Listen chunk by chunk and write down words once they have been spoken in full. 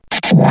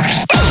Number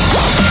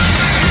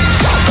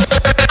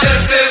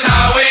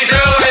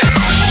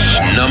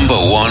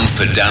one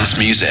for dance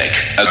music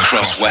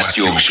across West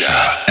Yorkshire.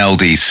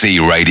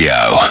 LDC Radio.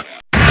 Back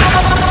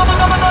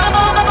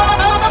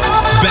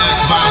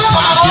by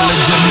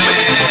popular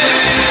demand.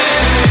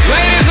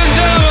 Ladies and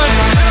gentlemen.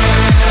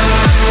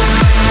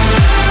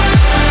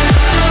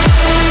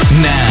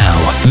 Now,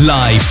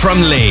 live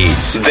from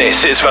Leeds,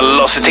 this is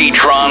Velocity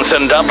Trance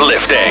and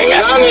Uplifting.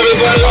 I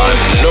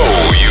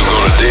know you're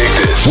gonna dig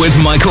this. With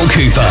Michael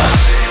Cooper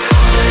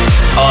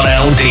on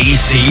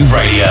LDC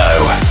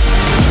Radio.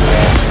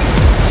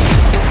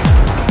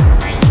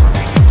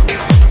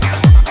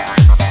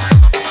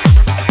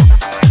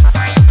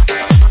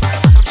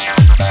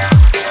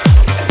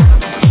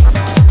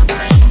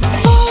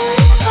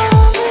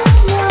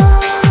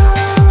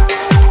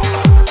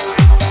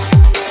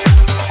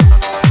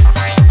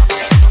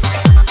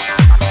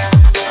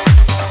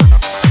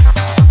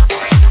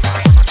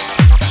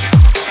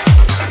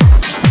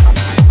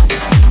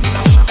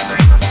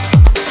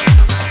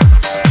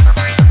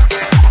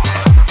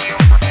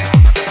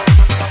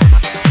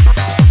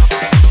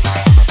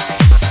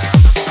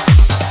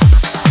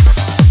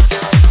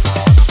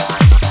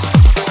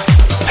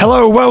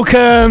 Hello,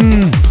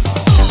 welcome.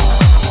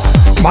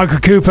 Michael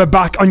Cooper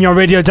back on your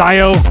radio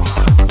dial.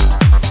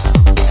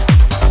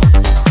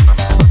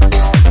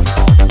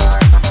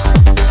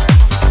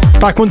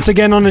 Back once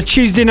again on a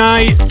Tuesday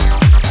night.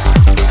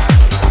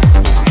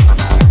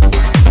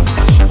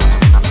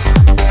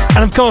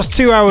 And of course,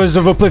 2 hours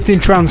of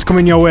uplifting trance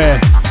coming your way.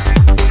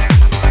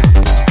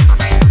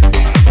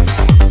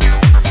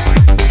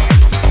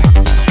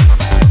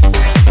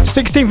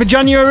 "16th of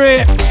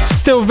January,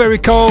 still very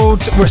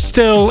cold. We're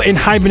still in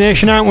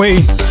hibernation, aren't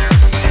we?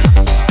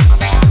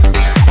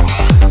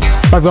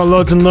 I've got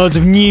loads and loads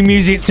of new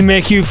music to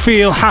make you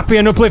feel happy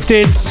and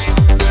uplifted.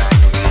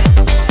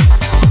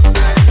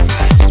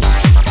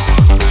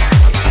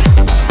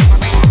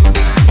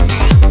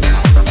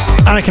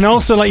 And I can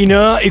also let you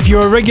know, if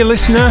you're a regular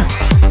listener,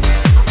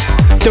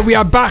 that we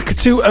are back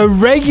to a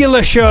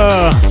regular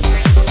show.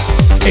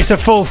 It's a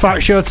full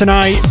fat show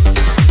tonight.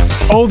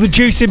 All the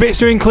juicy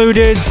bits are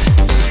included.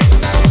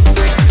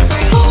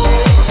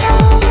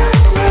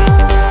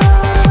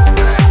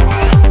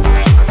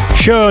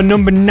 Show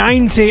number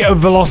 90 of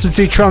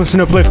Velocity Trance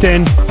and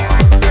Uplifting.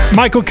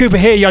 Michael Cooper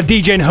here, your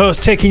DJ and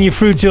host, taking you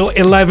through till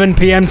 11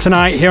 PM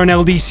tonight here on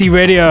LDC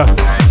Radio.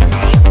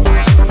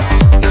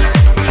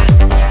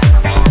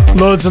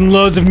 Loads and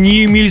loads of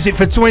new music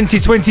for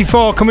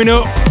 2024 coming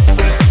up.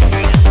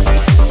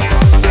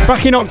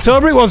 Back in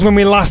October it was when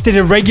we last did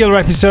a regular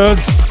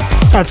episodes.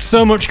 Had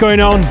so much going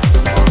on.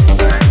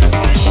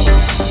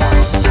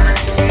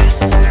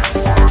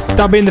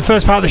 That being the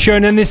first part of the show,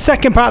 and then the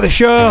second part of the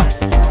show,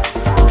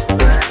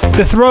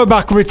 the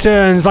throwback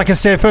returns. Like I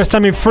say, first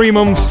time in 3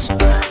 months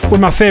with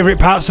my favourite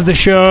parts of the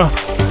show.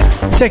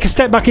 Take a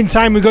step back in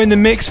time, we go in the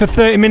mix for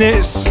 30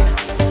 minutes.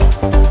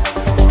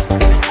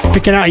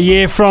 Picking out a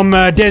year from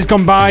days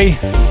gone by.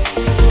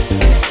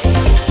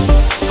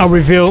 I'll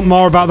reveal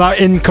more about that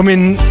in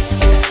coming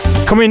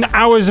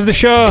hours of the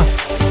show.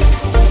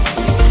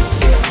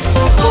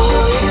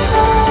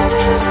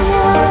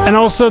 And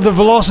also the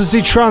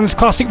Velocity Trance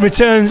Classic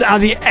returns at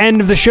the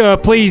end of the show.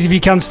 Please, if you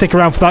can, stick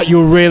around for that.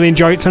 You'll really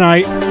enjoy it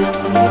tonight.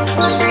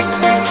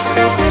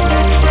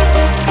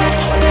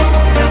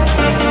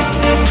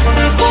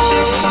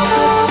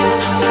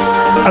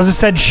 As I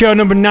said, show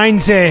number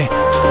 90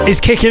 is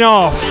kicking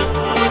off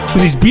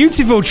with this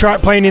beautiful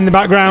track playing in the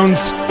background.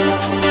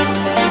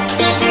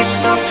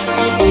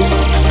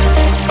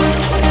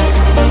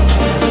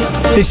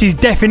 This is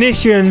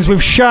Definitions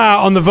with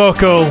Shah on the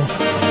vocal.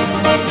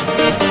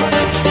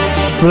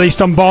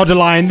 Released on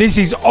Borderline. This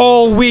is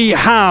all we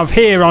have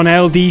here on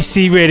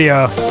LDC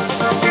Radio.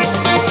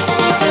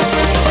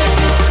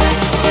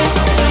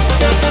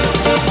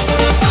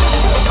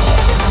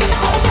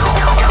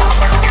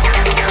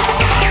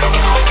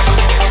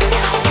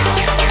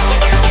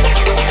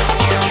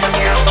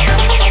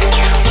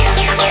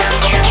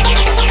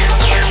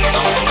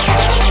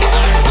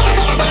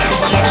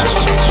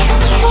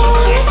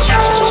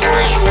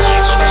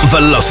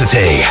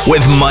 Velocity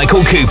with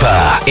Michael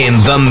Cooper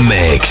in the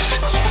mix.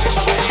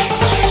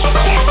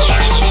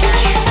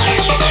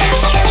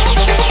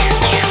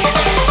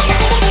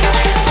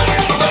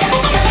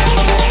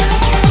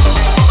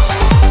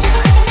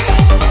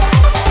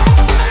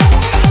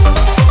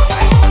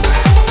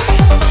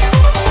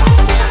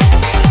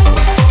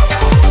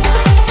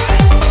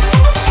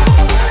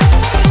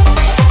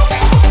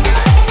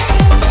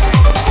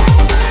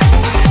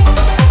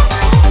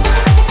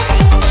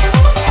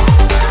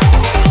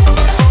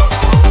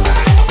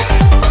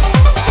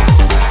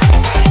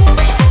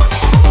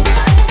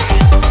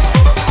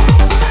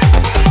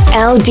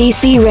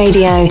 LDC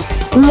Radio,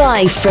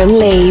 live from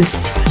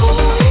Leeds.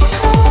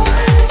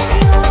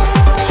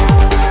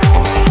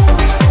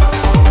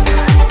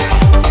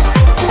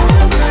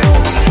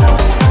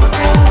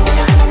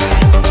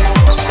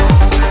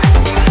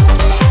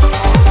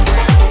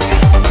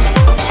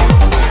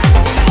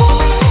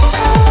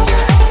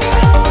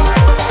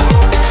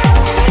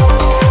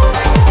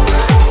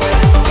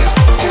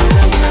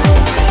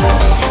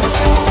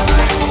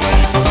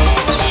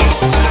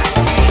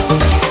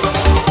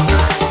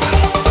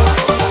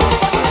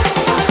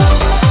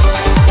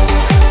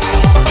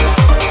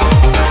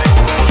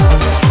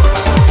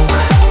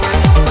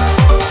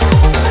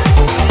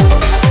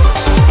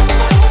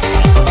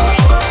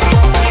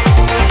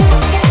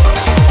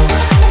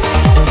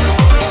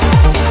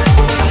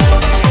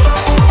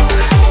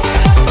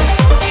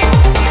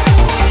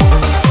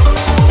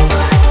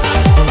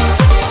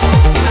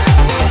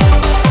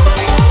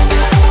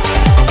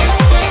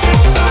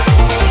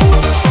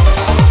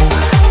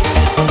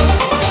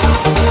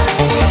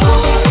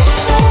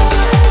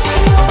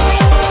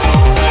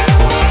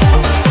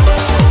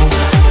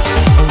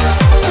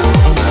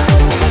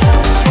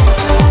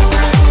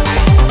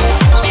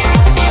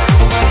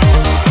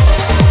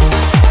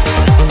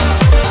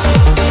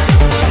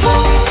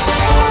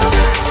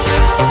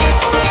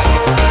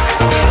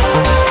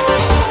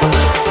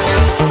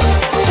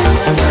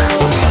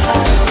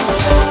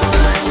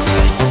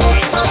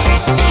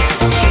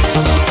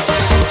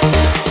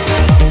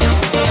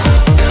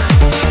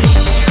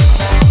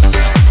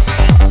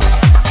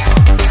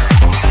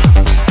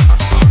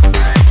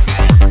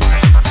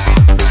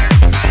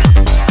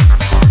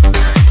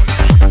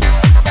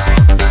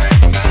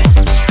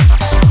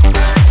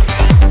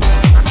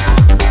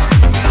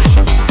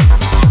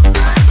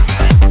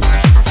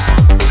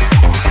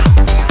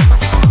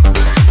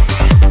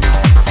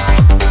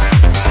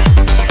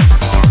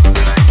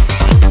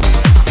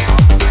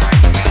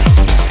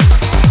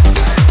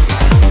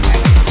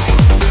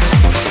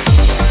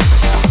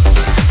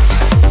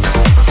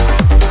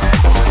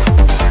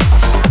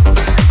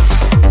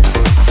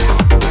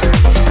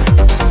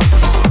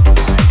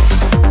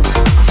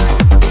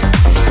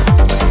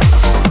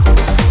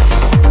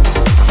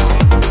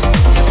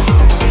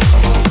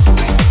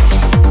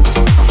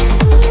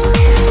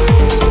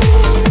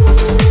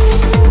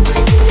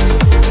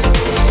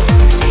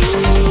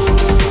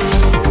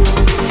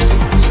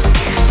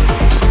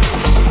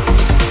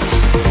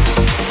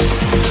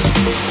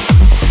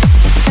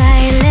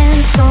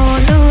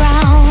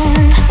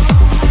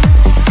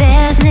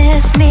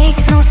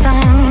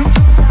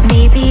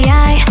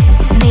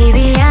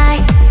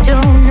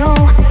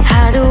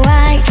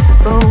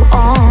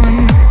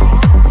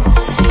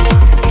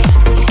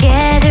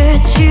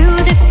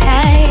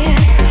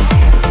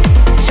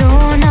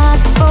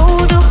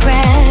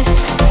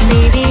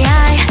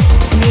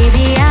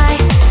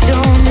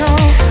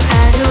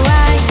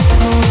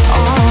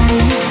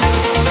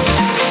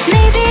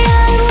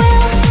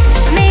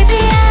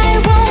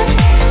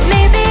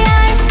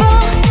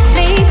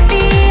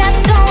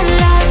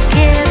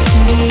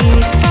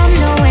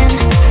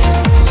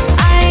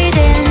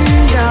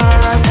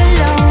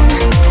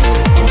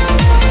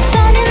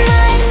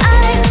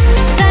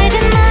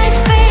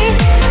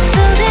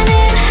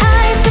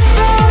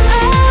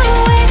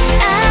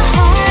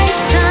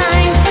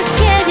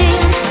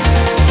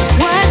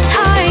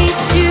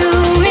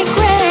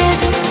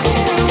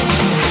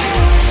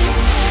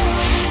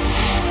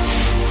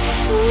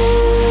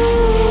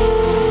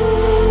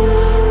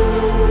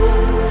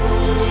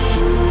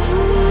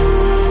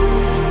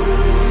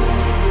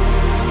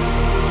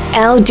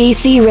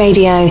 LDC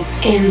Radio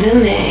in the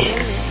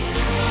mix.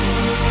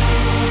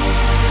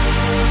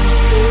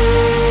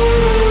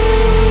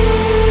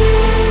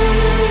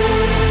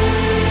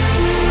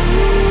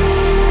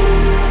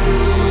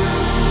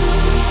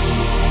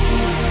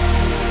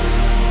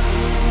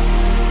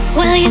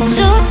 Well, you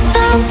took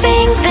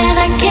something that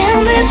I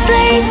can't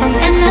replace,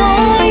 and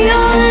all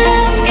your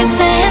love is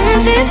the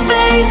empty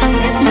space.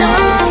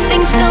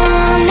 Nothing's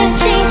gonna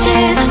change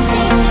it.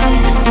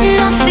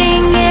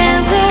 Nothing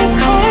ever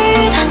could.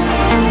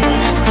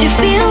 To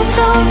feel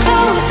so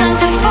close and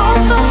to fall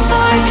so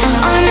far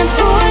on a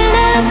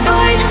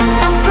boulevard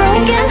of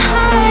broken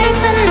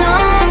hearts, and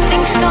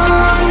nothing's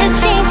gonna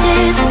change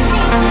it.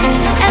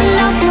 And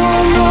love no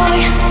more.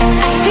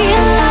 I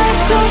feel life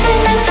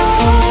closing the door.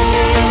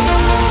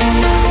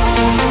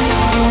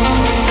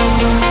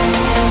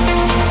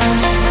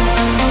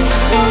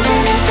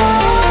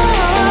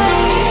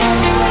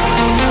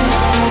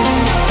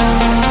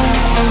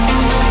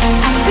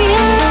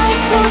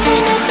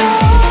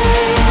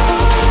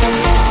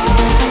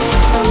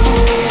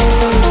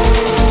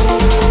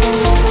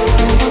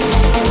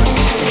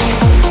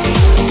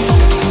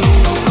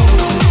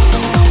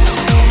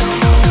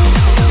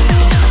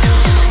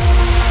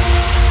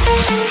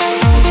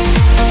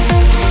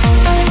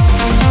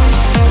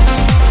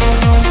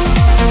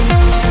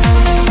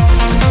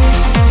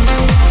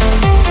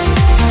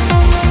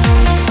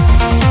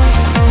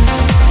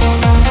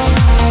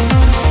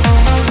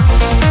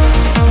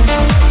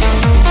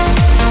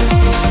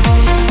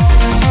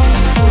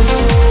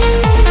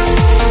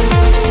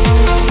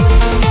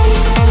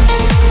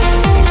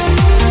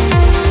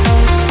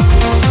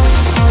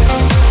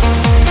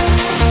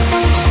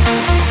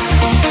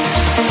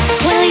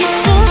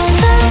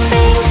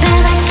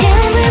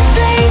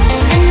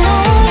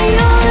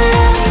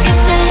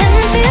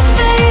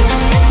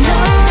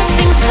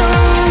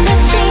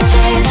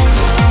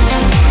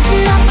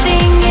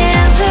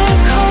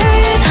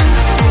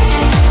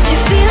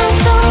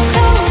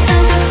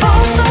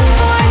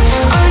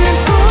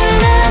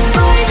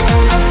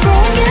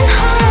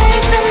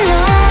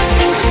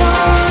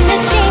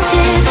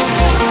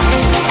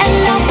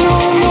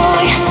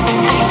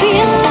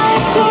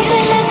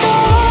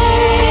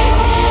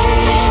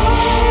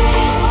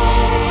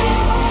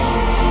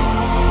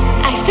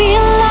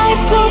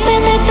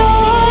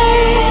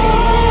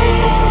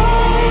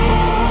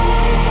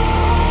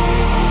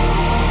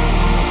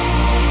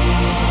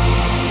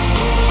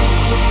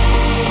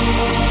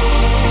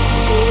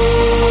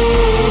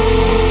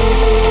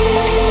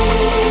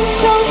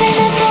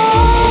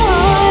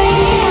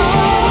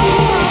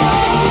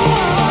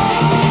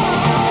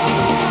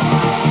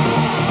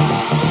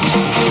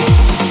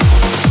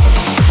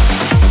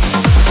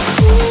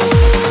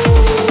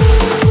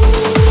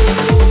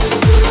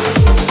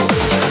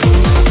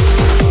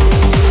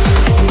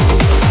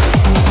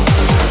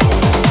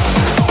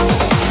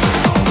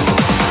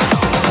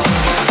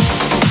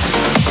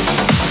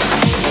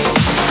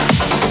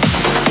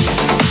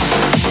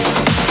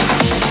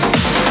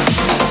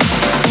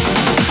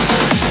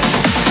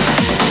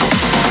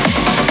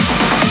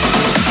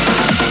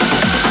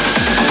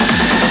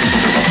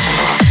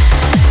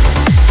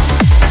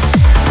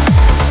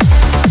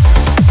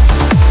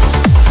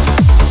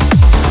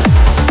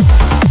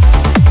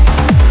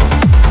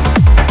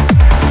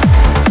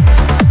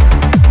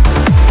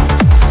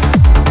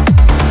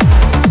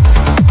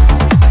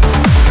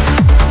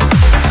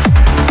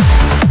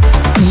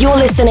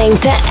 Listening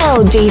to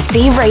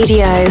LDC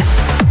Radio.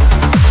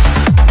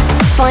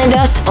 Find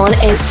us on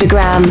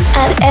Instagram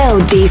at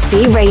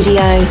LDC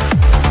Radio.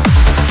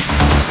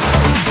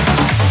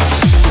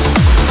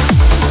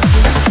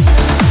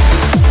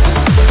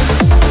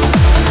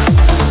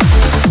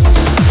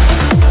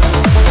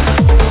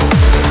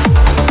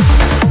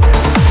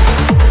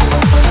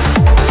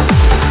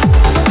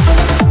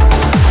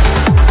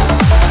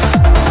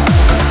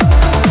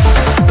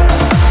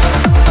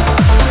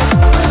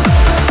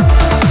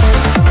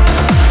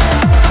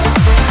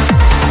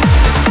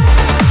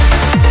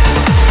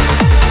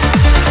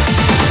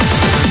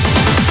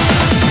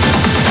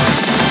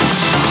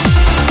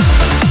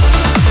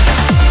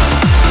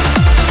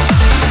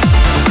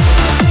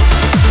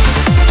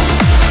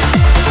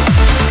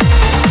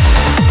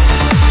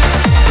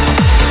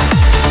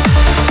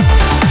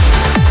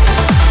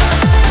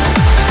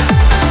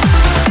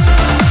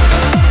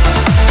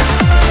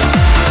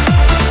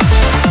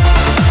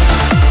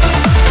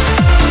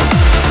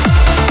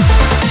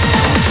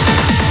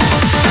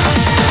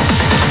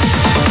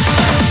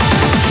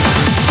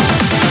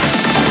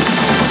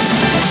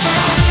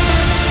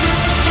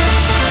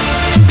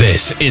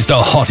 This is the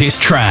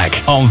hottest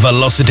track on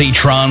Velocity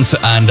Trance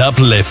and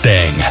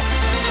Uplifting.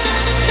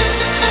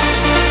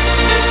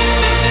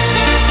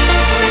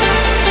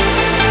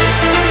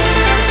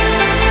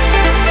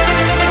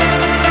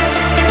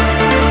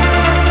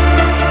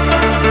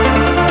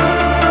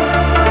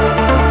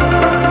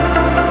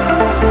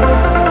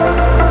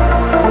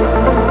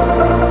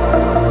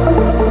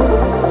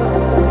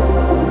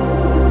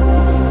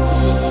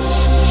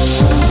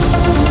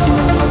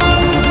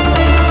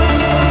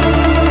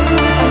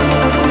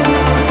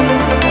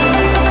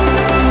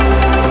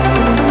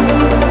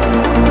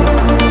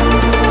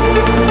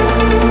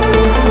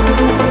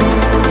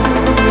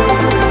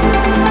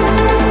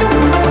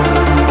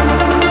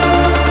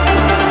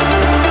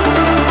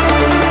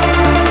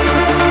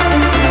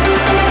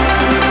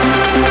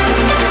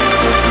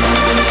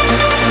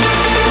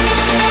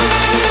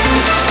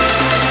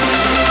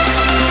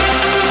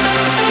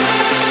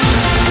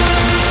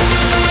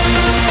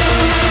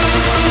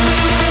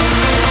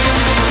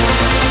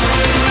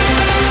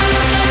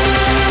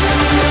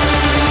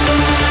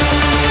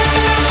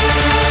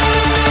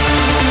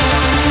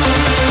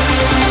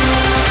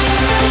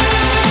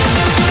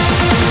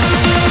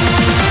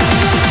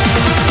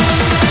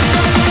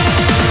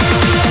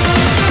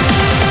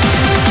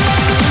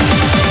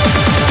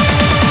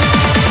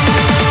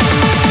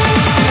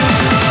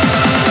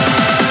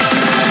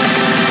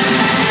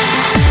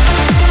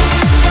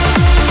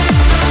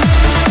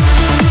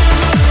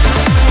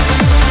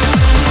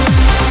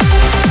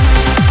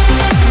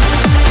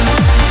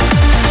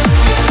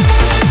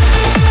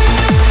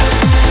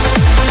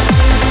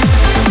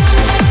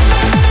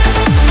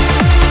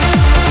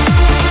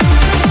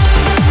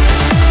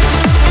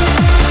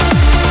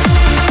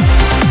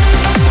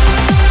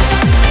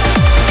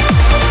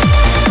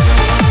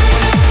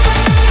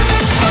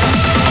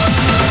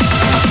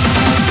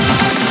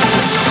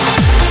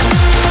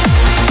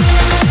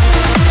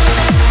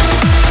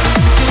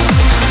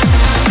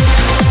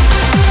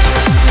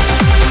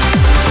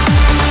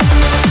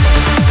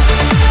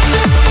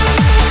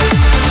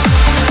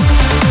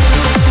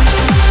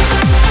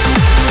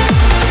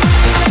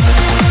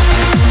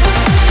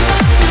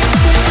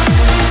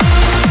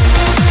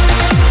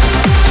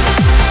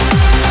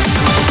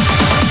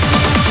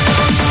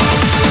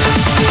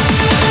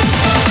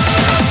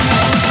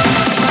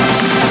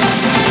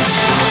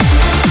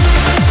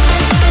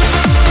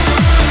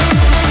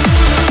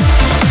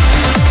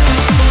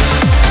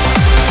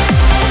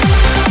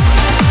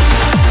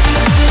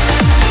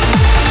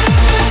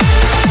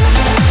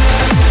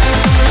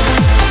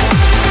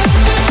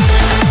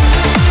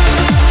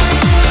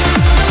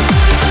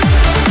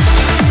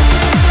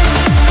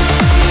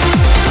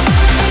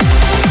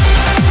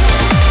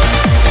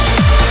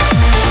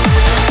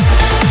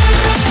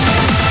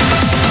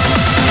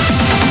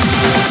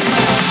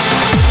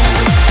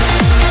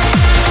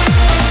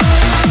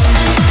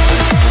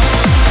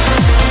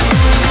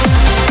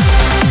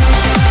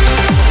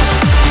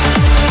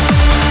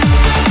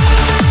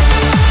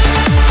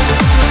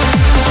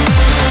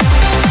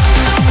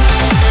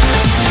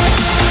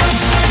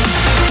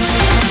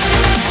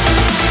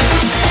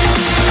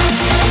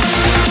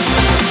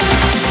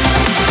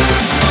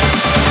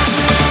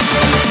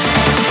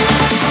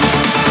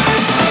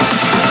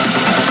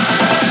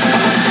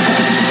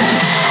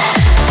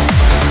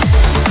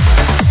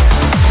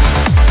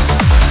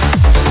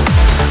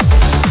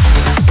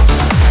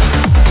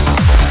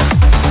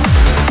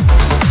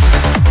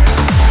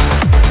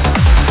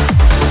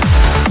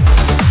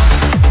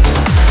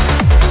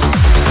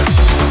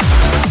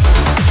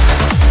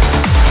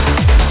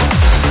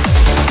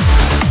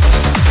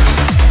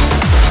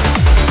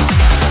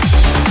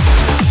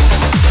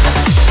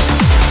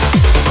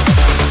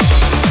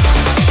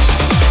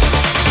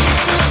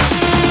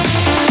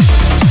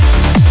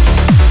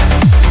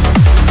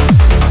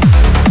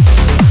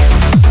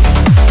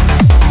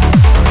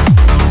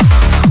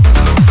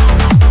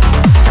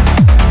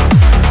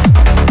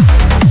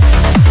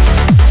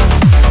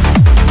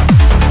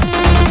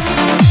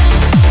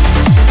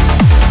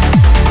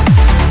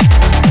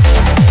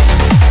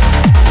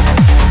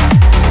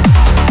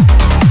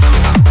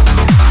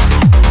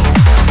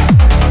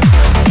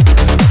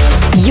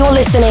 You're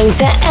listening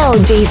to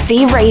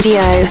LDC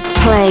Radio,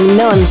 playing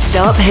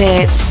non-stop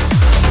hits.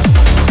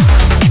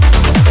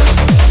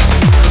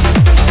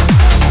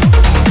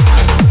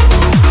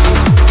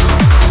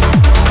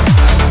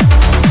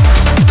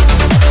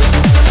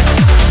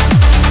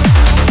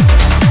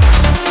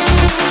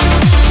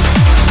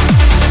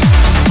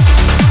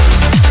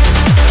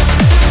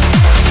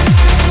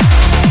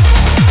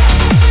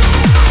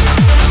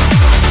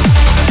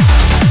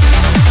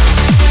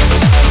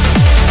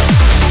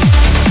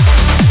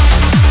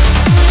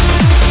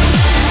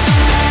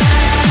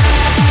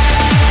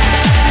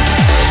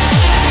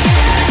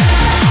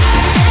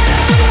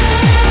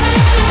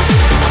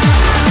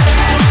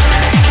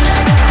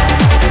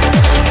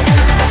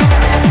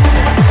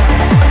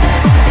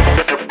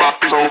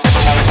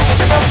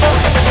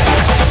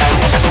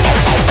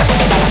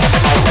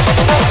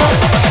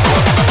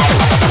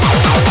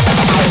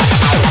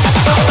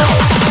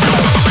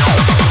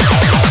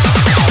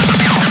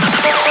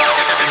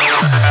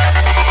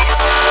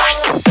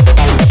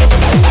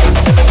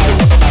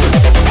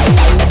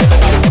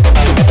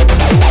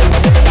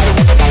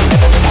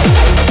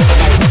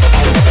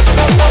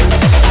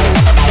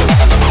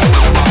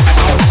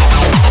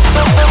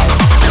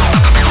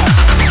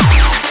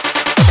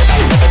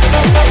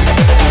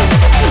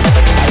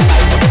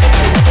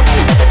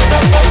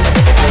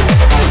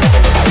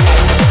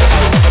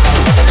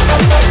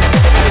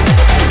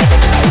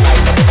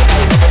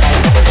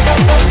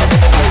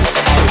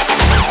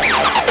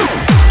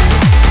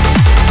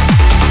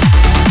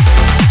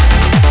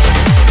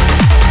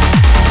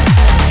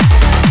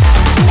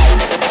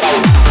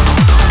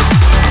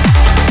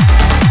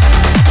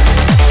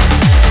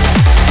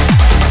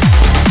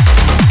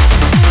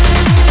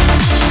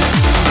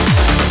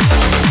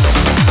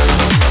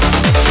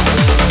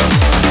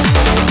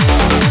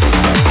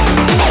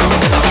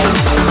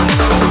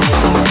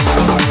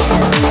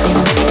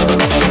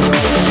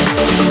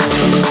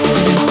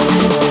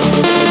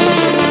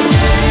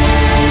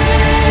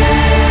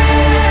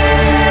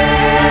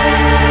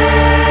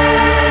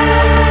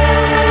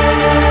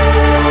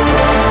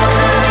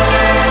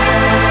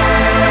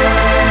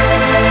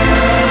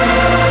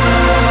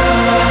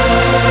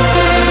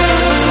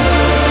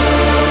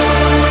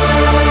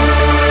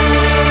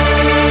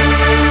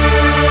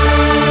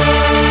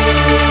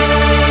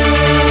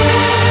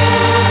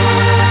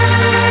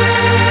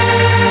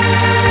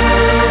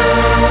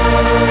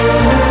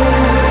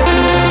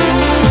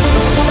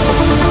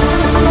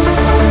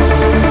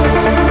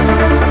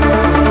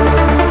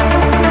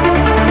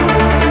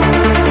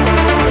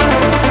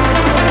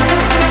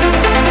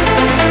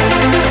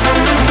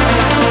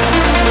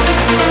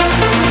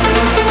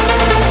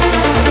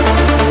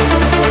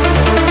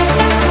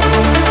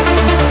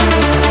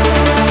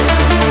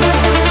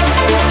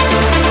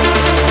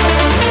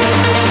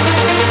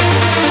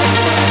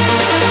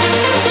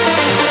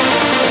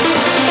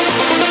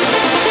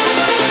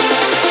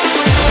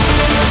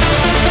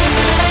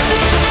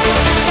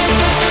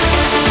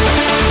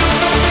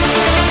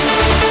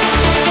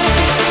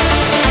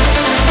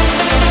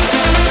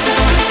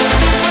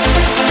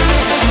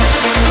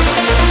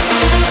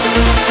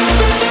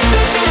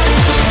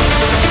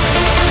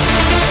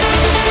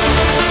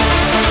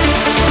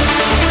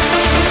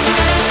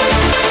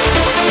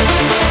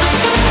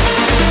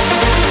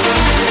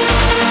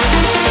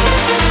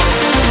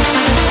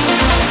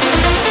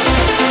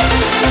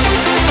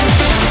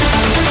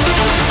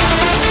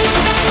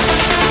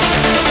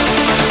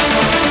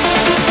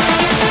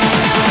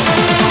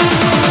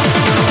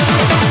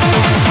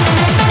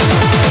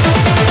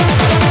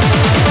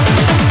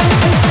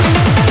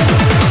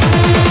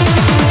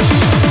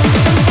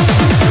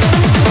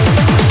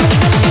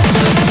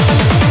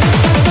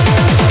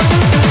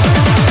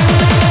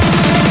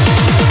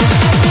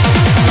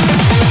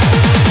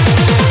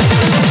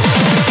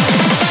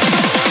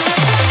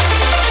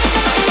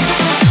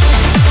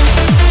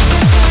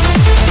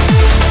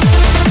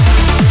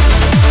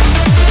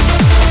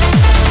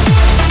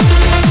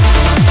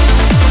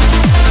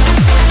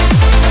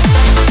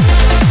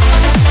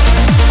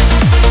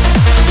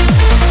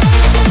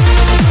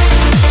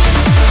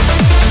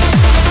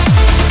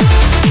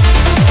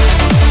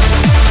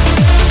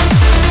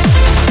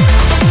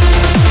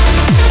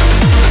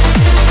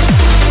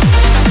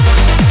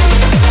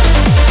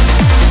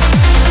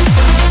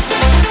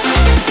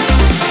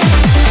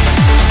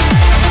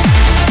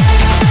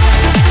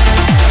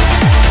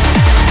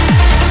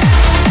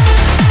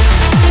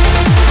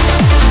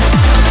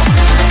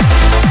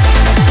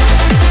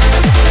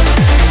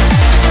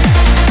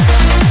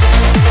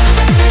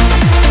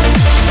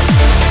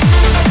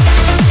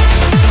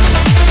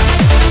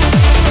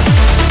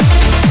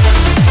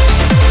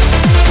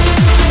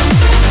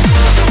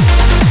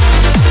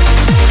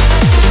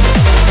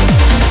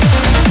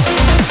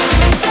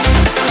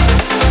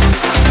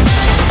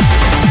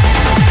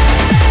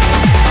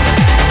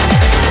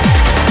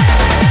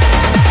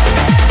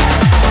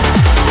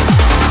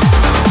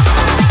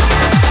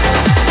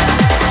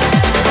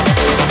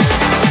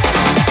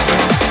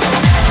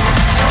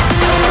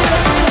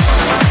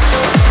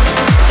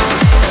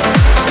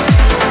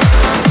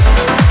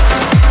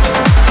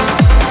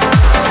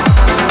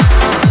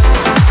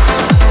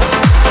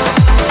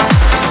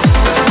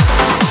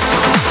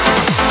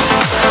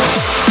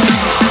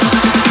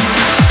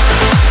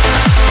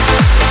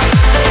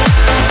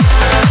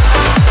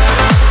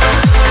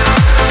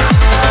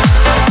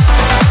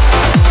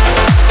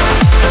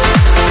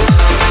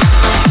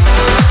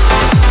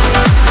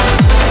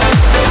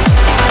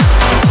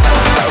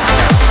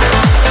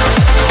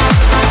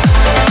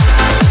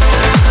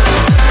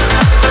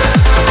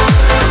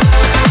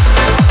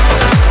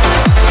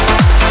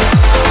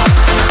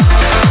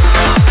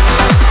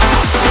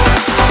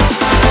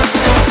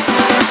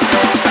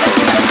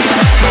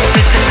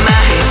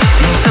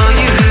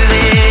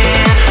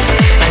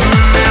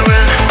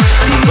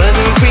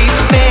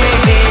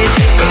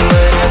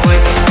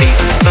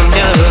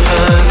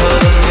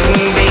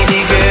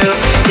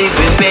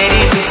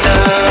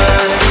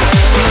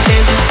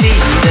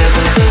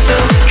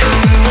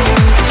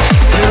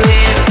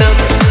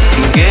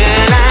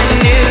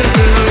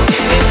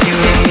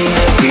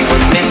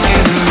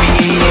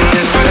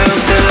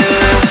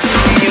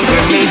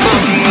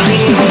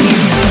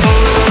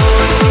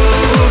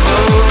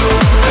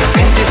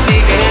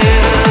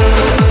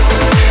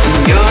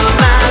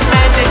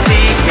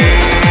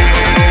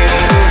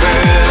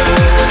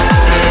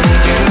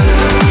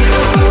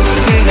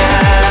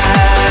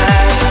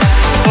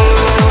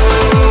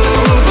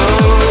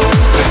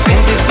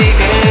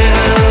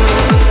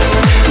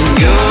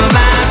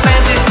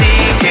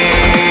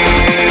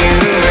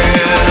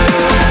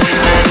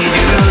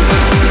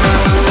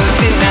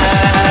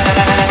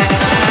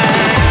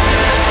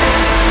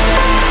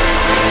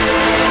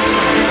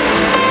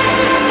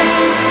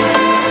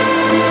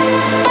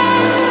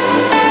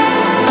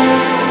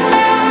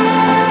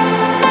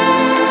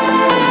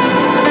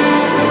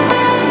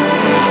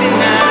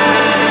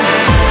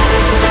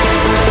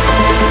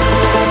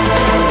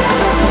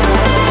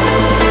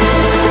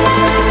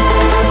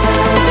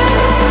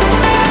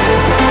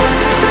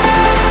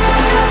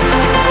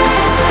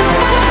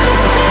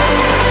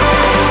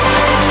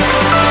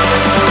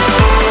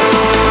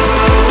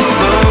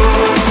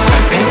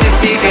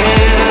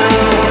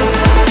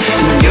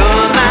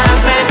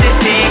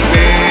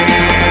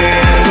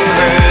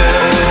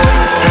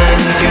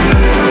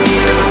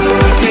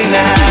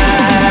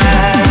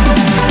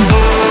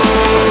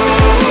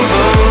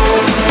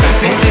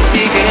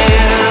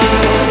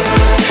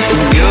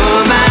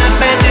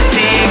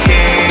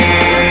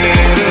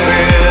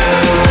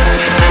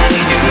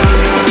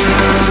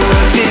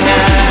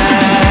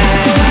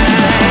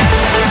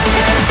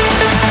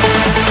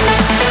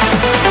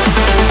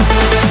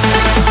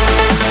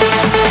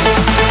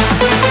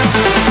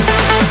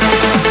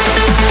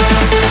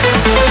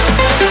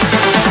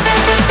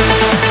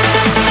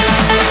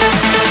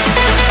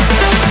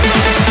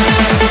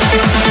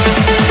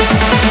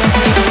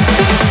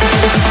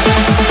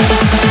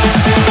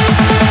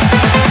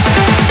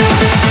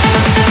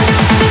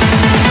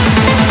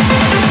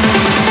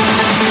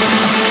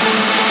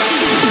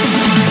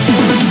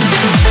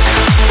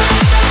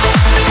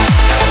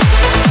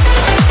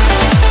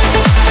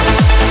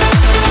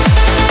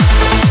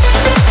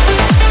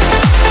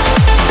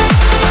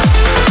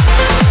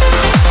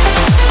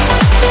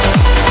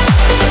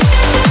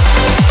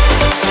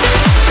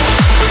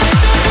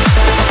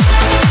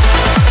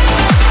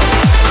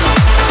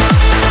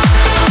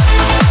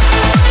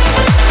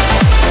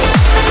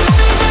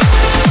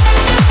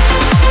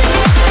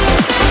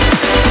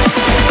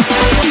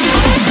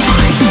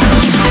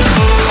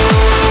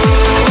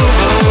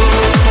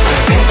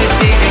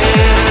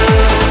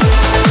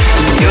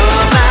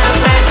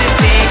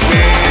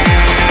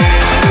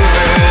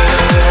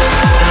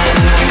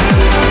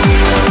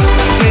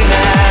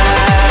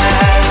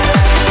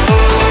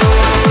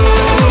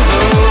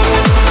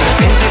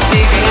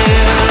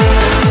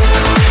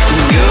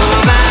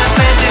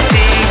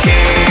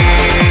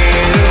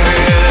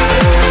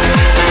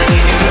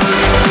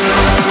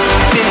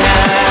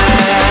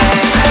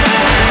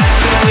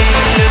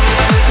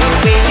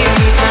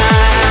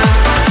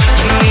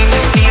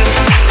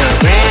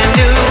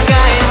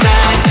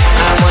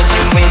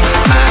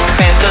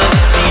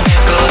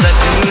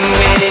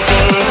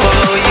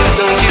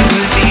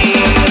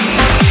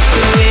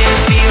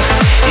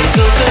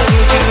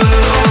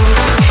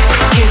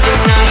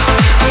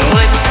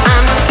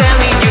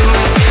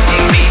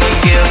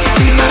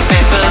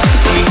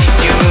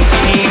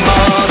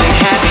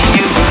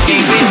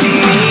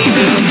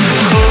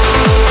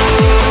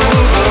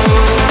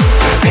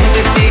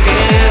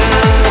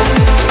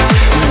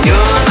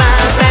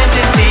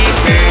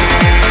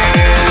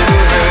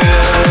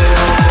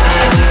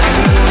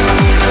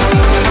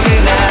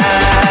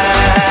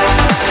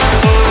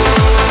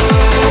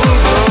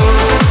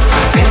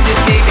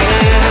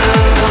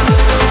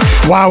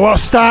 Wow, what a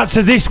start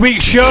to this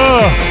week's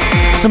show.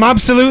 Some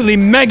absolutely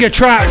mega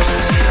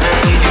tracks.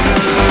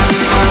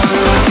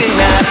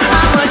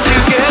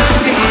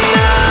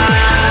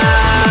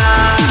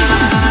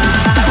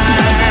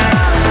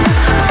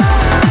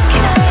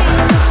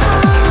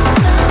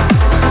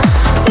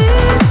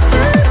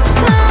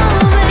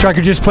 The track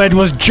I just played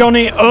was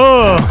Johnny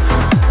O,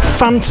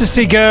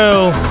 Fantasy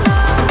Girl,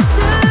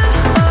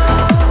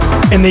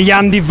 in the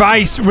Yan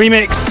Device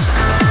remix.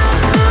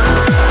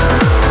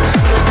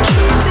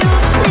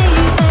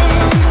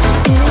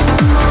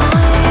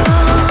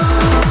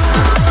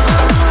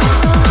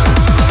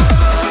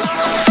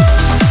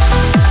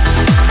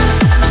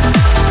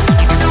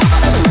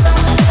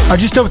 I'll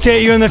just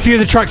update you on a few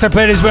of the tracks I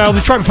played as well. The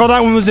track before that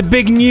one was a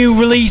big new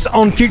release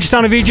on Future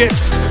Sound of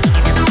Egypt.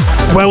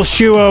 Welsh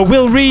duo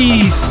Will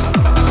Rees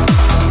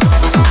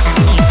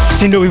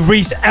teamed up with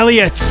Reese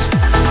Elliott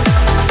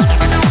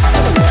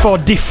for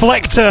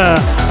Deflector.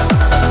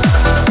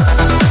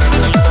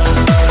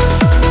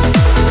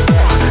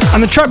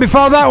 And the track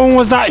before that one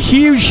was that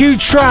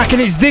huge track,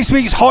 and it's this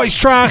week's hottest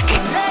track.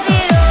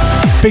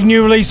 Big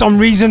new release on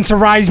Reason to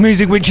Rise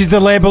Music, which is the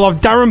label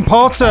of Darren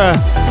Porter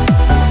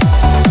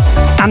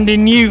and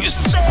in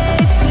use. The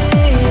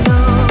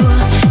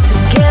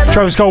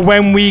track was called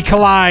When We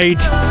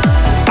Collide.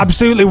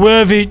 Absolutely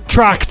worthy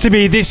track to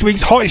be this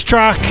week's hottest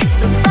track.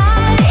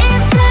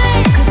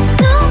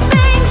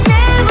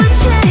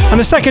 And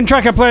the second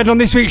track I played on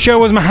this week's show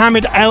was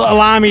Mohammed El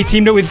Alami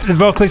teamed up with the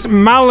vocalist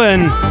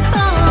Malin.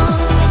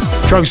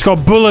 The track was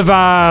called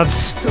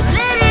Boulevards.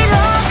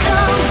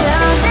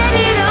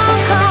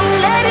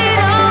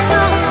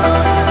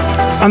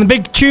 And the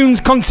big tunes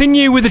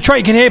continue with the track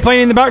you can hear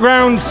playing in the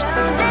background.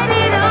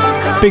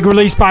 Big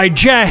release by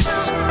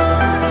Jess. The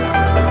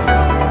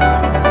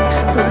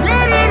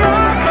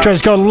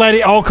track's called Let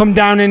It All Come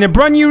Down in a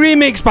brand new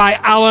remix by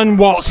Alan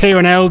Watts here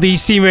on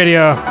LDC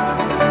Radio.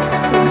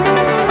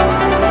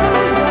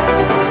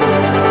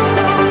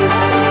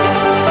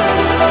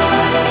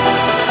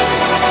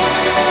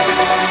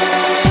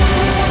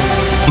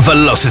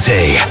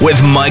 Velocity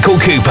with Michael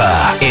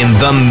Cooper in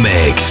the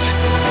mix.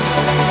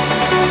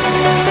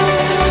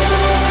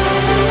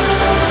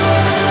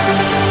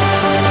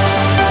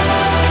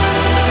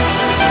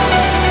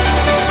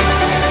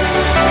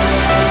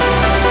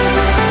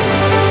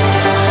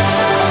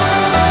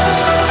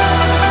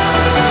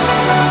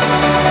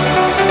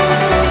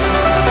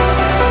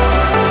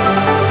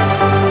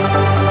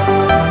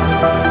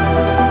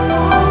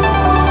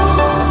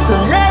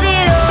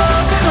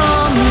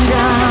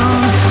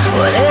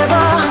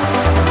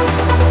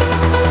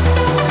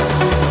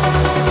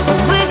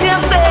 We can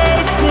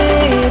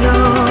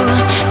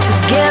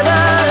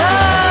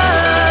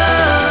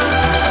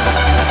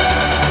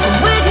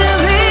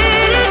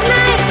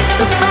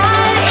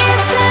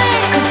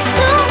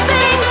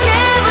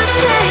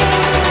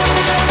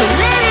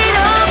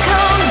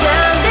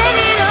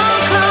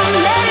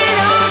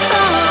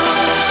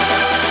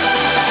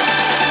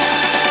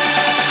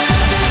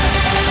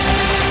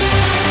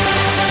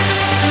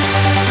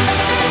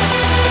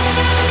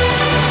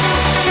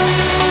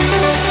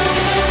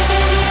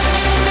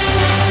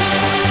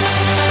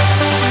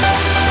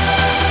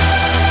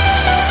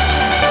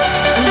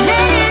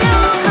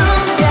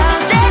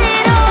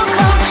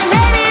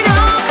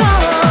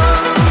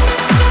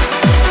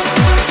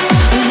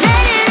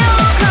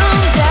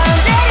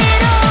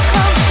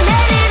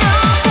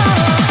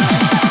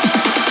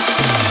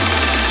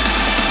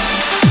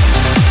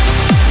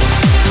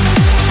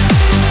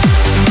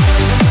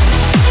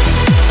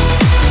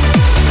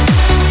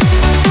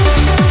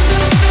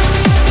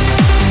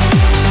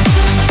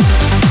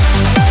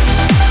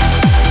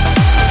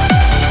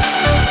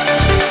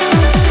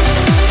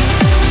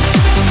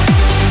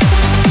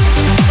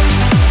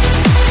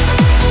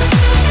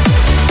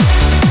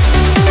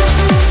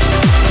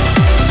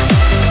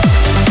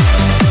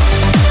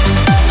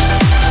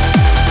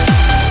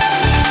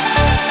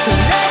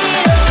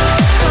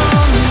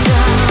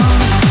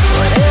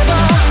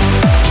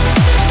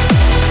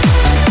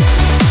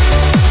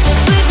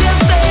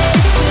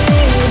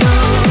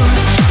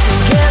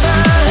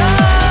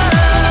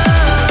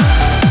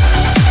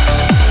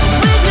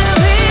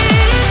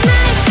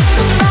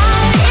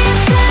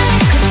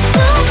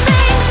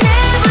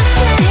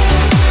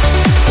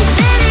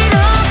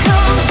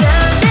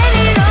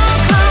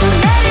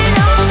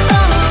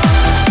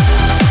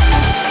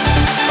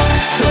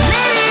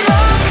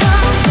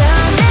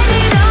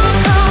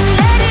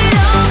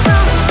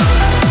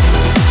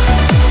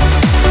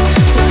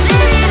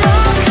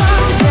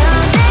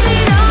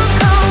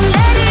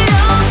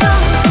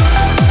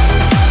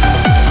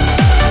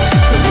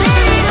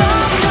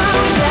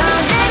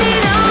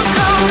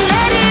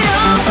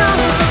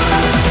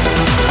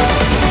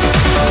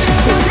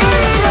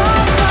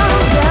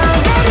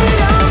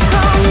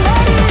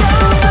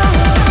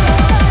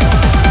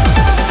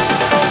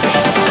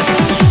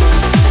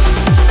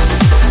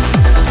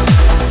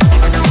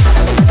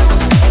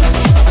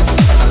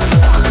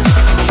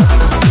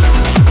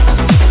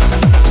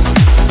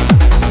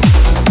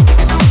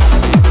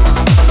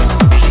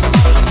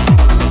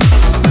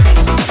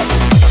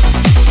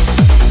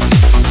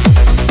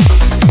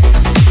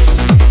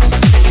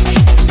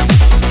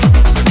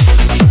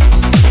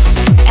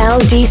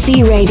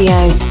LDC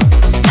Radio.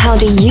 How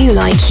do you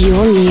like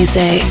your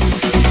music?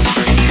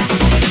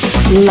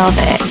 Love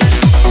it.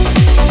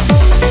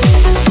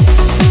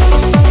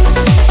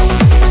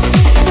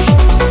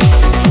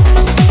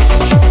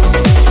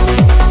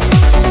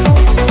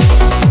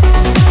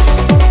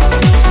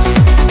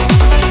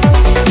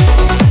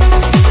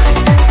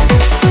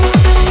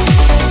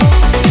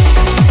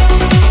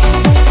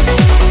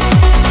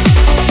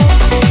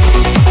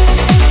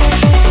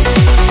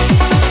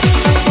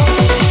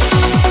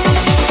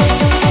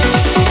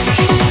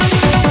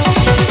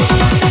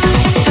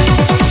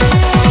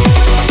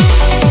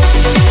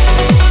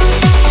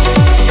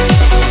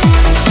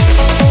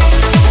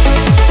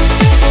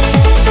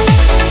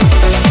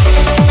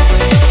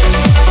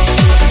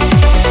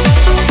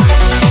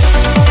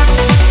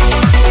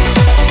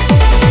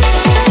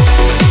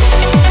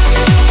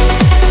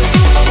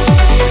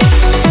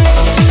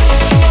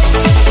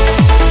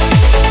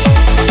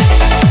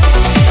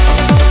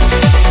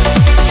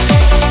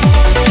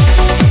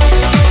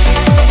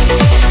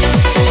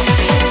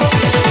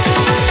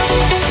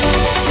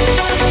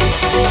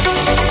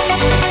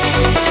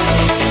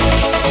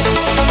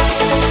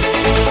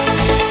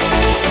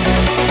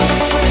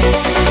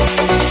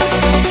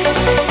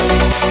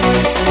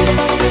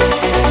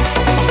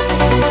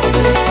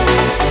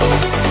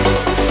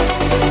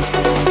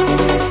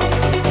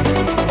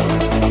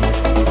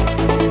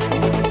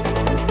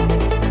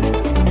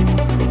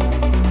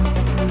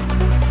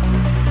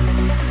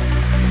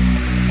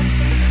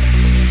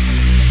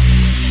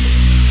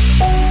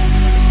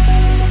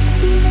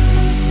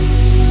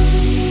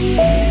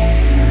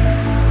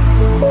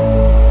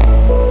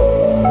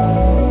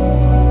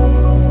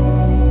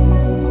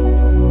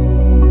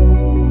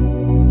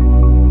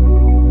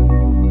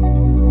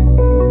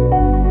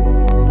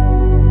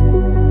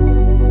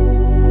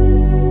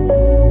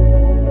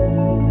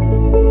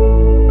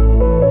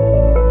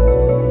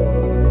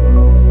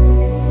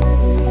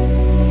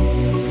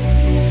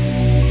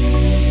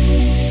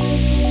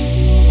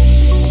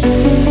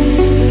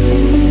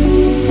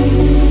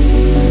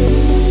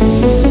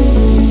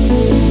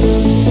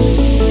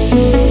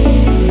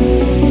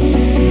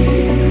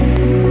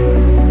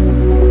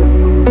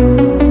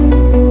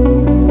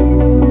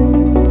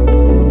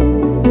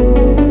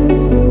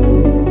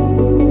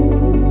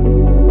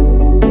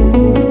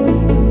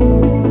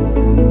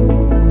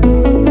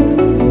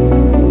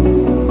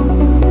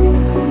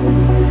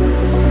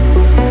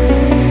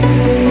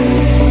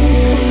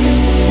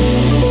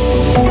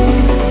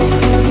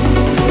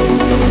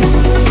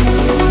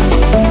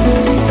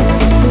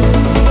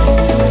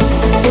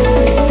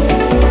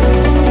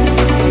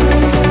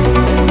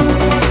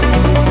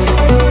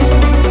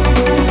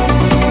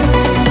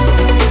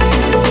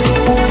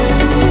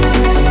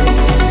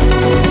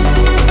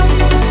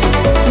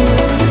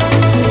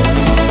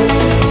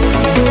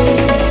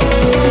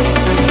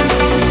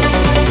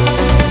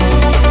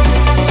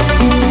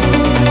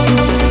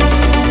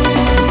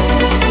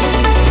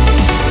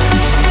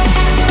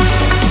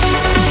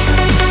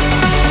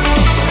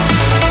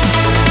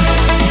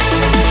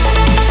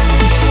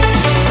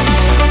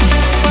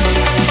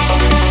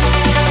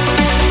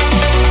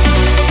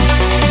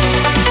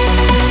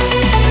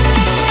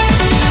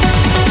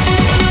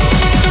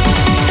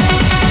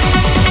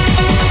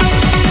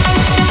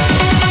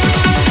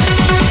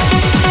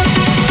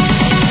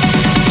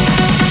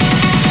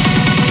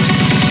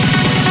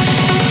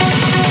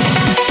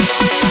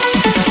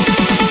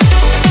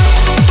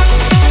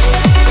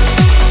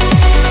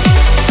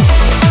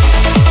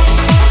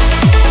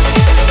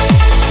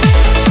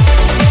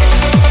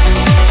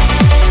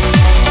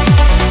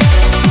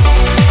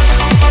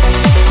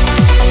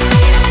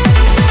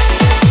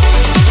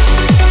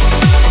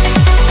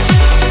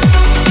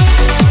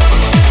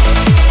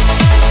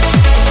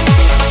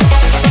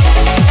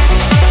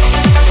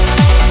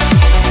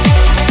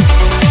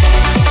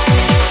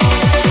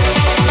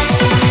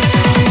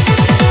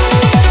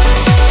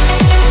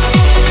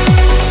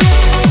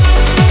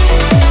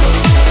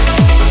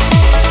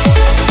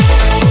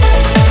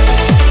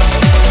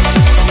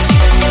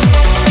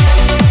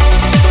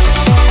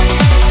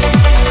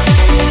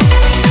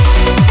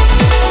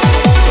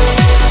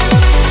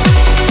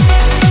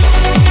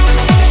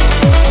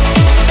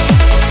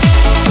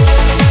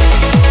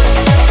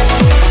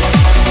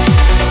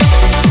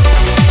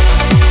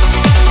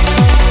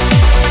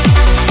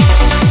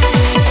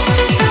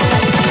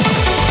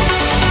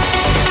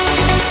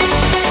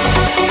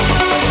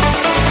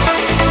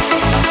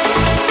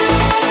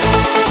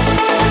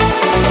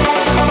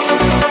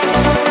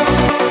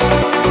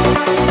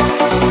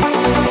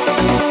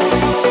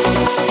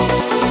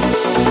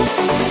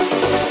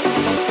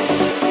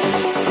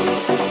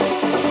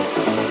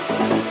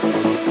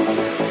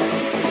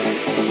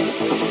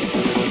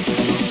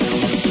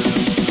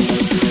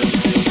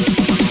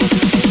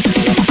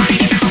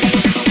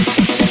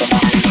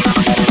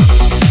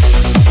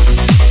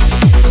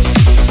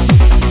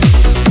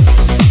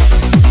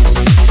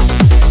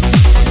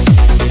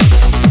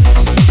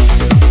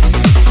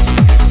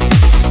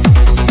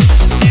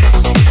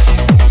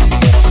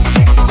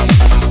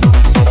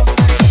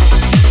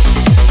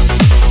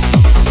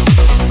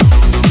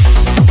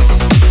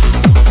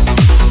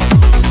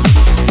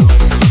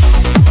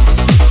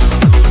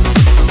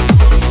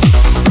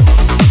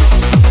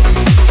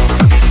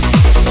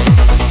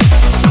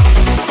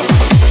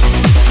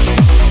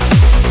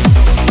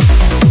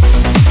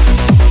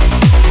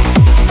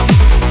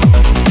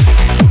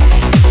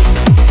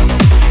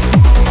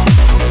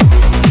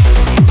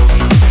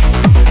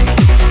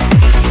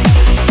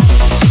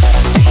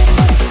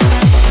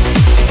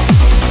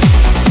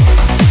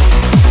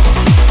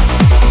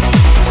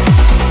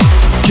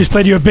 Just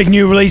played you a big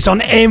new release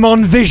on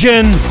Amon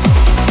Vision.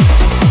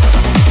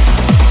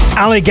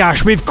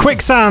 Allagash with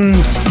Quicksand.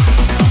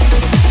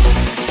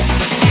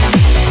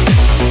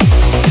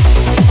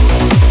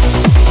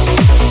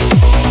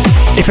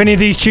 If any of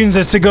these tunes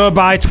are to go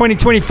by,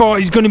 2024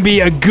 is going to be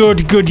a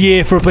good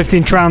year for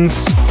Uplifting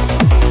Trance.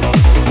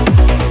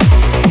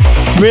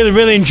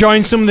 Really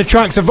enjoying some of the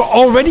tracks I've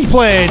already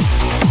played.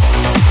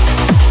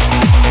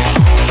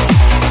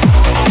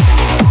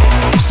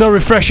 So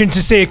refreshing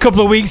to see a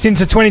couple of weeks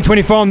into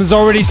 2024 and there's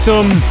already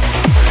some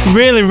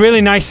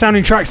really nice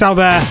sounding tracks out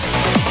there.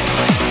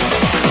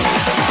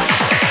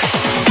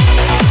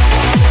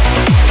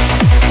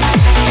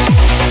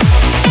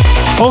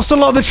 Also, a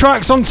lot of the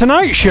tracks on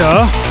tonight's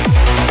show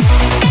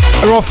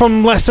are all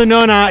from lesser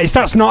known artists.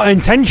 That's not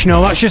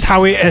intentional, that's just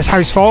how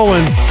it's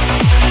fallen.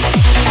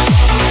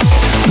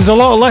 There's a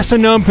lot of lesser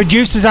known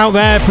producers out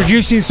there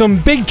producing some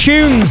big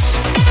tunes.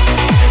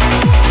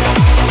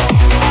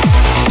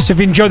 So if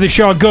you enjoyed the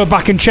show, go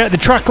back and check the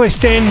track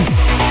listing.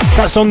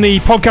 That's on the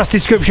podcast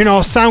description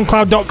or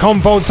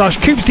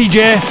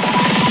soundcloud.com/CoopsDJ.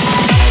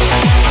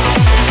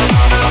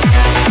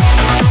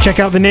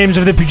 Check out the names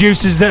of the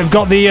producers that have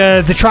got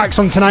the tracks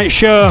on tonight's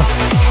show.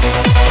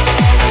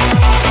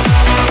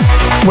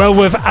 Well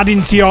worth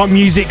adding to your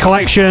music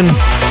collection.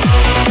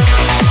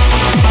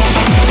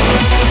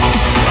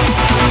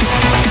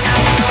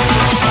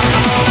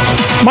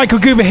 Michael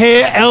Cooper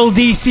here,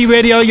 LDC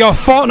Radio, your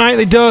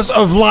fortnightly dose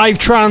of live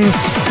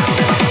trance.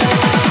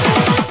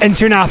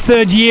 Entering our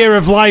third year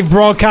of live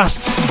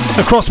broadcasts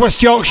across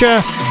West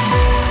Yorkshire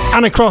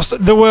and across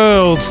the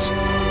world.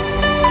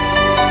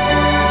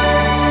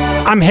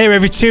 I'm here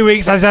every 2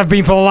 weeks, as I've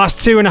been for the last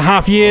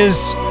 2.5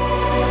 years.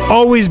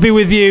 Always be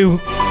with you.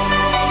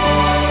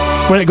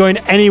 We're not going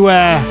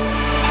anywhere.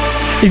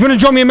 If you want to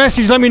drop me a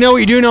message, let me know what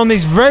you're doing on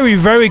this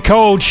very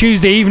cold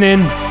Tuesday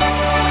evening.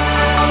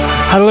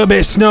 Had a little bit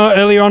of snow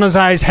earlier on as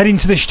I was heading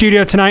to the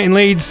studio tonight in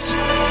Leeds.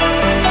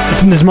 I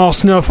think there's more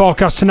snow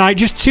forecast tonight.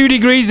 Just 2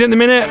 degrees at the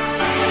minute.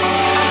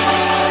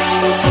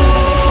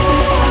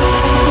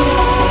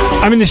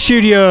 I'm in the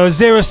studio.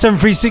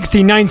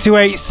 07360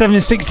 928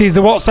 760 is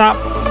the WhatsApp.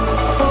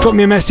 Drop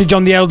me a message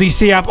on the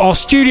LDC app or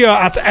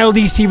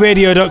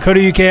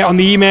studio@ldcradio.co.uk on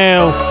the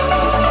email.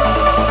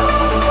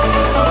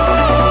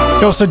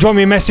 You also drop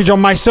me a message on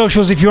my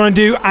socials if you want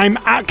to do. I'm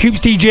at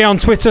CoopsDJ on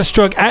Twitter,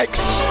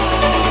 /X.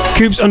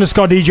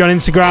 Coops_DJ on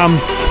Instagram.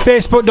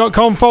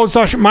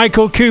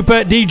 Facebook.com/Michael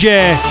Cooper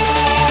DJ.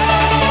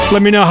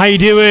 Let me know how you're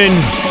doing.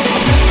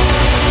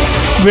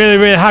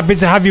 Really happy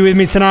to have you with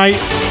me tonight.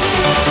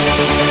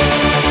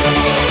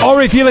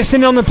 Or if you're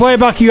listening on the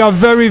playback, you are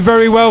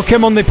very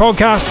welcome on the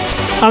podcast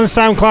and the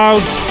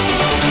SoundCloud.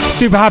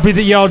 Super happy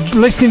that you're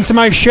listening to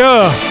my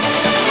show.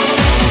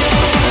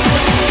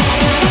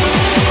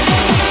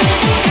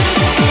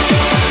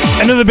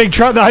 Another big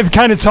track that I've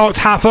kind of talked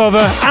half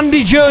over,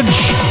 Andy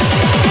Judge.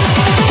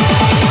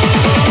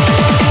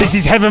 This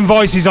is Heaven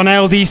Voices on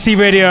LDC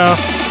Radio.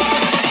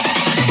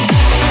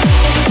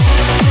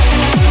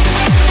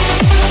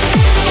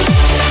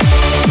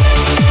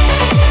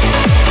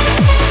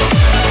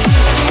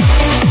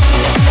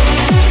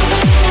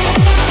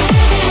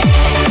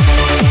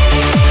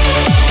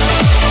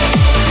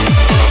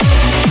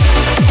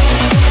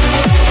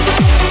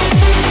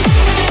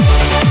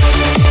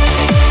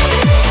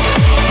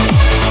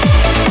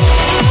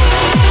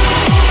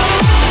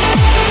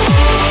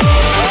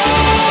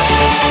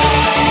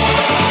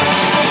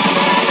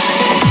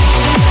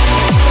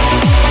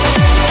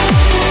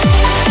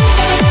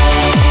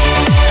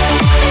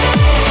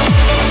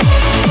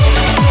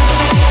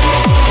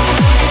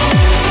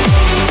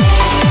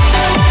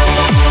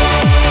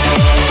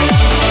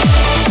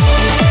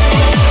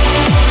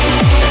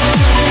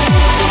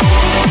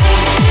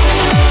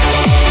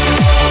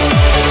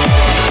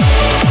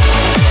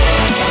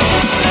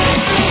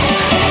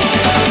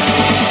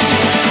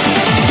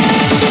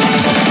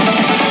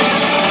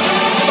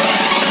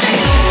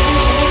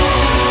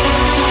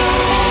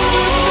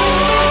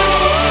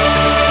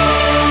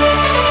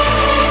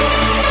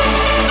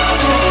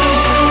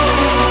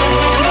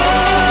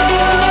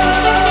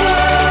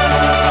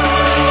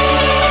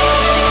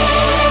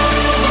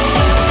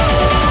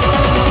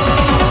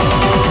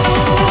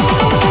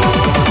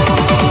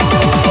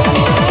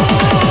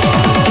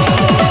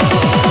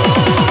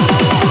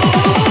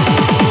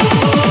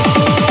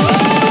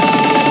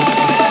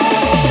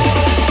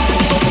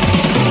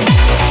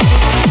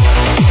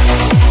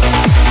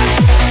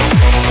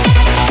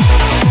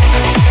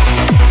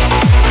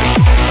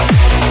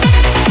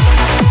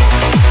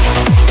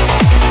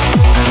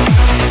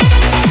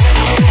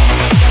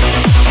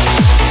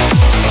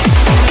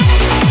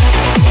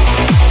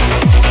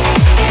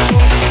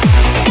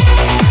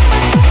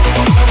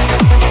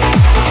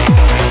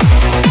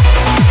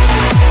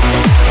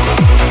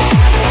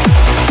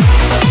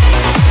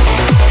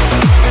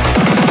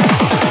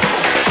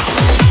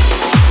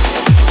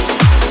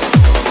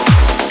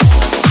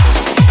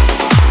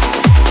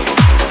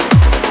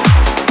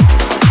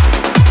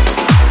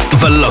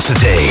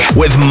 Velocity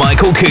with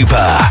Michael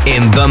Cooper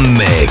in the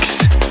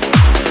mix.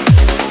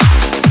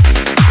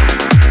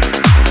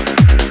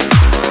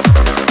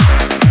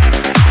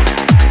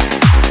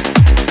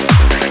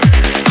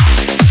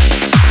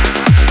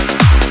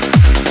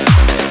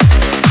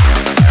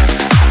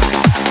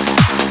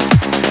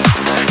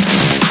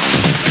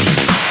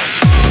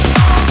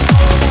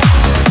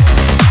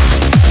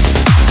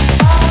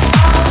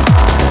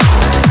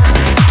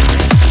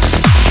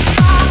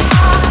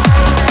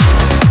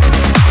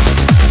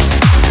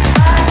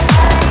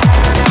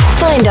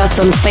 Find us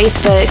on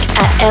Facebook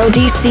at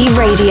LDC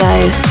Radio.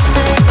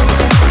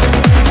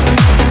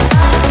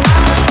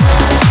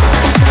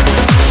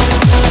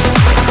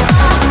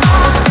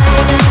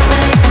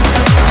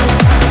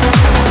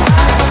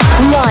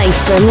 Live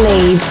from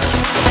Leeds.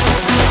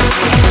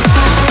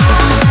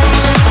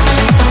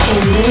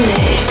 In the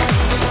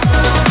mix.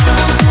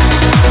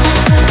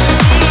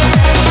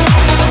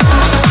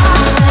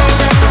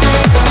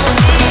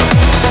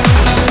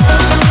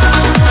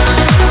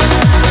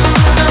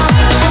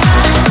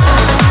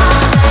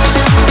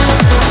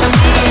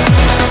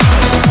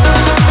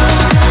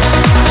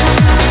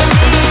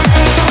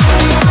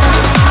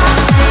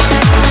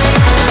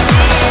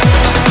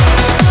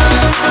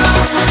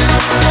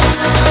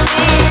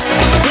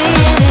 I see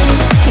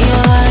it in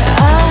your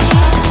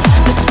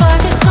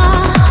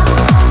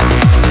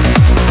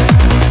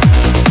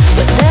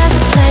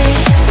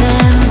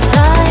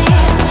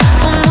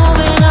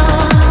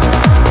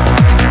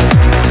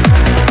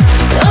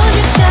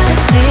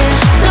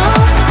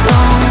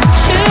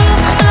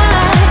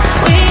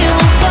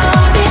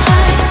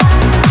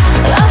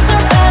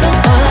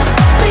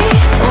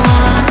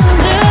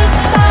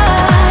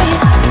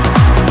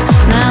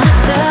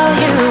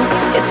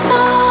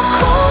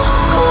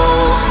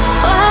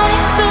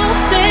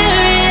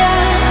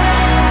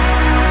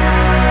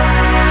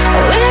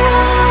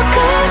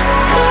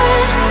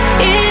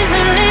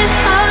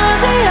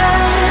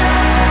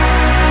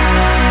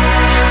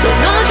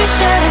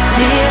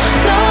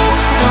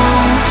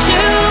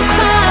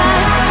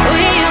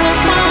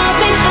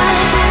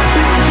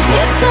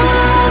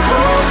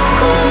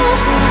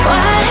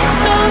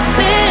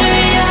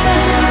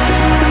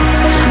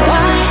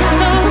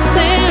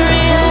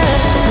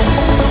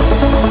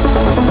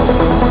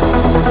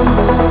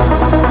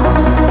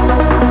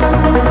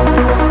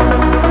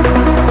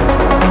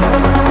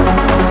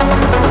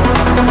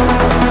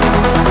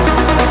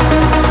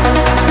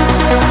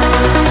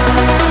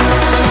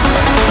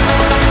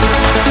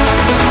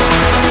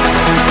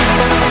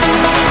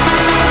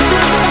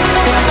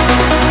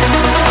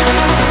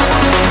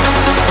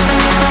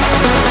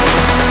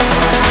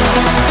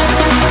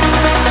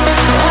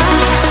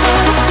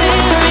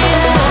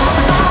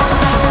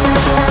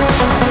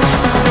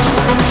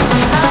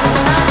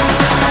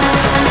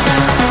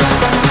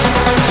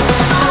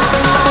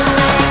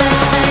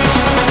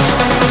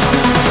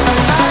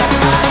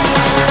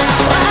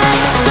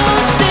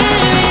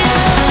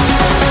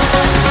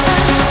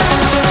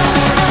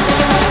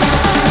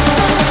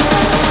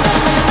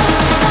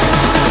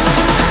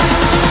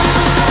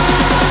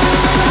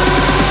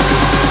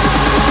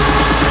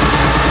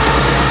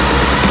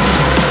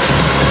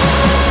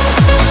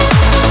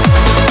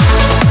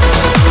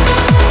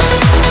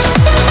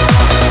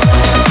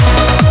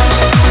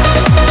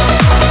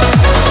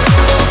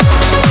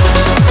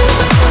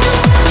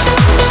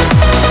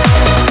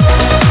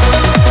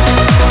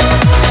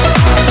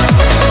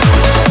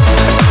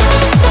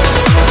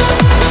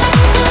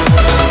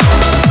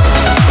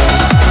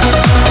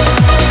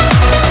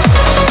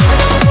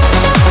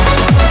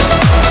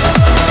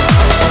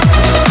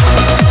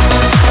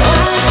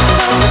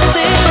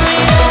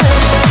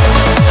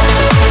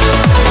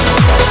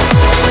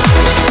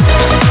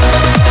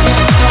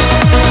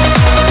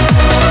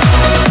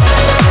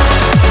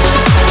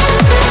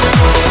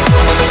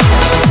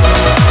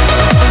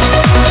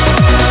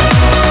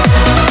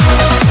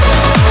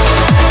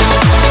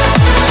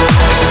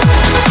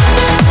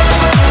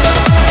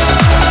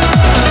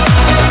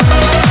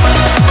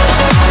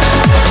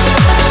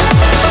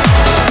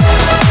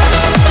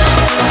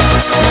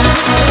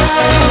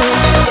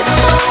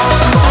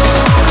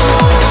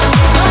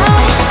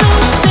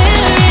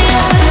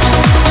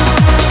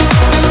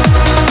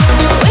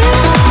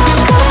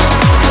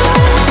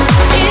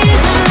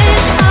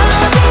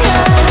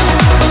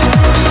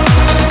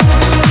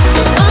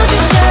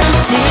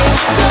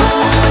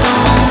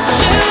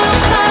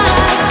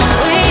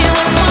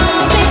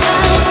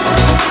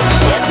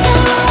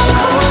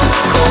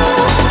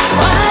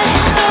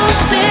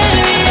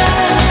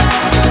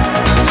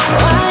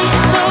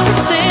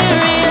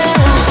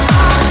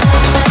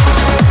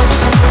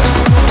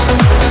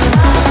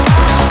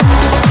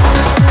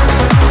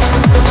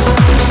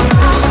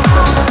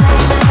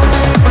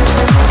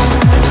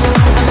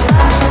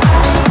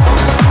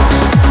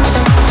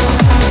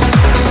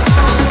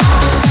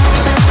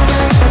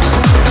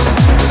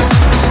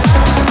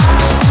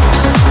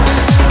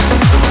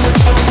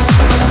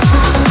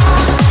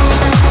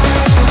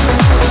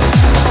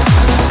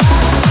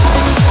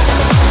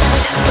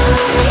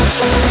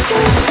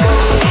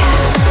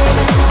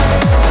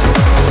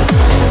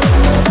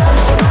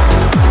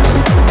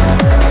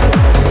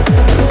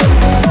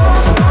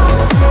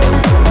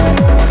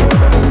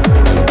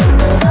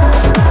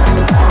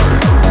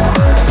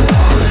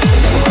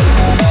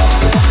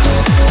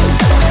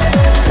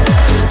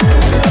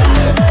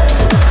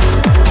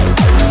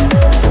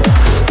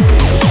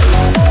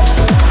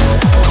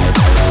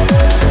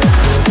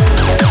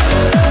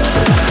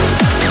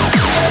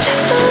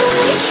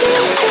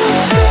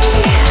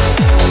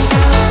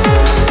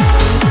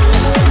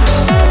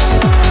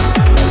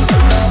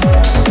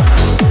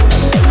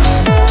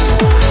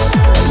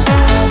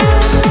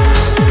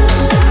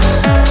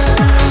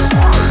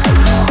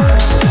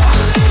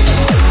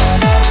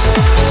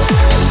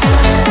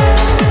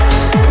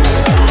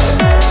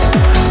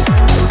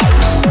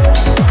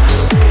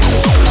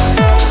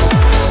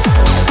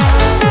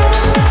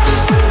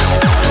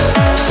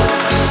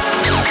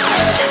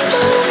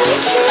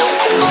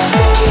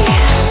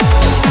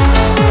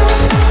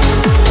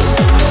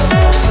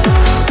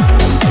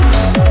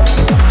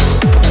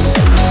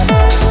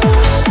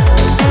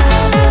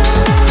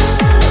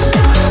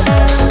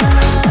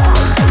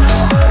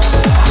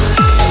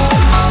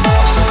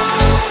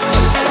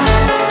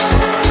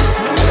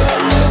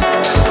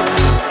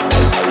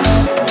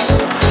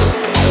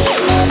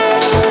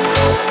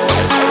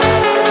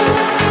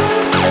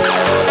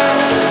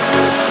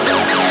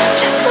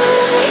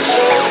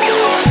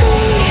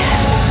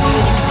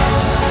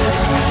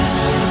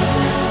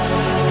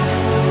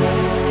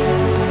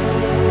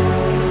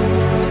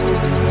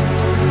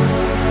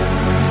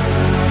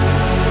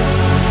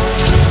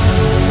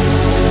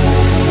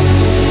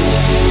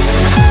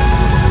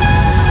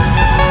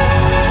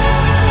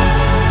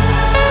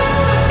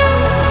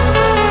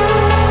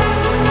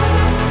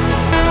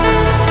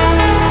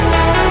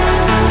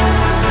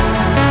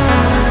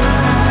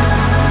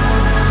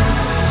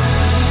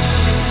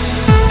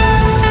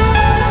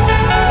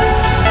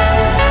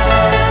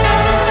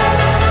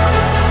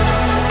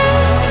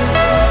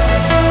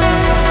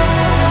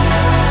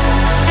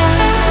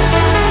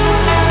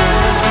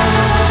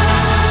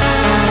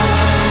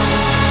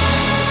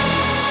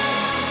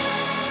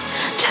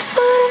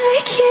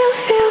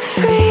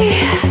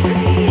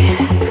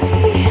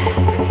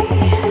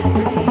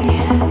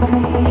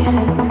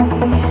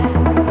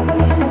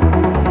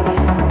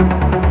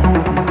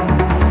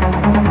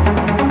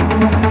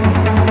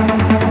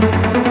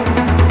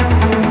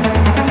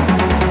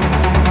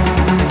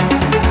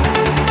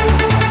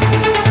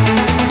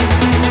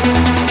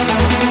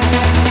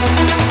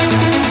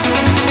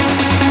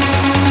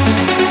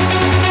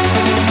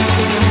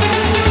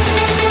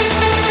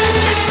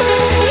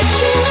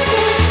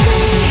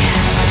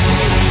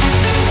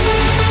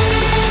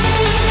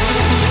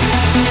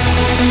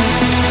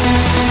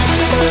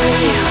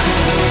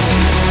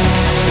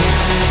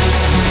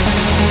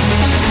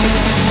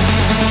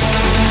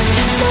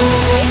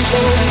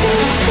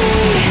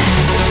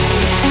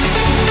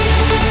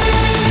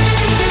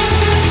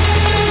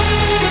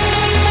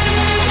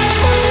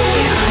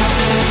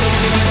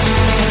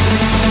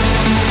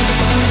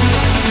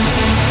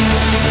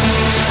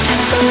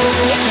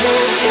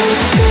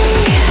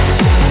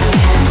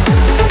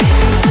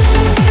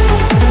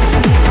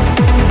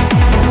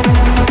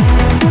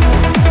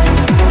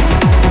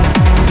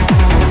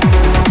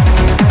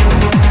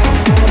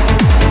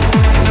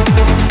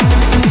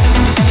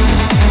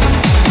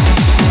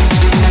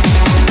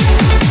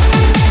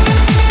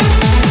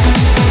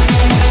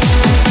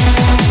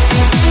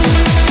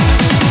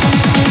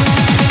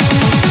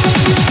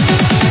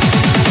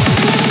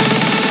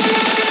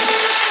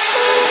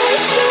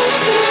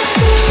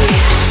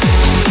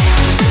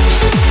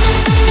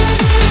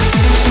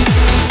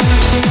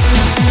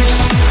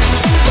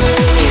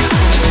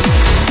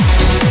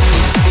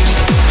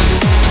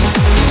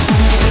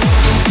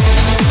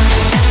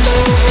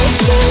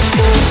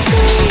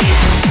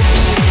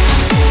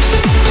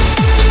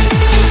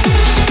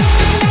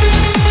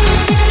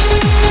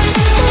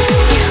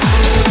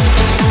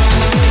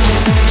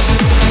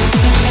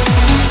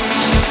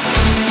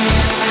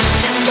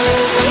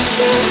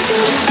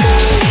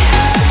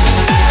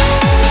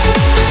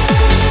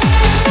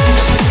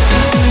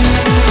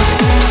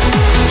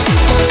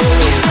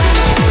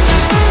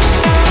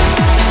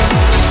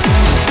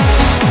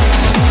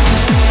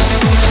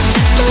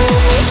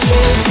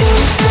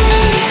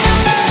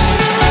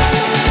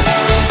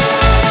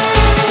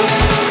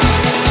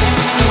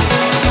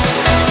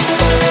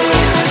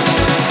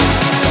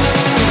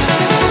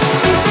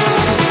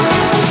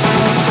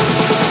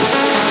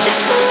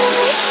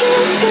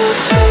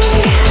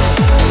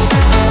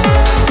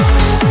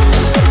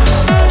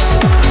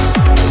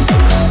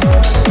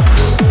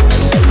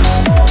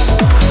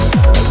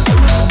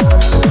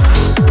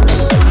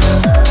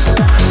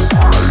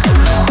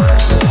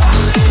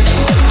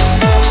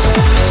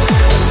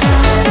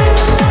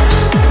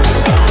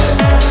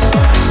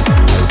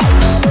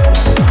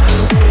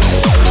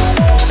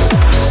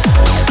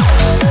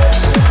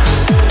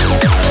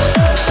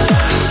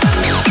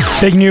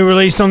Big new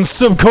release on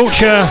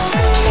Subculture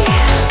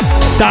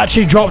that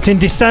actually dropped in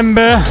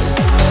December,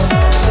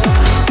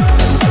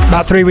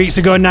 about 3 weeks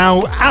ago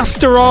now.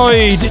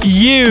 Asteroid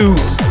You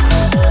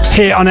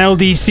here on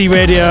LDC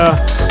Radio.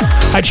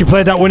 I actually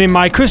played that one in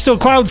my Crystal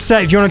Cloud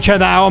set. If you want to check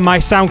that out on my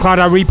SoundCloud,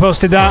 I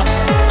reposted that.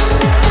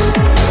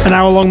 An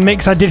hour-long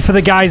mix I did for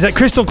the guys at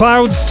Crystal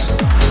Clouds.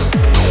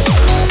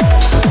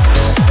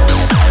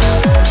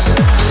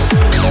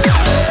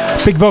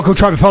 Big vocal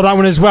track before that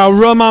one as well.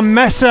 Roman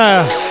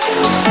Messer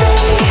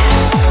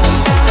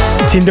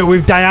teamed up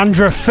with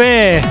Diandra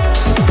Faye.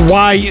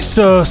 Why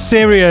so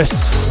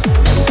serious?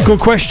 Good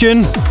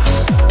question.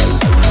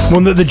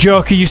 One that the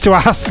Joker used to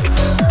ask.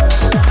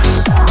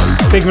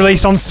 Big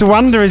release on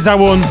Suanda is that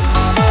one.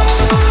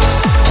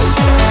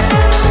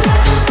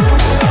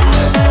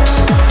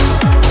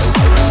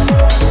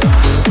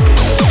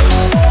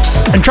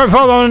 And track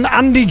before that one,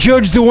 Andy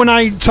Judge, the one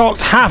I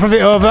talked half of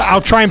it over. I'll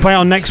try and play it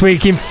on next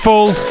week in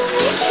full.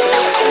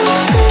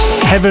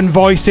 Heaven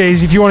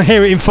Voices. If you want to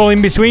hear it in full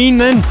in between,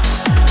 then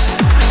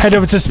head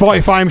over to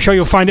Spotify. I'm sure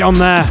you'll find it on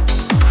there.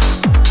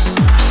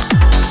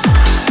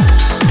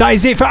 That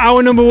is it for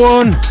hour number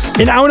 1.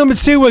 In hour number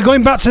 2, we're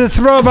going back to the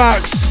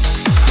throwbacks.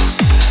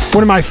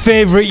 One of my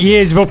favourite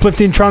years of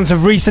uplifting trance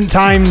of recent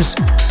times.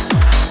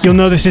 You'll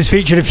know this is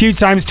featured a few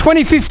times.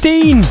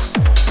 2015.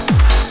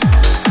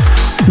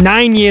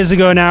 9 years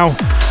ago now.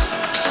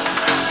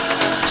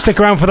 Stick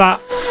around for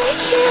that.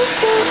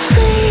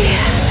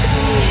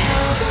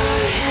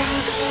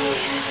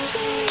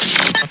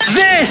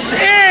 This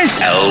is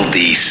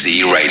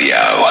LDC Radio.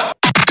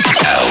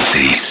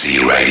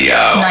 LDC Radio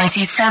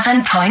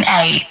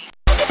 97.8.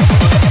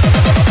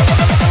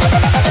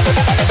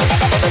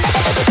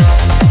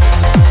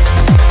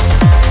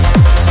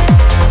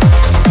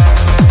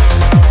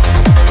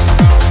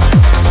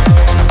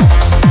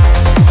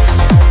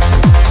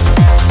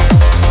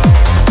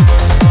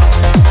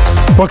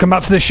 Welcome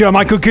back to the show.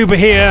 Michael Cooper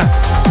here.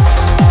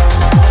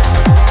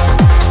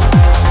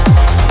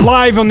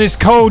 Live on this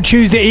cold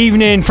Tuesday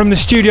evening from the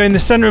studio in the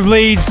centre of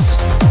Leeds.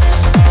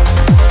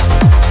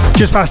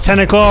 Just past 10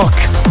 o'clock.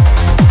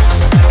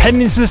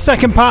 Heading into the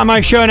second part of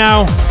my show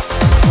now.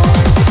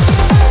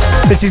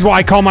 This is what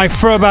I call my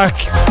throwback.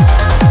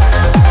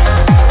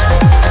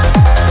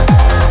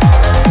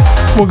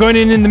 We're going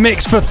in the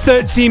mix for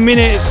 13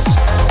 minutes.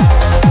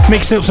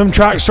 Mixing up some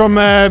tracks from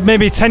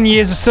maybe 10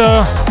 years or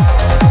so.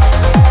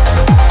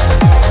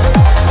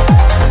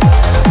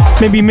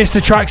 Maybe you missed the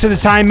tracks at the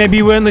time, maybe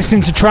you weren't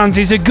listening to trance.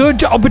 It's a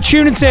good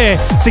opportunity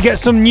to get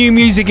some new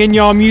music in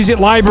your music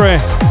library.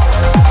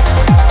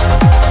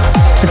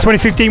 And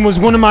 2015 was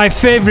one of my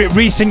favourite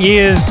recent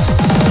years.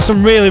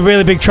 Some really,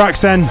 really big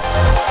tracks then.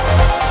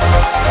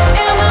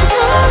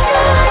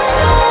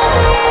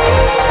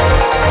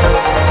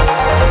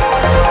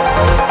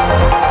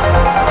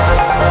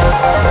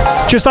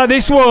 Just like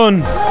this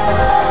one.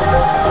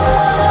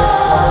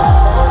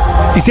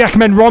 It's the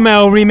Ahmed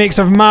Rommel remix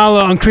of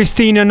Marlo and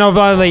Christina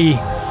Novelli.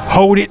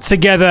 Hold It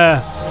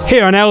Together.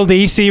 Here on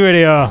LDC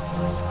Radio.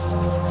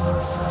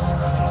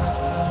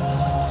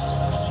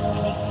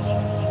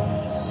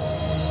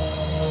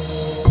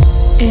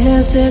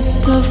 Is it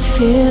the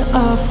fear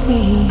of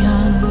the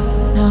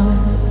unknown?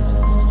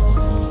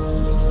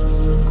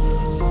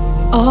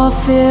 Or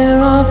fear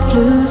of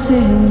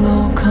losing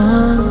all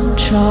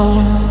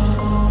control?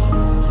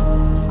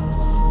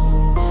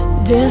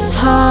 This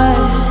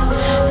heart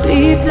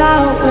beats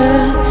out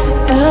with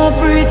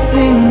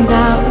everything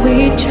that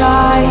we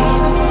try.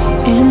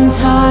 In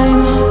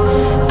time,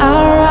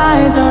 our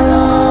eyes are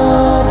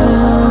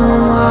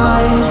open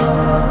wide.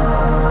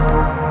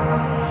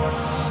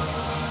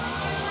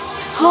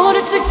 Hold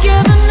it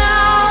together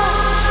now.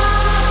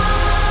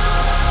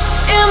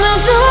 In the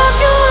dark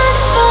you wait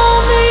for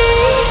me.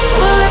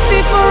 Will it be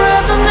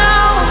forever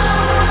now?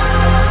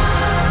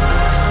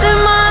 Then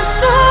my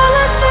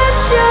starlight set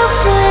you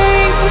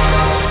free.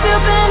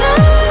 Sipping up.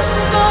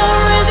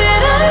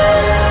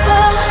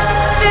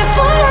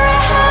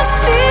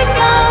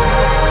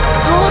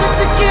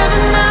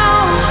 Together now.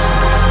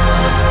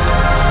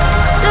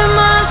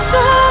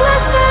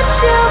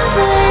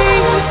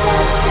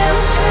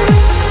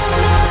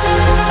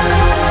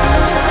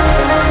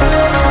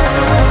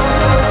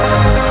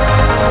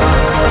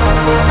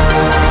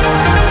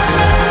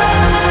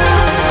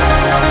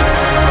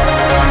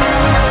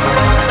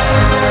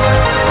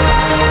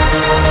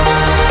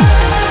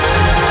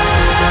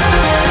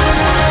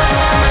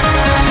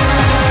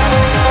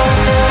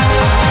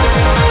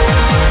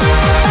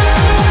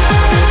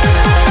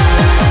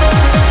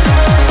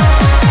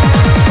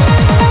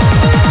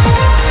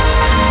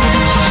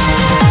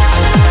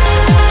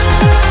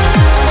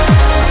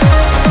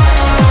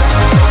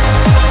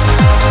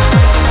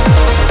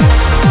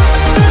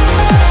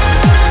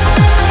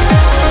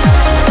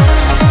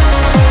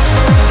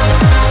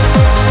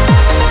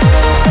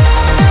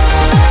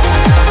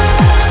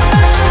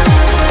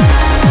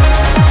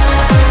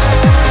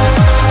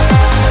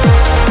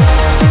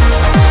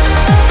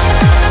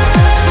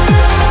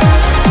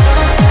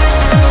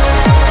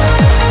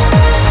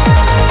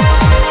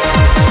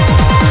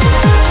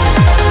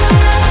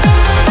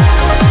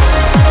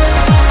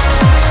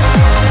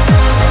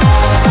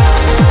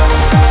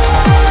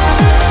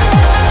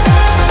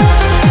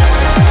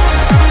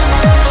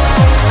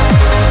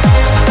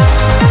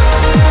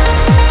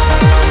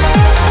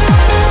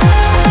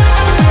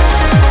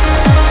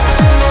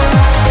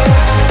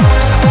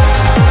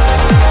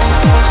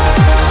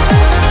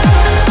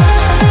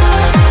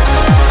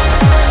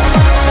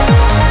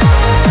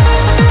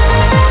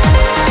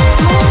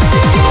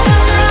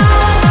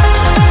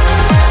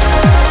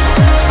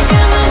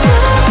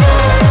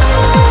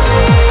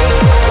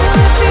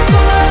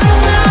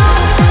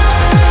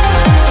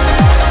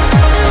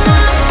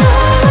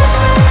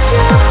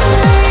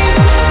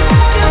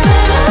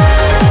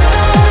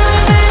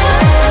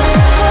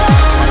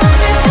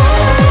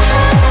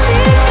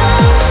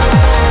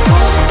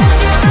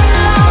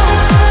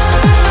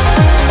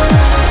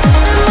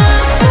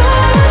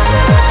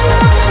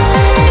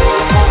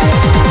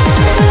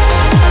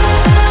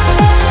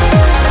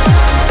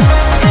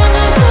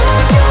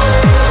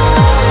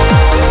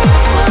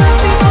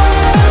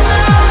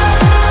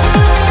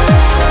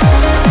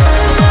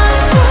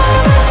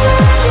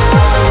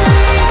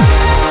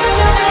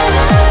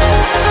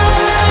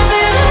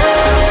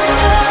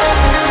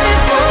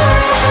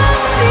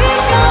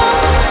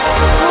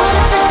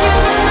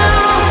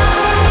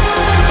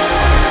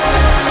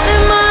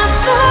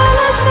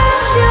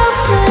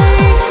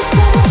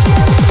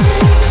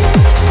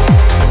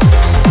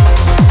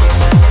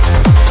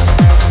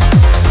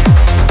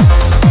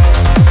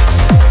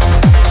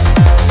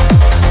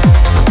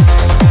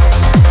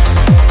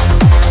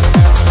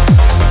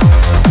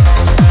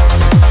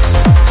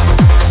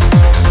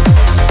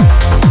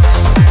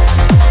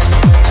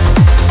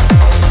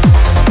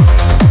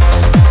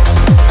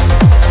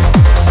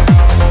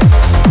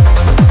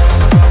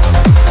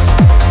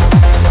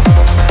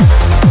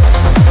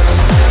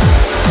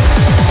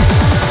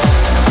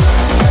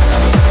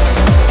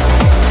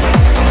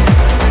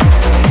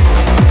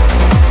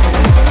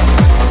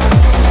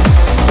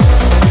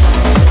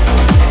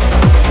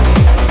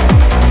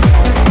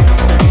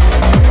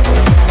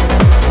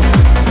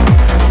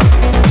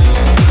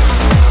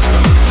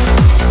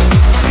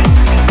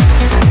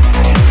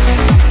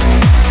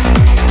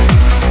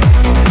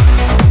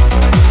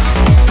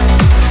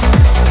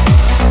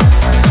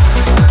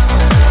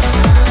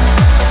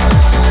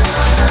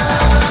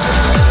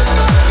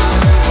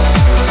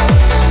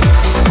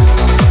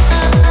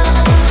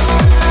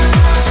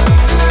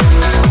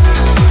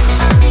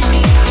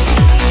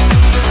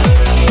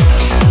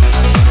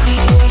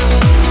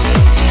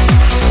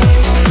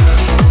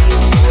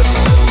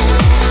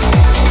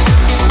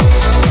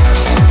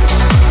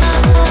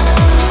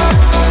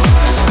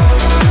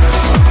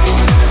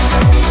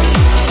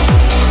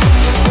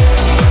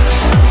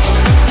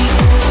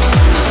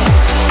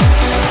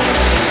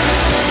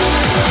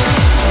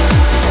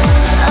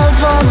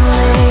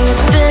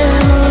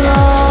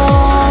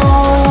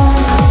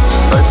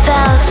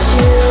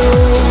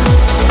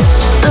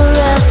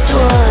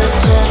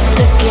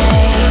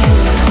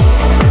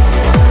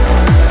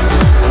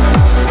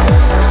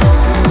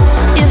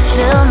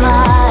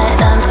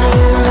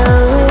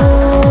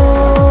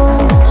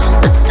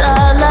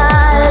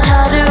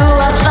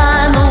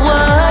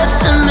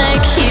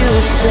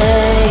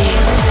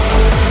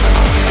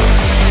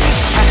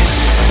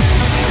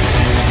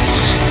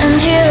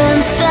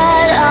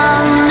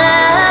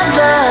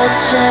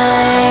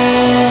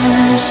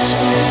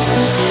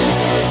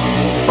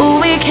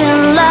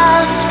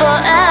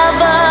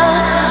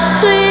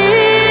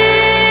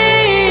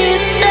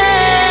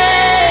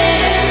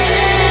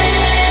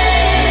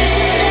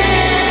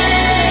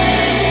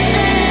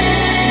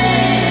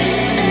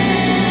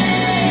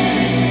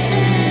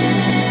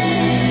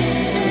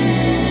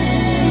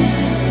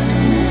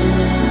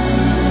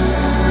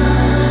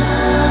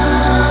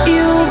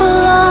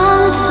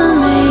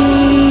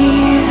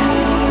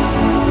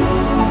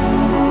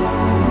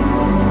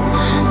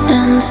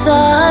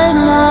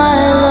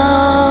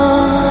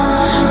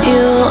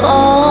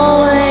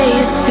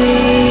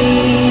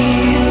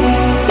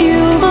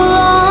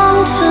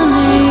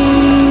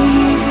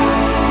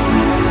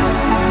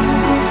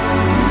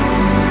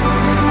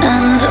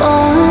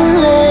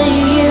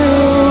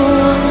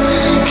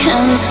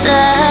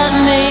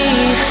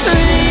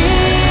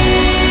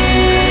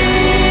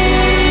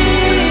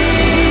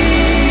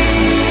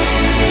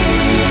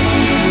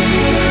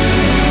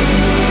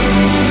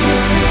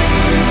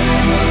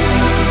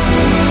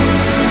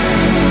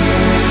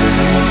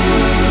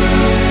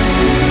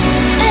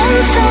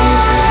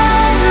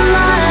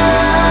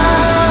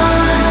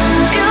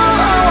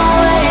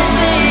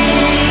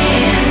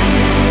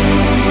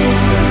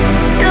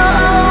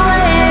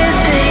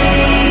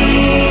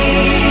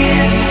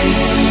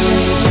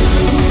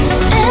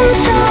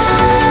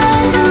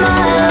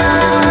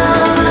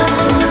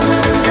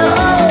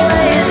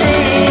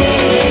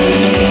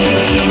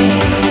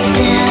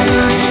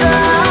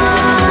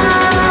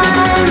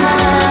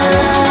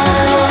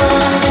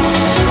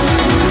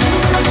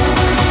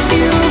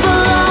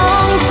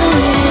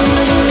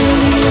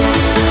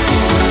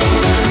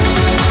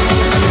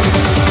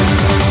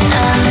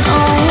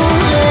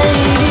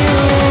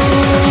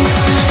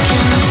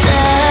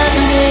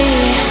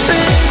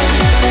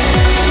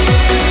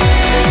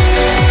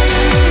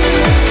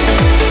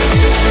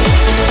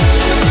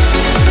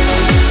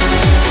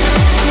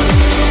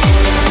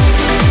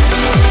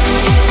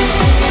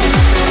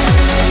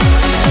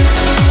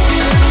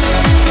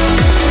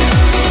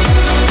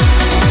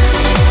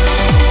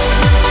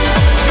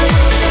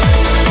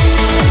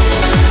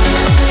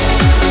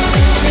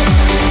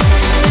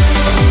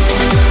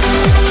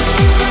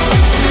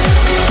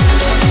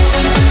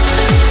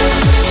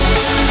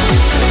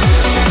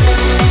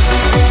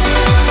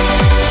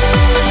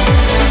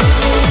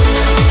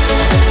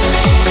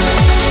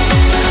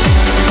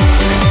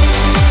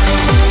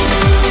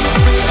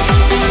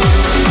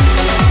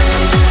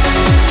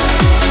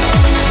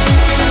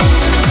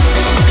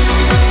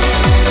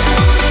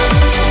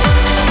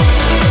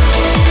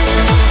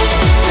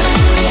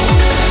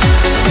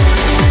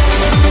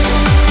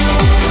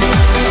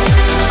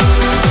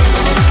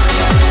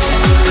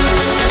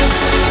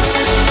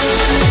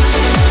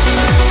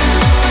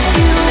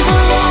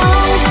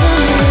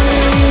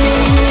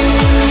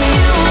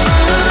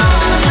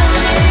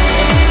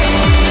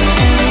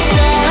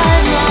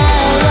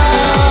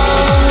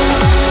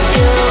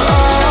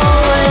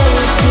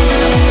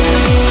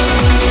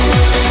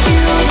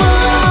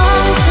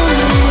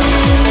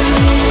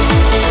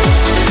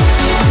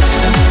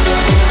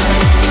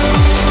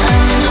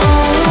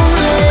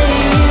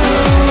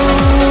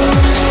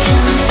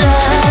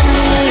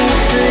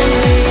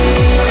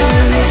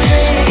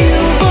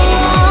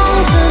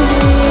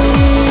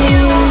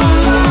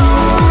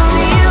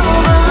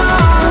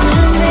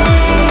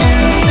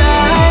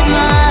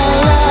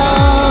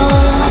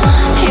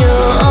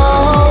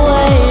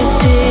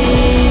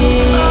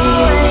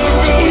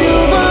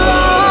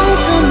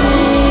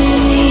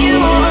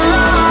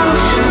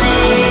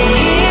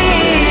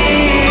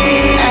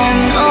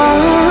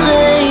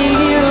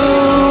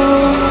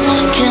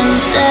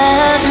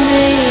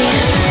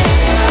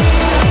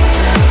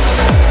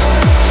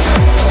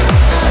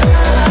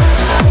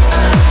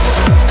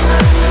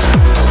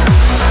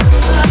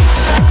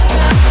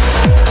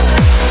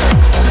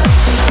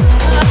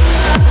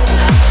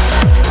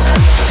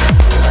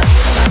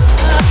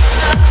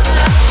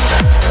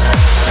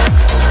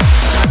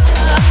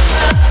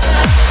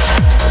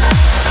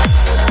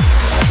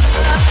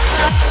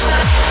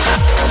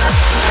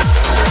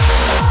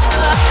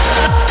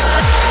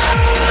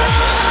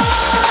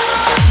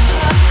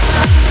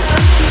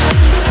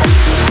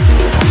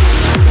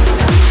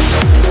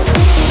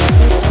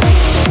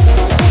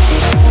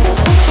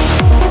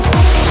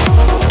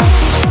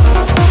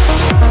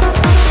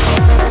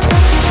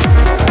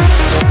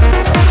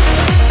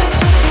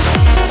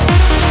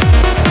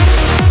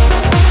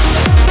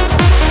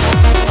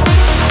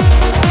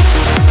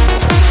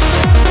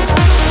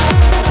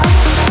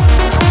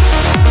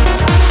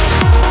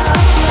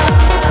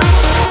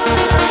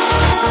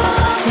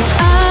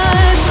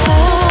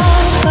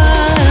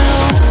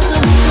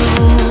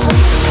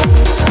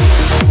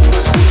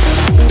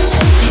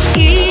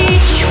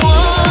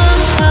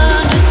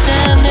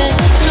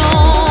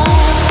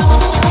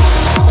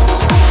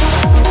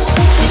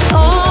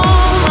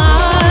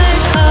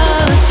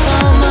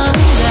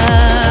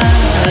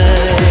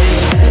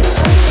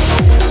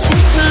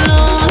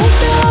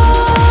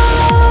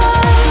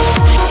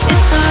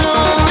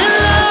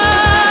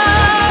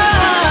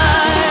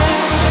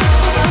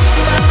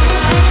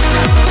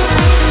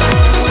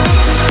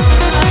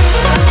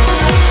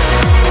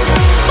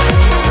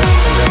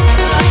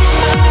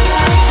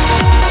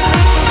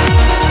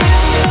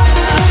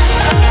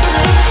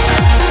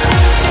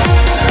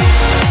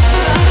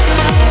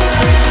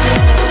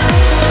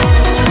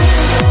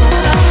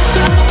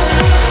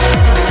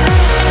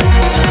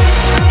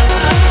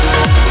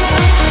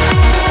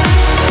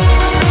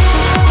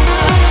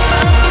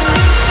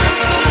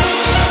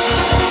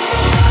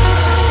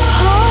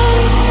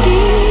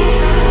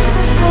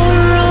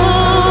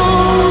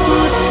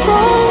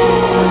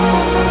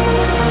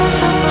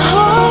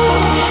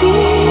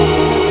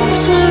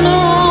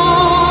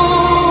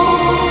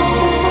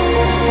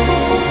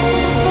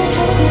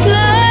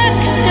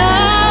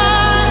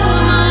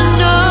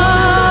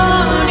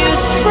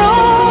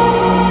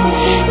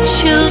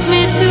 chills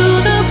me to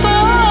the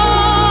bone.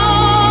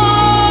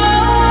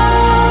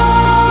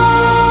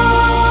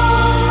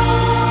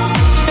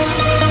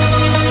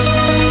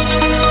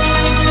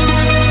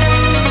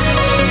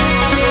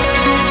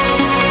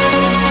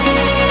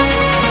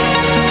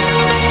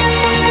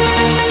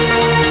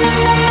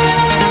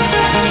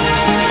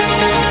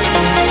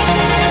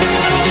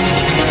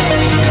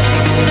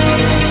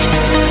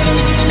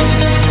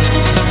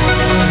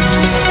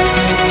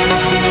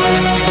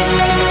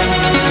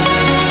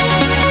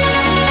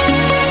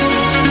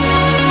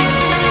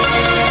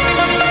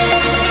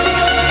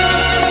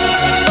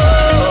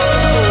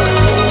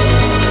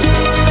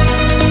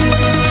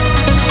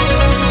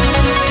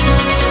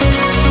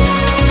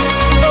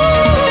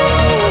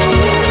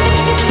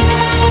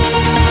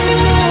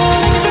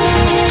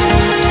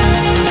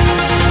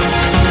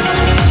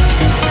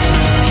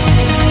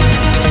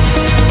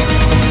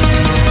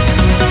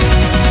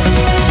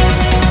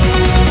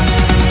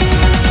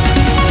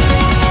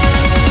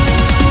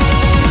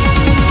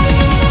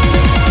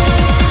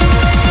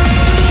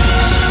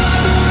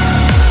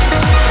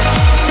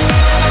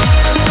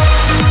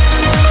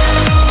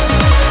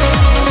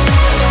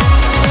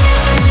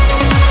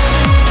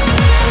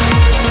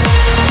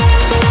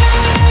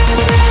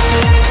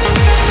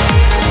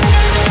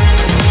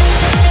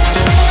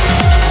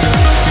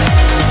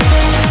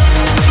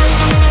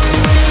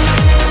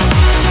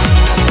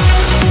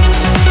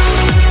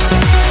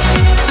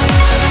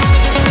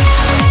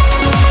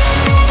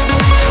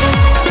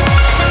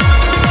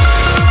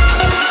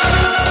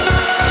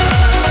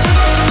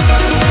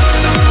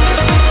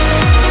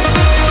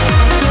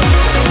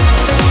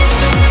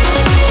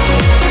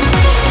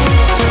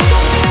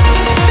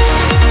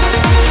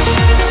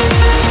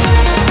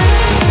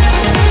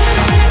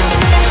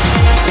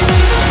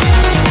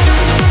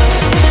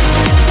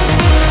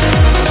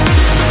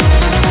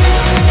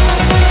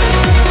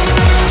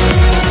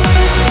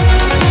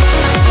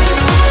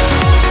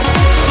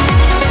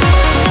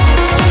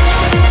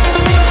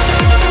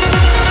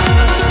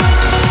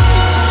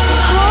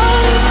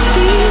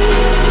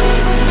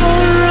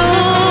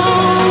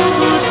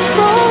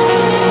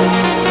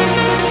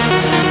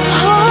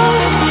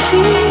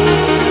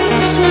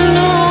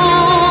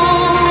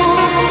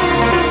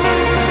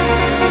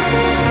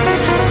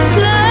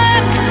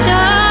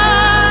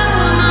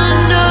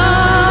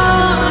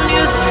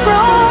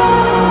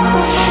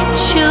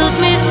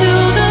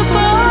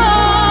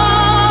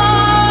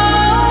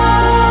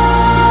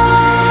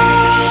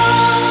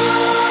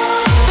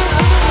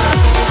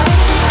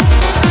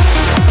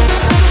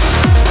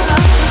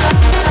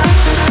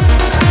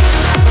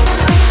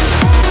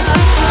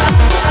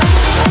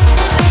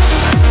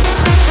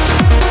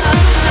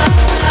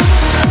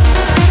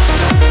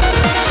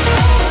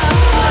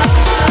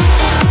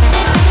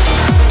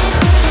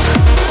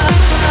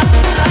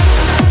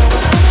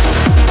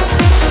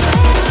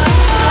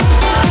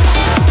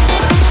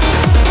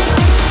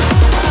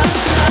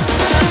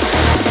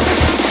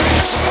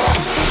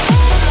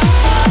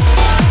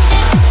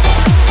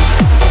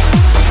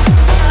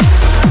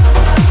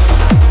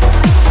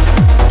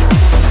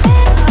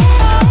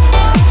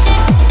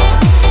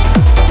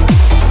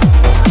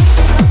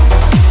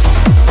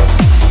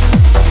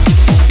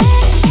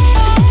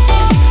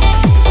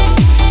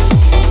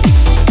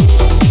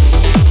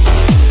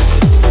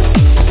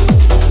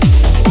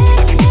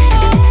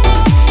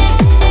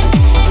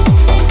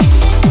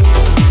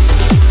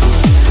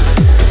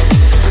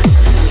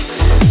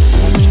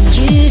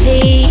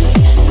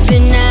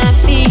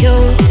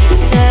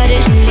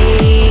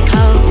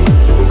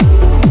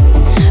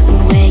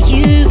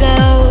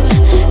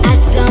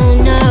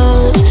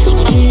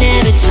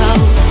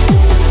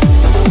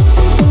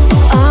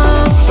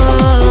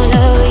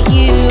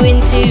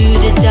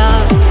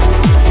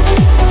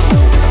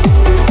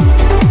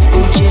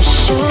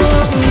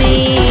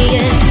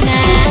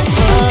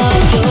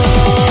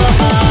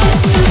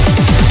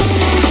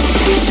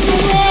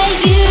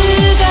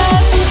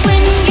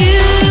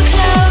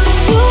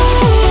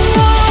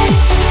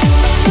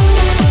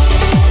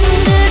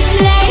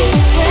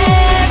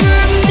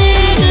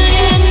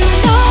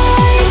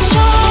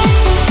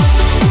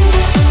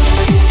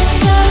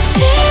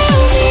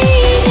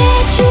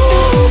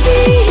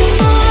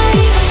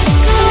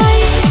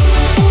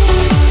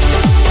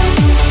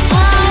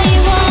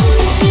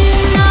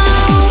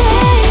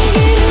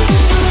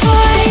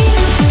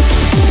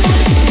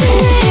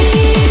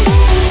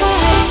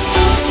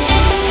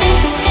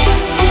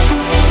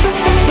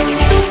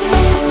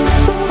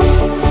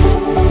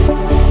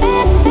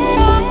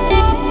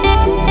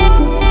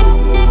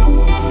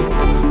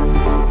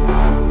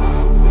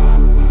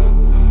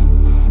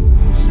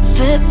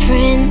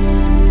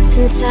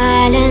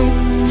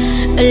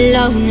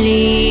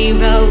 lonely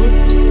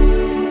road.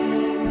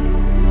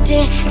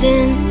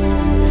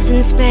 Distance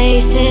and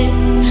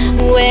spaces,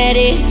 where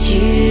did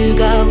you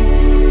go?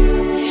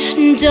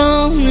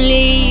 Don't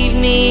leave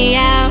me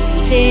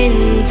out in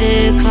the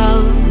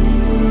cold.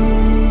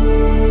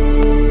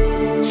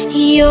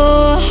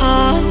 Your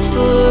heart's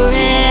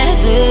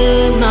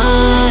forever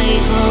my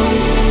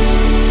home.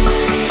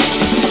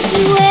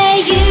 Where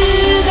you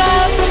go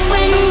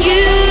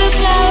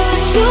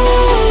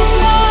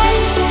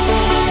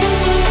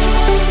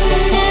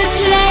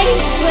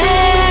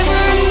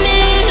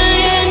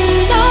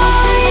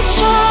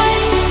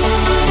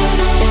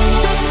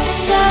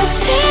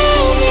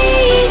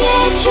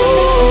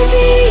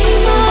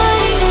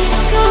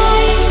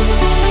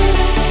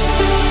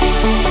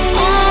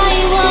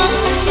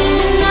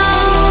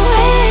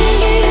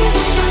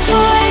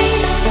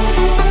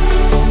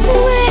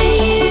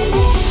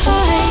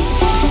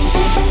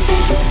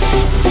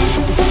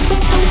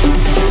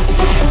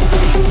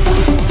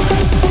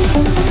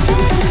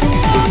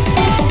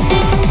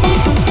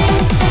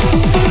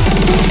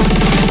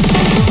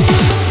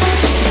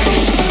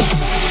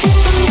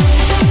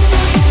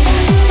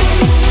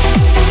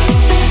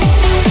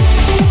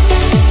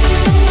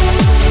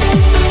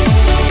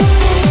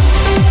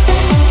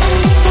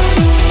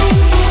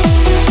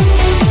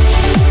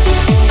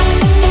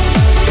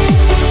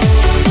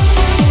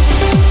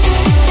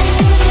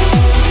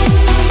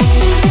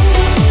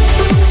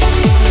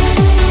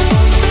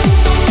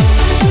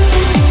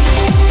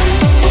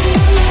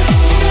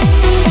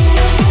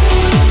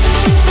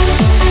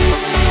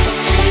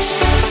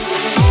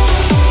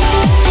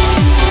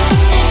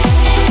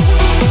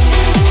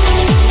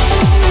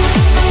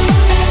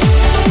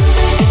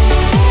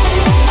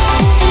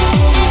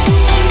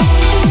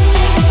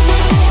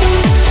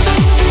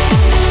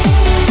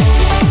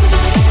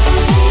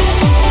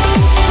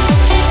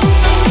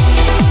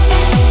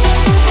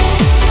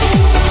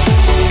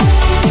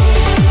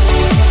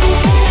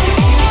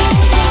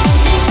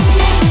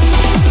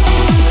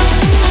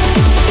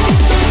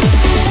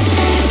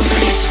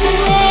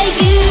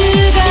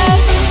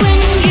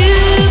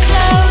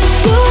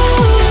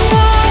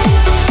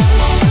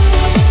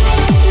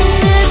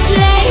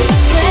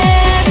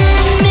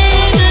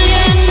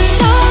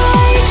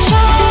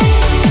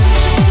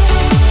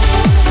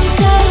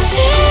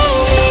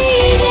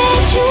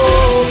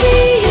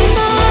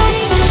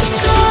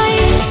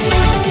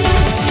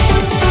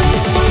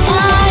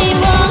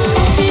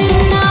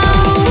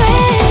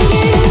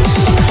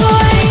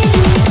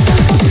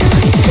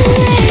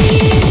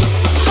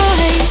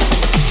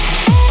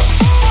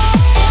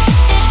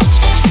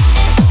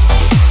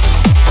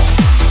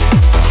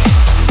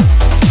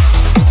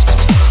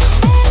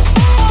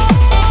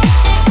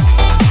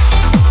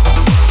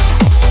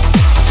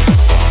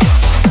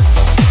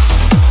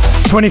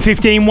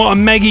 2015, what a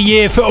mega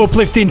year for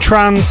Uplifting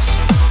Trance.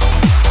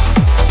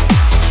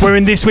 We're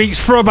in this week's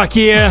throwback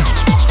year,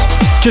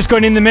 just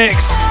going in the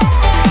mix.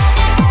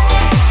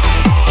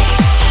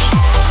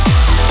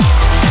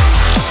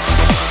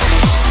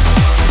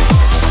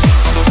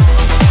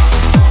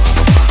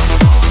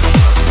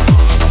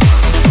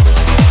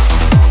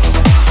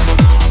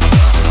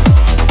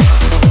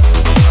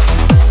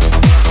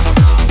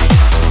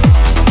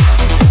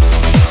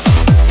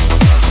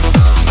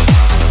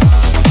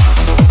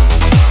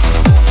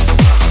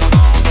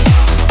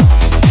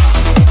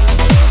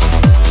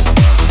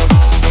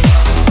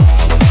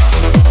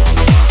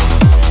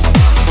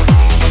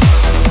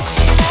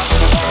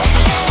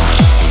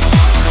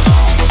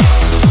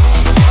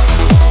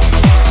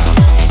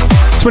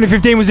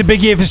 ...2015 was a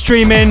big year for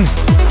streaming.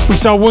 We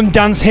saw one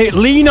dance hit,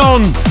 Lean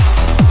On,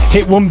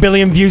 hit 1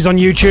 billion views on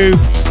YouTube.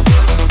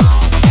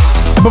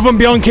 Above and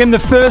Beyond came the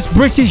first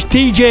British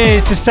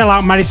DJs to sell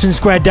out Madison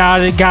Square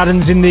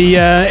Gardens in the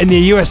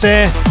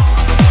USA.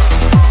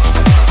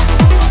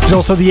 It was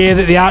also the year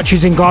that the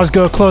Arches in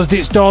Glasgow closed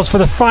its doors for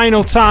the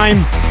final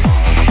time.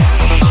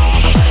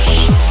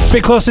 A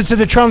bit closer to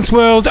the trance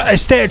world, A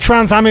State of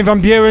Trance, Armin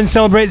van Buuren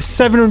celebrates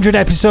 700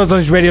 episodes on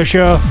his radio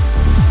show.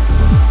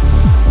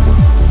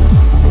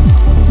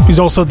 It was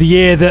also the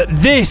year that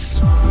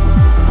this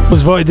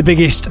was voted the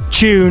biggest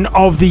tune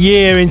of the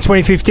year in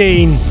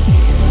 2015.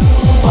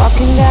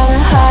 Walking down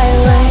the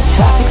highway,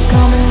 traffic's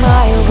coming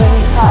my way.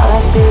 All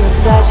I see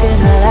is flashing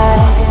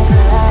light.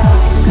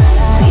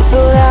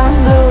 People wearing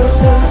blue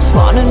suits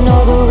wanna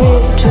know the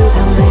real truth.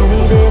 How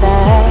many did I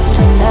have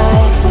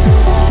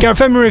tonight? Gareth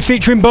Emery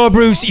featuring Bo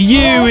Bruce,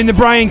 You in the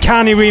Brian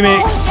Carney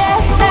remix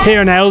here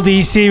on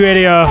LDC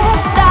Radio.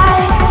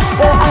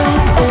 But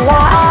I'm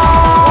alive.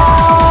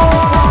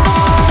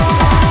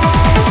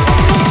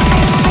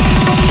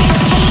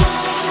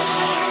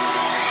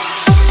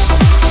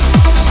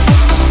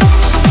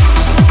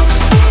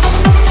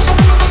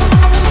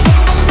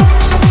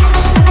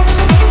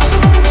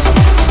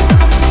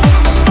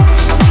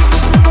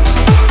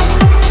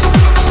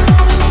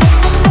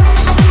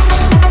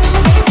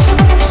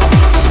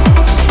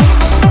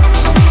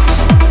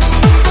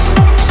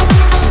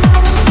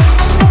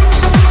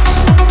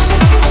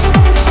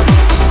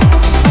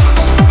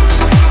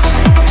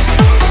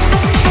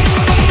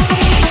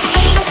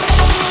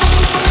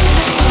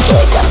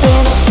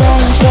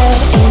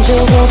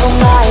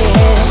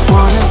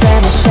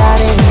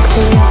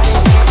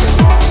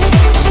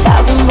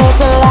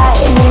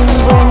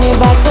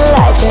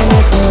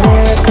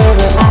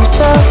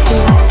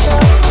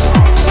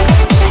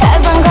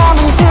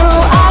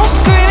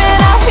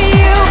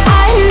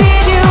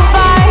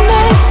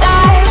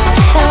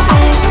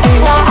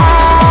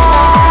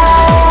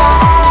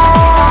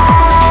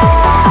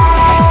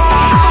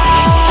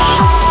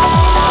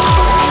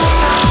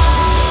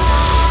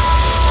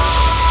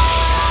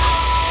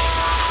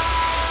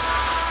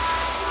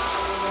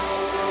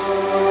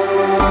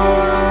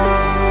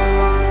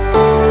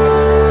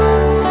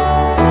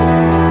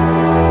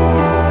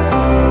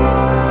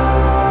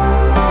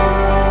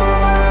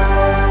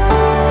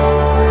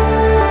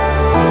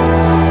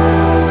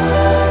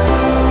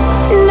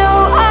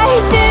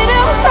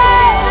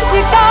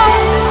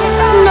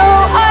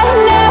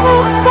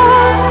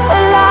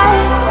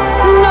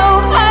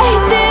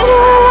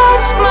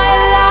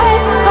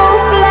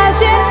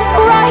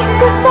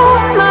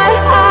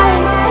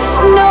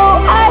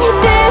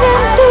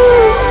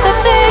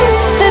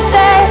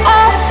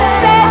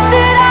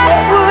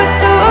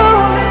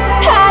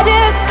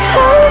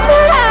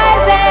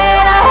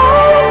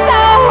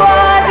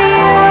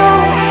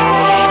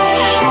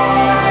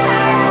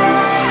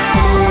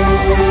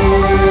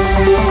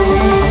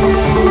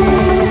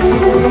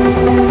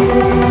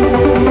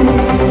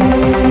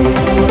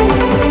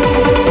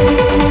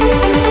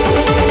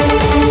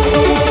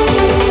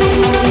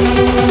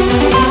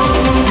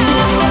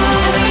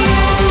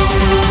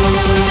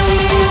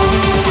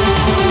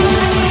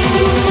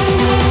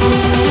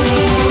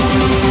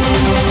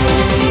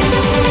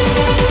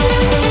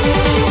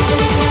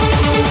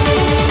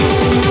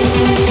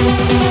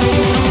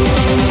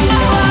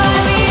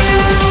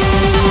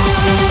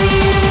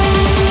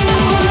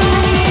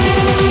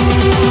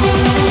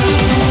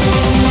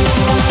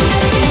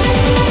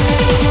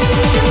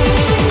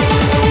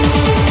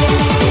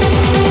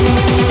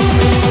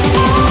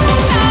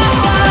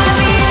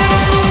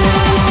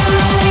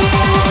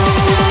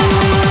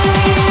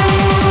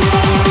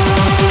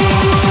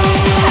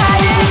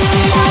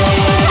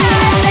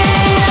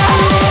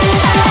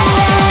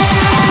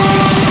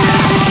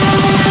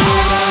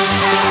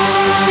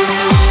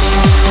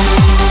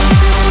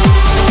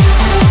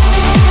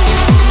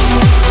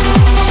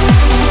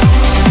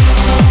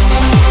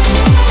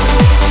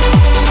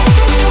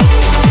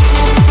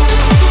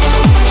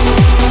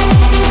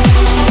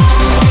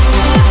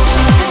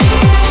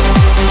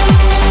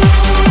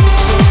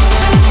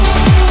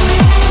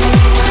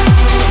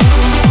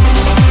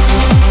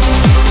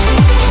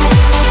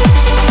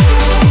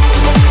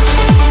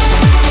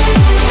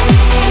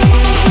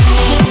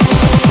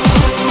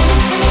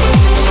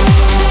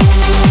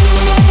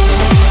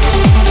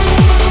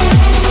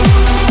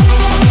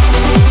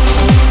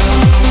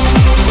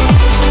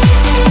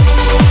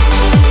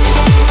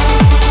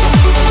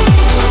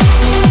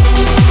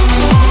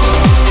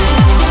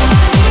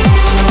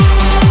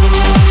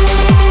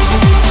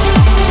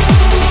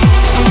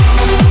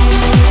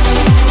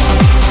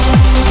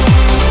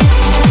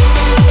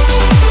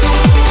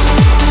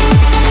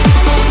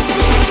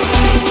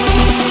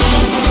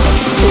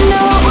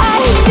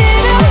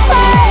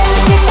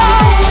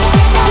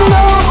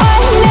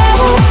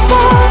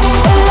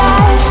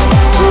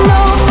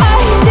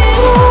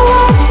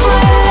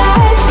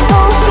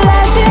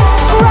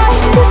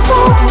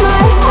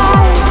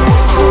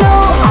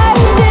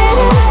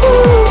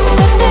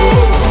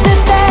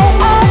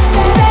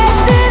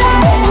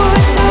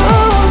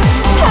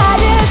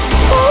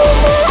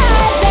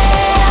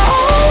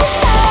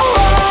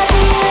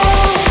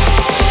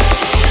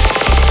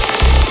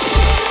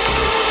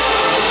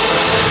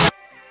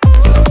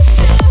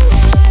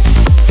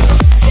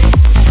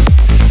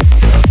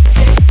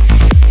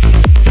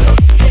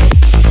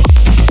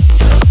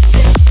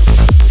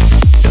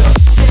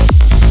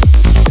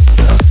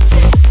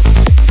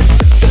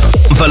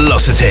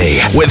 Velocity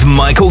with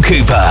Michael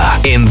Cooper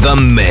in the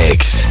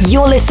mix.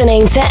 You're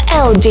listening to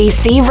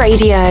LDC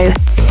Radio.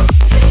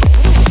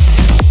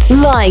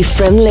 Live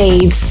from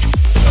Leeds.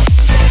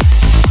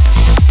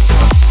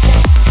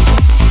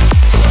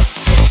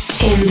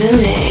 In the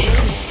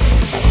mix.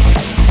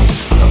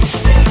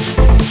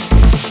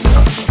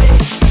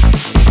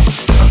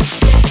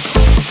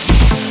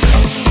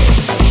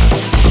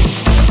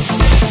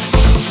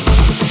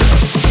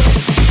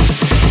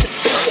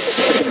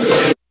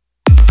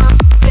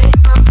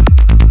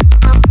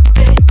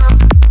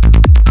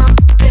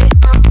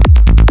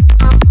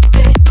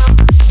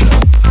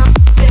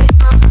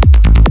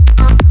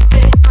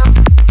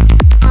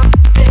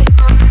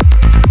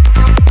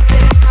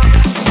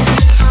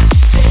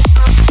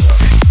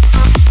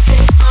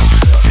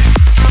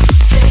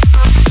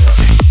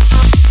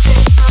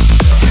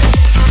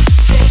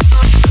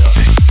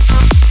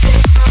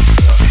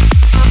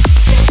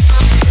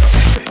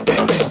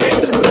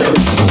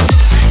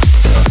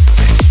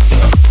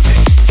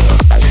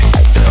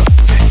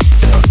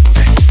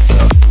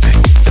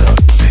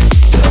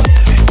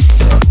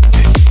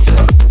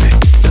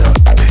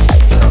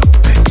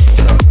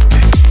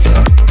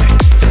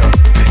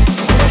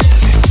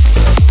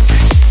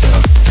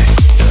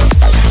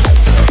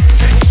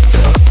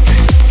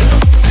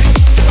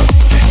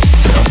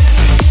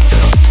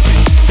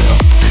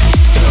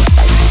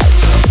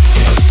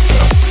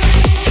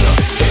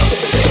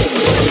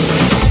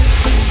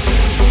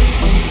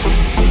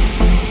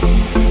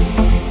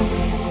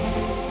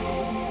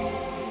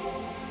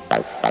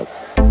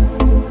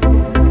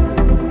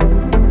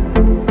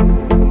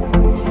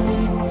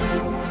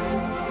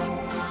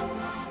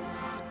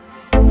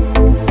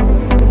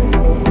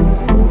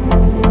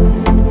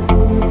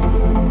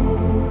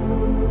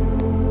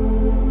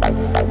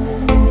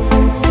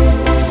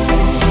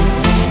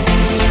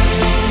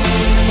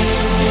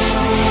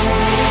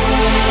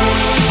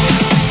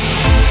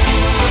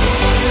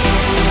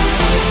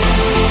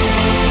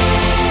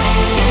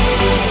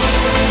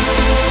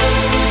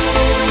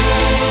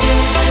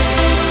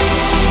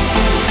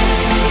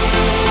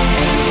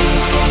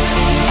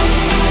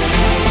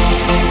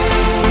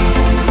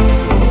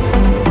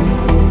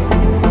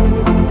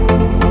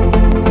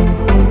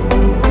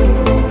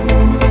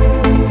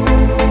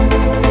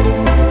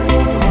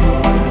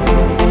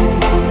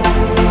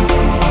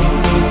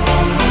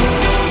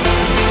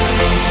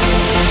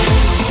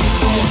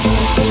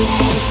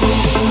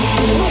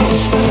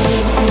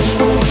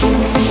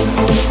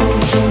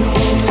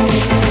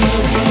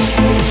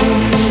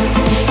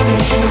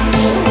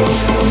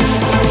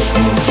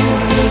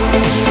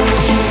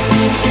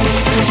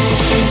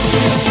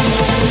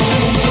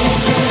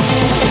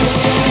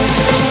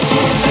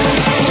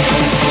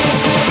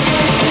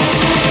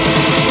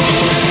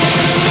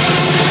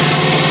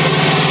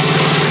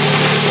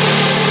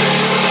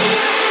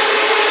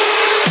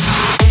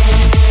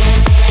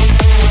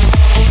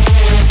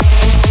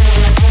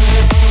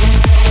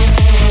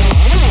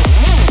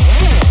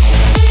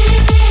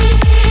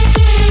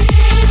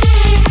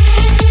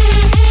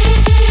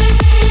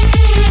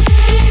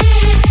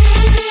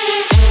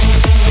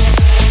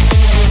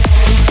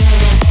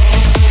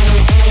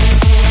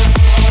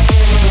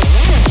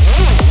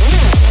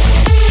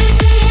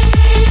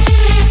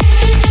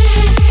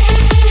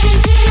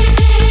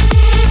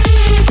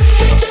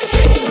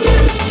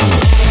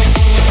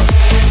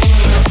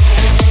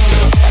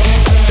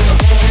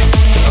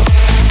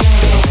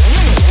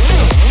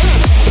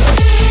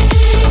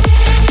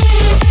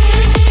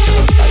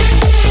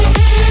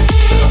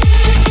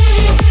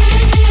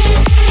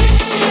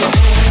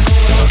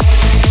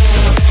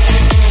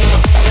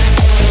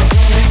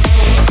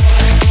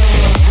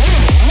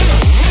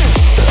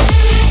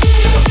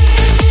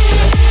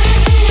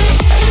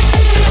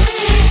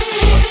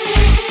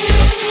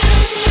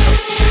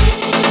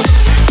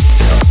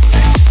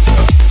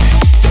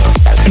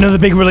 Another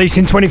big release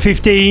in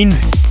 2015.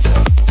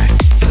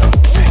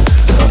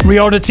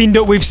 Reorder teamed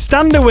up with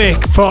Stand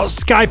Awake for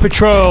Sky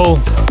Patrol.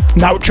 And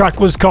that track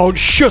was called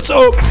Shut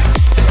Up.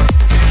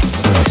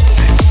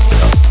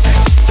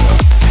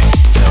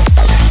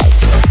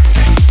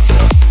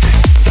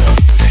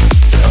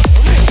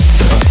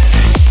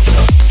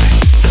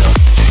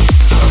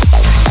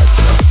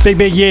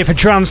 Big year for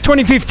Trance.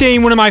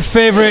 2015, one of my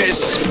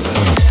favourites.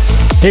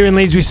 Here in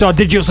Leeds we saw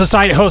Digital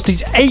Society host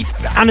its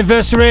 8th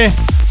anniversary.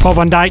 Paul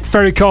van Dyk,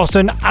 Ferry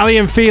Corsten, Ali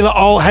and Fila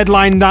all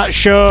headlined that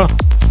show.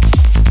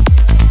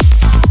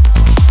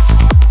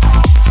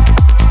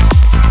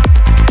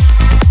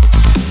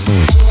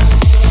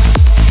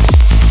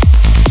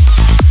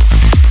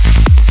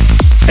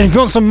 And if you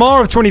want some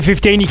more of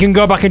 2015, you can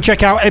go back and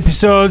check out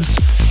episodes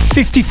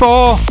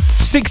 54,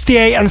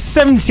 68 and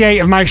 78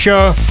 of my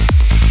show.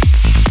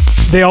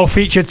 They all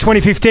featured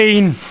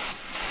 2015.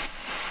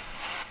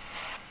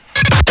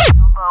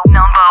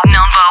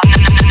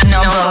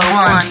 Number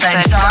one for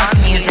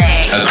dance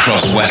music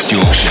across West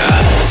Yorkshire.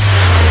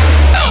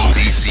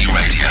 LDC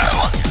Radio.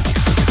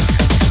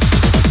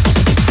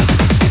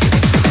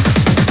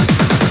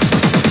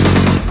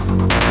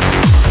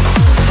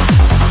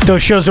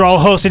 Those shows are all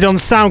hosted on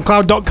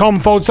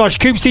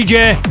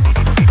soundcloud.com/CoopsDJ.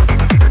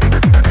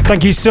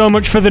 Thank you so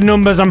much for the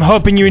numbers. I'm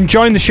hoping you're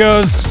enjoying the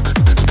shows,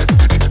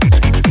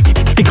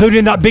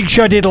 including that big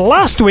show I did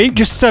last week,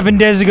 just 7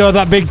 days ago,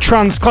 that big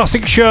Trance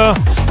Classic show.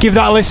 Give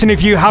that a listen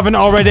if you haven't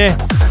already.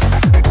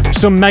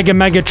 Some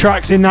mega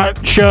tracks in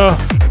that show.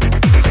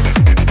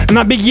 And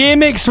that big year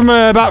mix from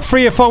about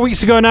 3 or 4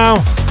 weeks ago now,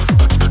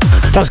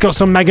 that's got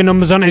some mega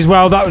numbers on it as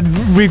well. That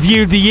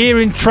reviewed the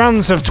year in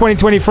trance of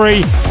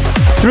 2023.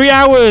 3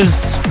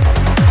 hours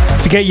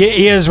to get your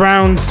ears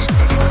round.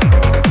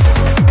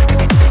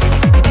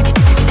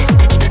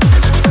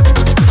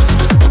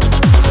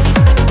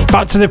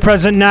 Back to the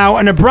present now,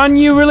 and a brand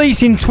new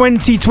release in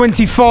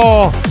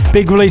 2024.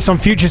 Big release on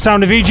Future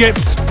Sound of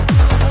Egypt.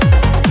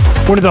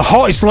 One of the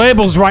hottest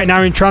labels right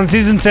now in trance,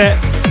 isn't it?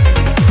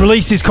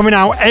 Releases coming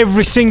out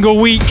every single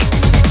week.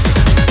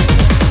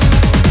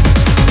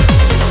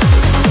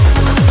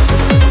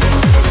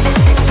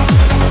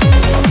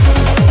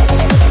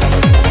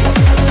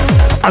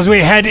 As we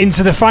head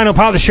into the final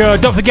part of the show,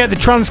 don't forget the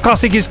Trance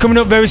Classic is coming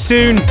up very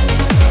soon. A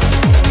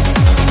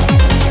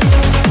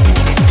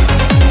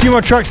few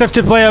more tracks left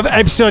to play of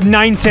episode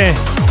 90.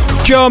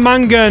 John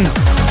Mangan.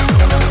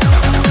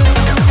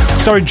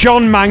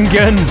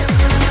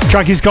 The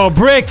track is called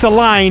Break the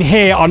Line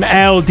here on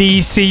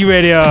LDC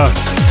Radio.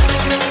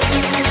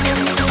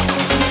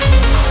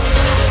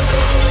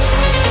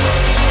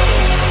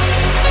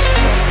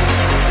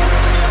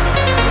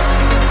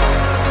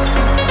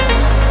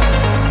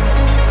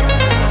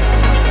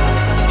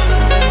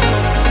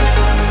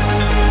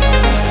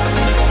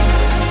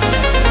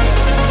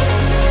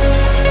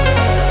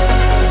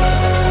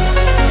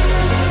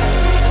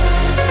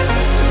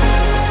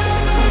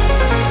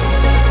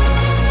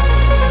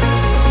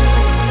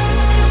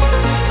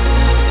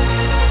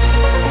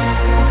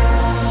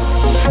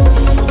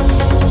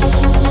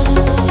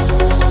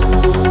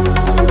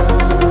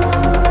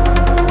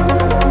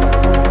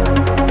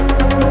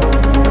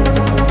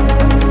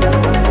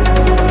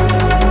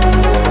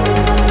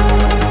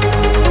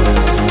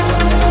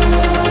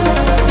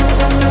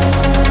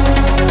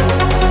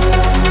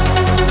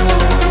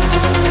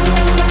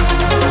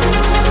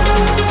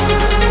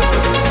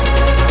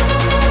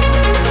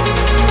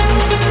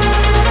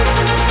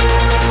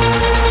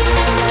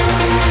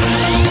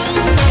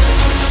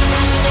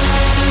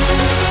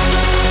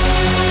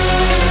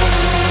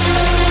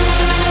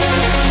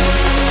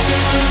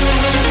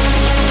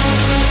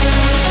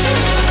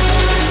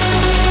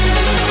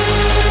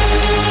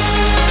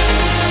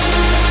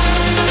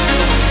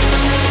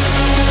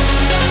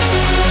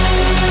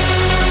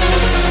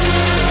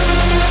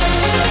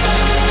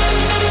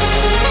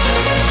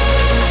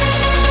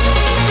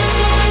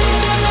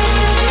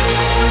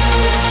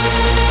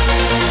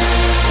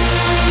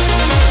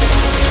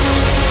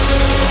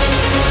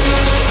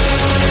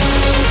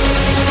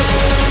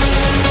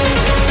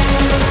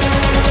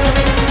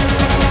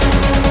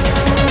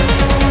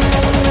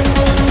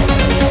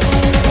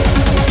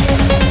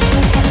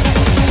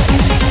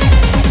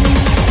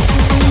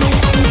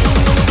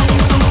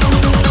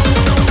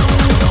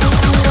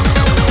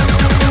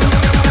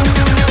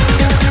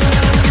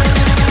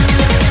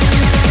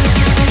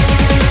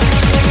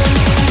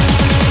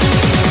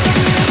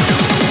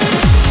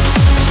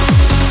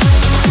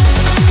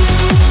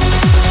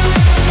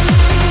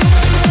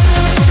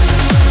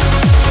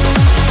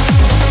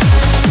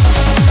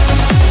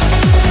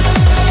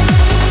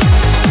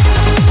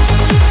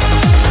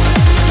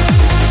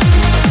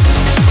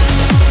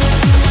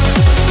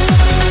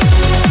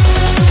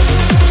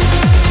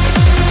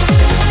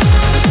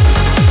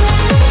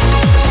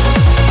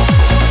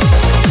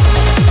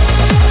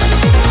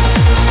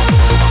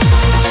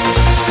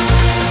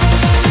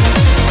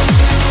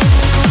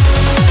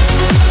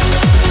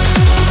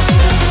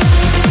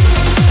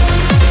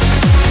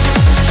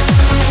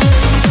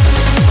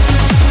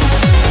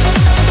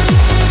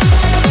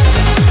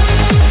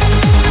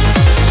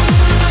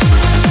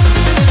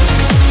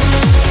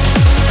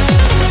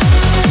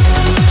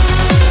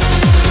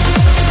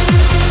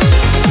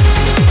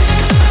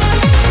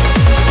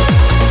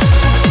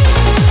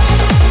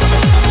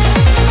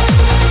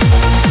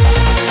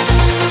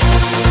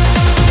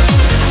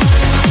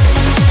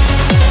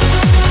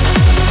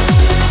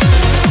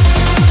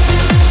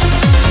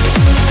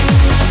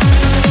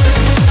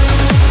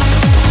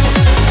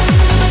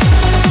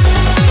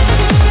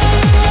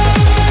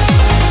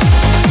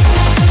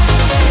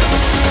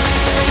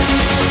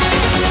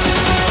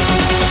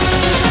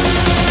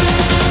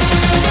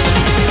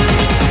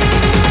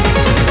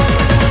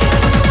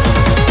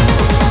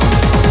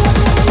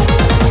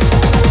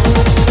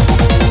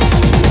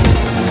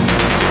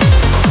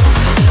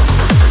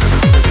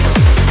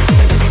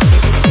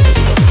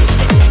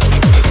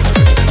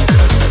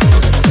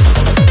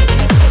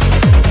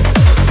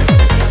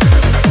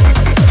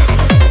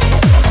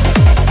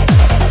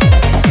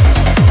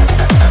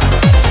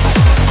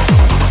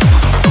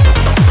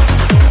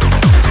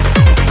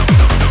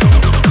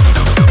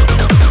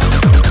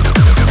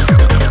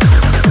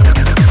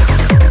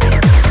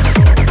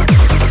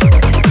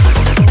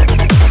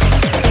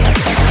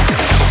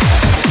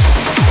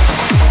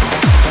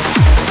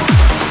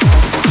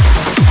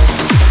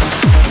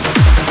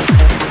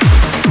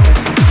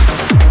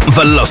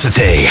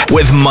 Velocity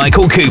with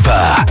Michael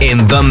Cooper in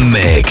the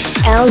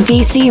mix.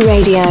 LDC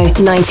Radio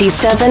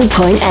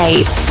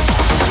 97.8.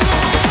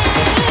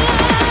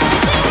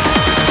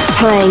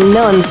 Playing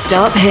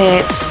non-stop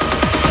hits.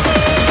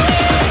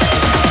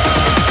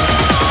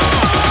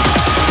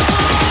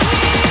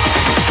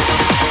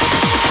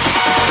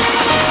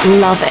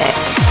 Love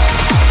it.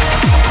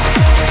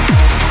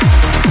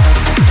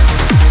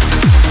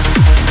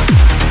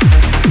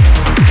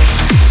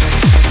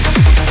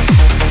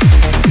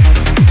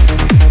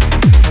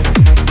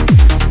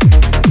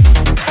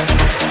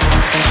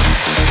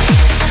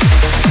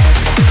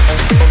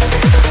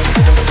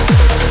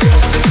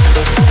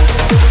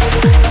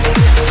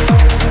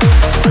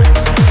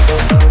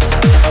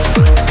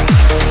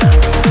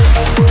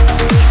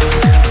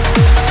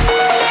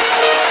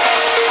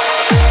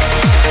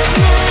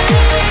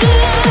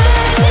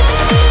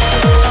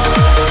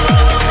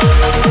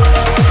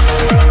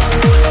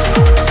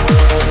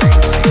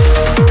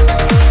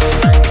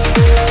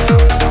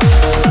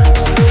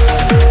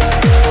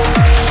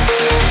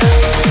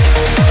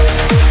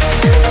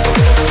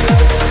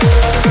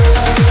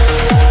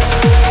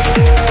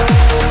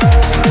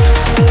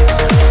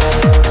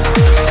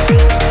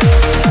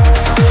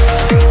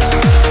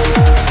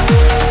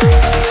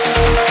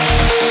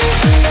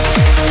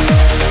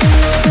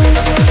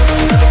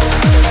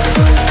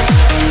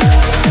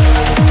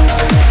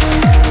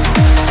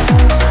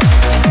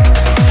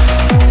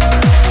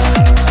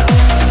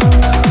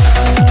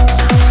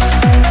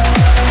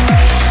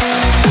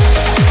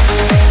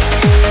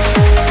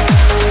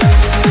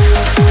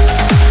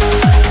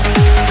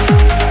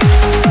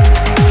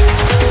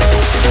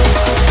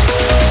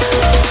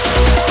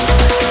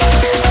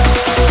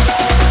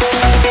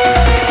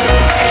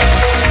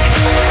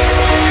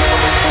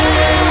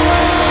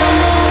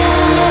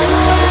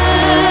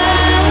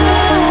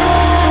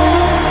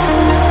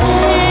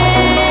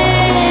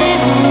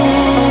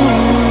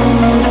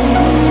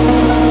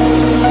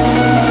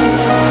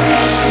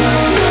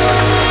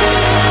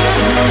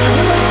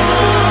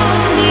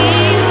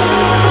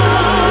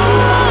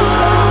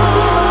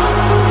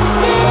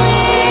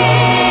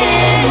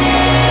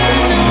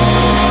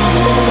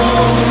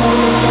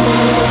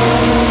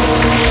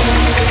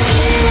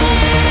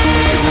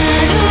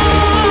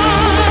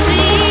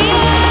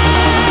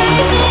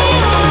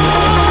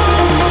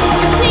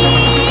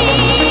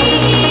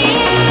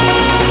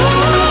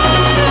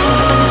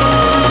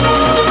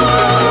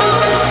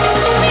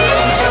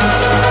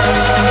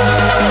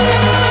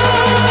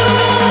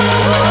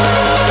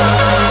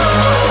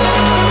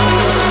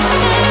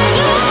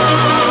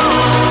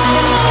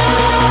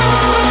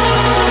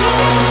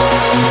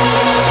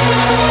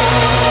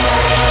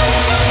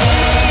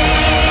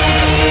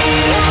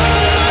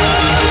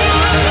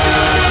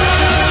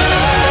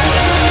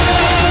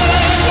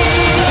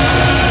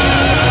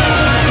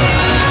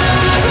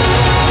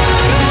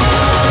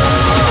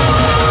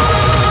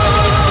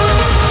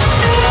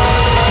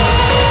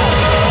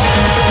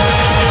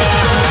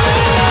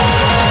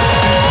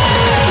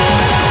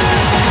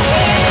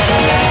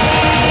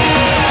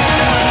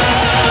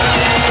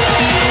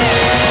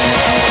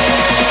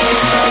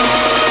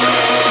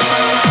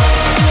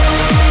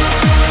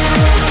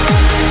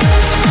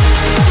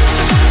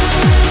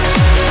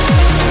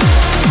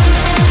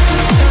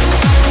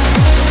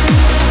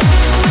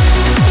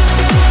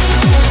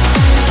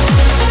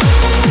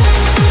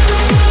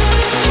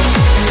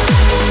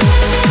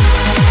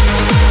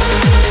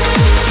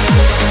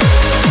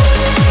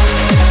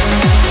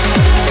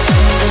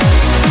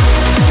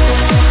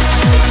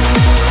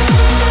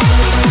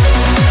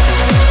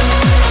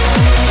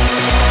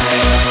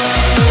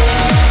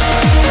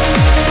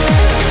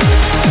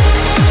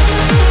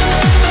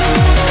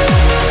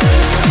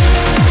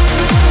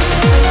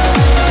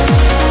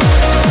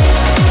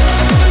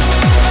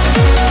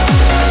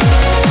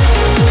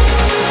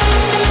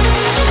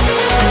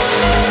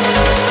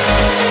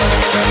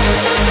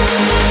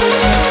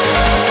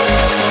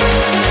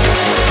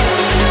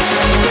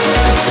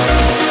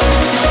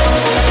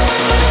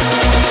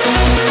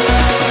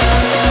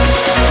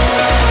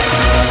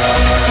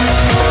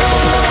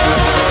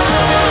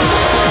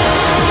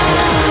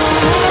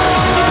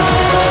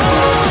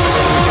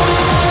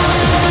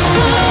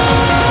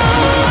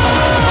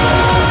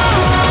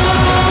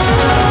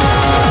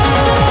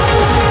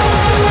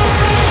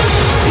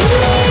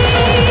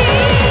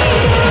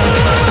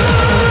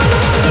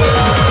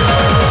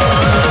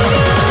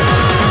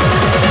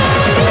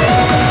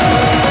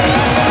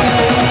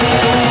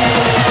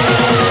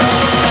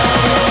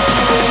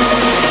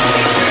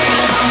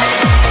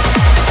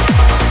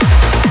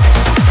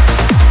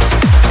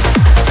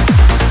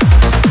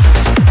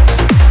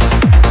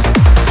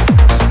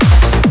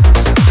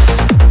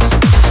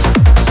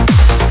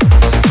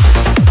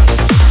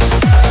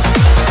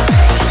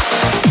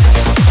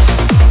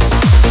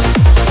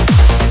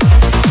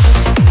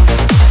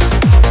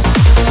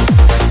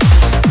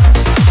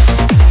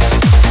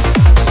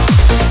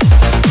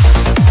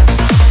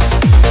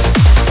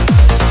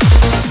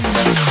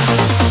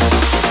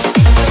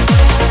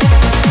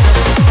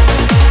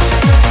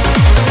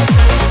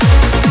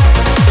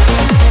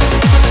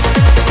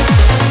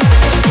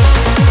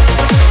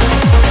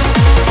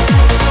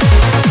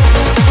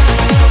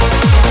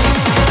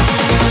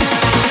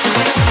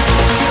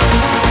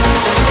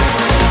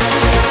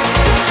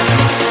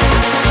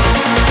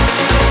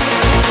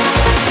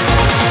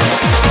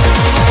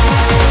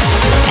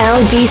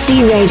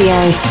 LDC Radio.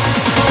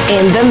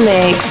 In the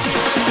mix.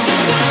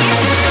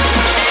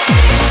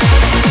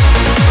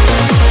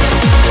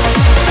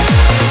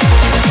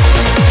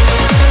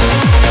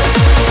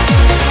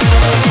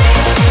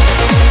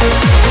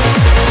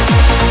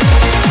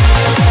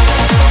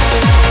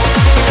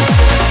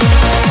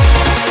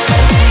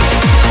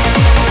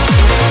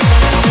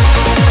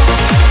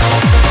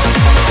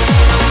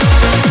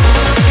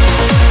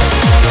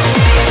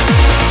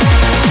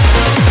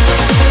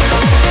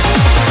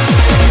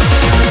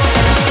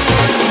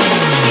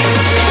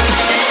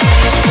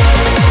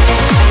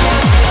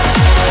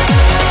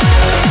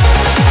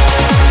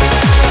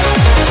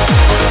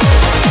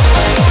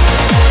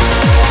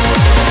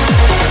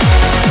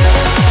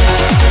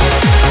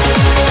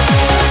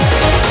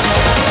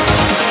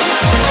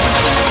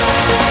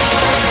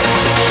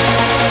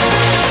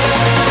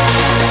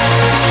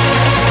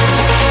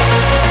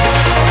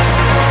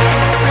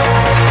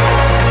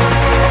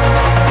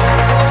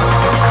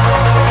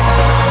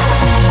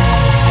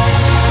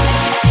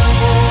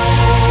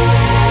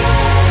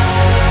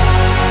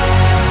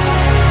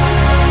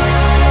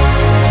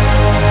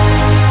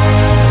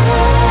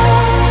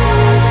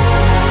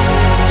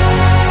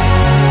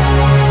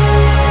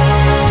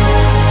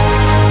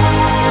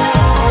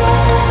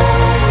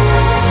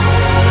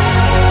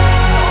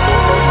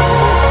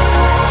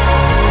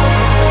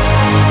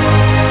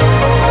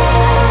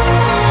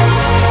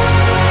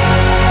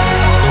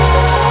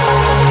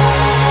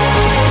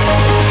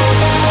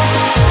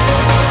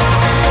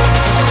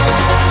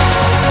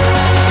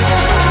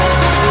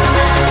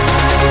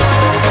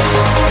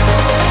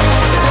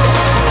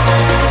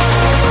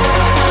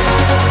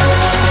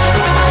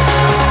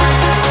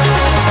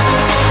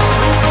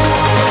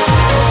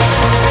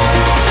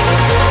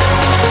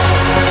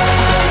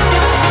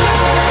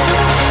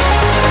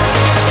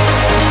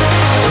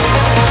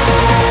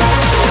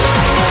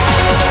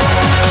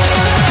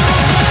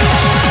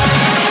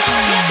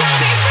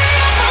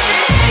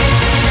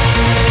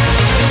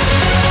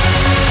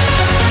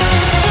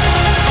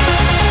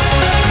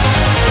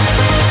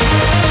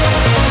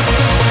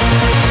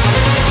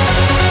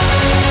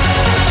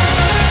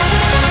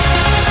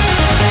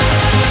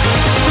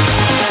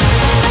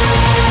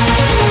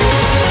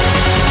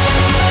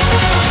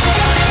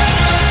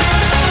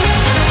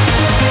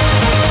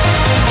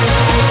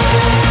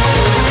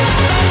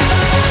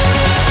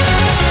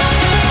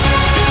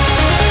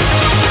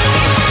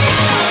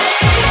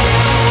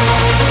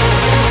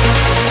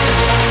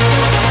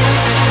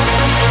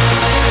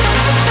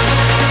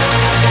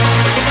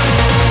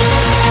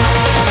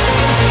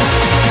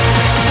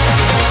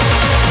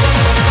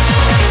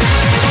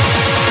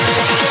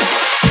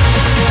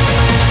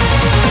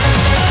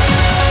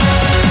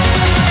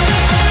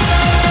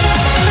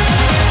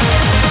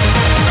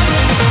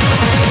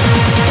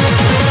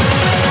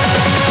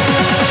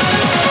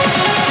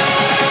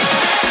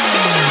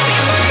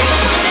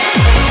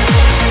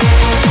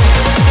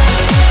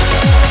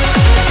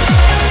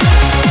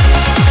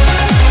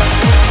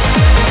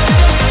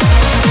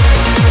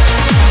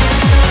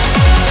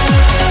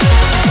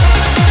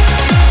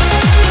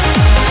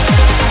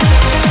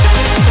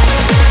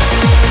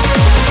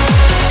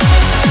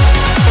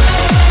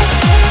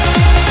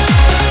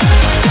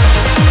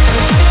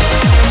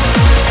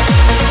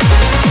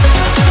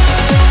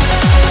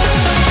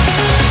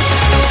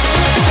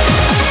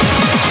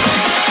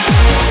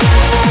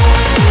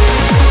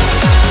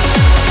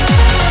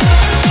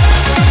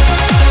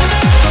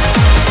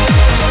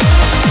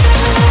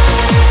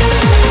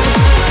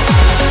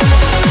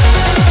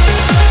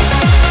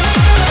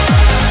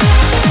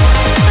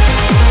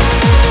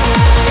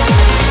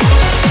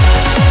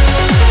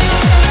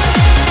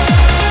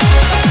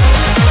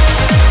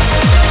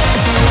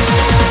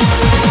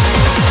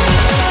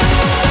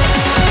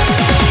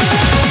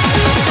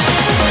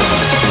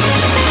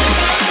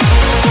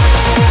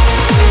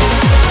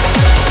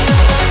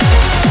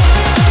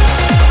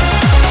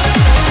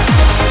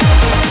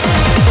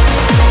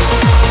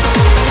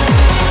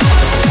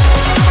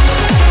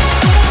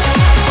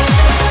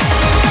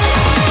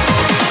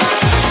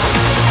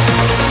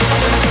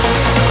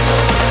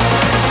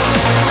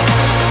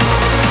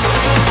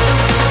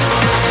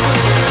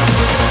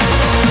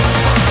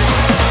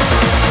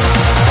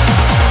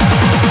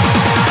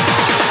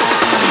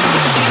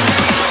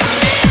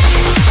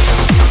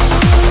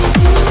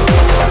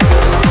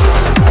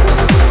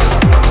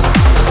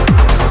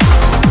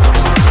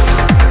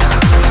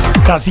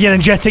 That's the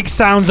energetic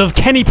sounds of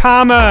Kenny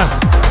Palmer,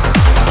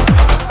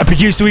 a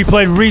producer we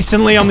played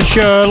recently on the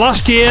show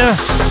last year.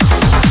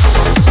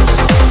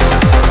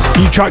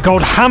 New track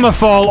called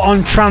Hammerfall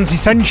on Trance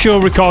Essential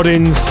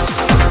Recordings.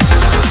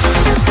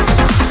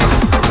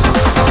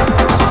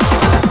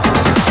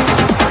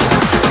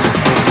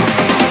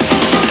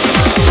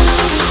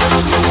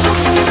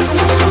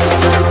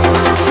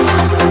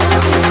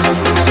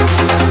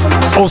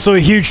 Also a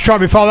huge track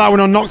before that one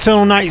on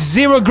Nocturnal Night,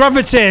 Zero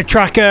Gravity,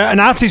 tracker, an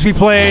artist we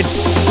played.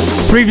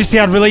 Previously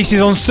had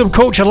releases on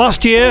Subculture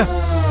last year.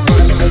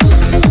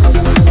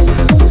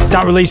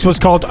 That release was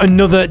called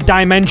Another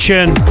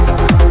Dimension.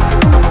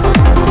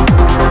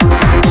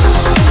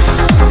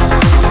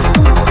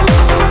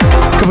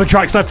 Couple of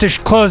tracks left to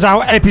close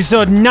out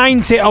episode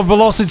 90 of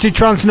Velocity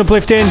Trance and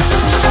Uplifting.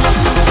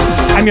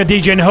 I'm your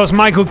DJ and host,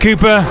 Michael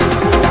Cooper. If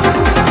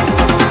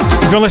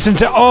you want to listen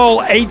to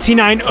all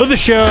 89 other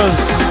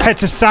shows, head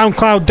to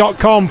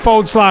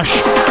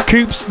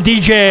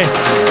soundcloud.com/CoopsDJ.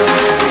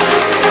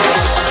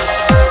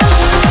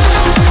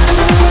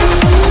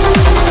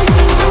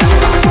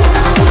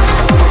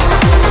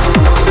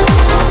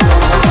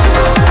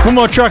 One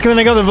more track and then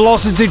I got the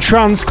Velocity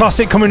Trance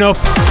Classic coming up.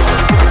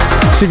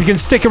 So if you can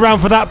stick around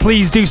for that,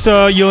 please do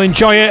so. You'll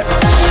enjoy it.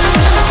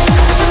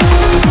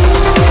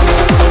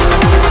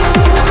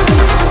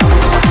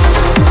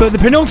 But the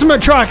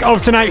penultimate track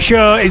of tonight's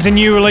show is a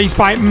new release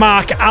by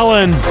Mark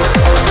Allen.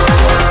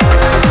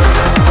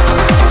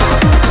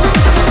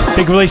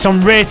 Big release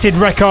on Rated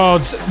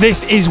Records.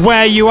 This is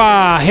Where You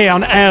Are here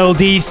on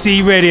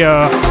LDC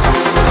Radio.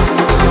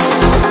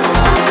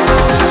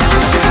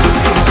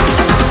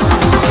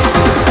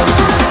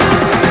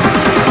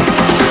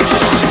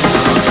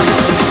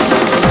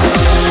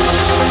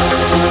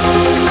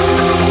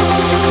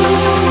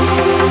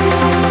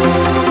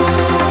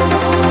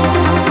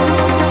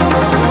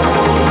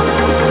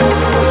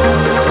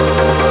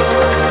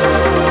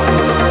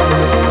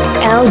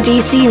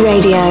 LDC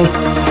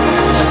Radio.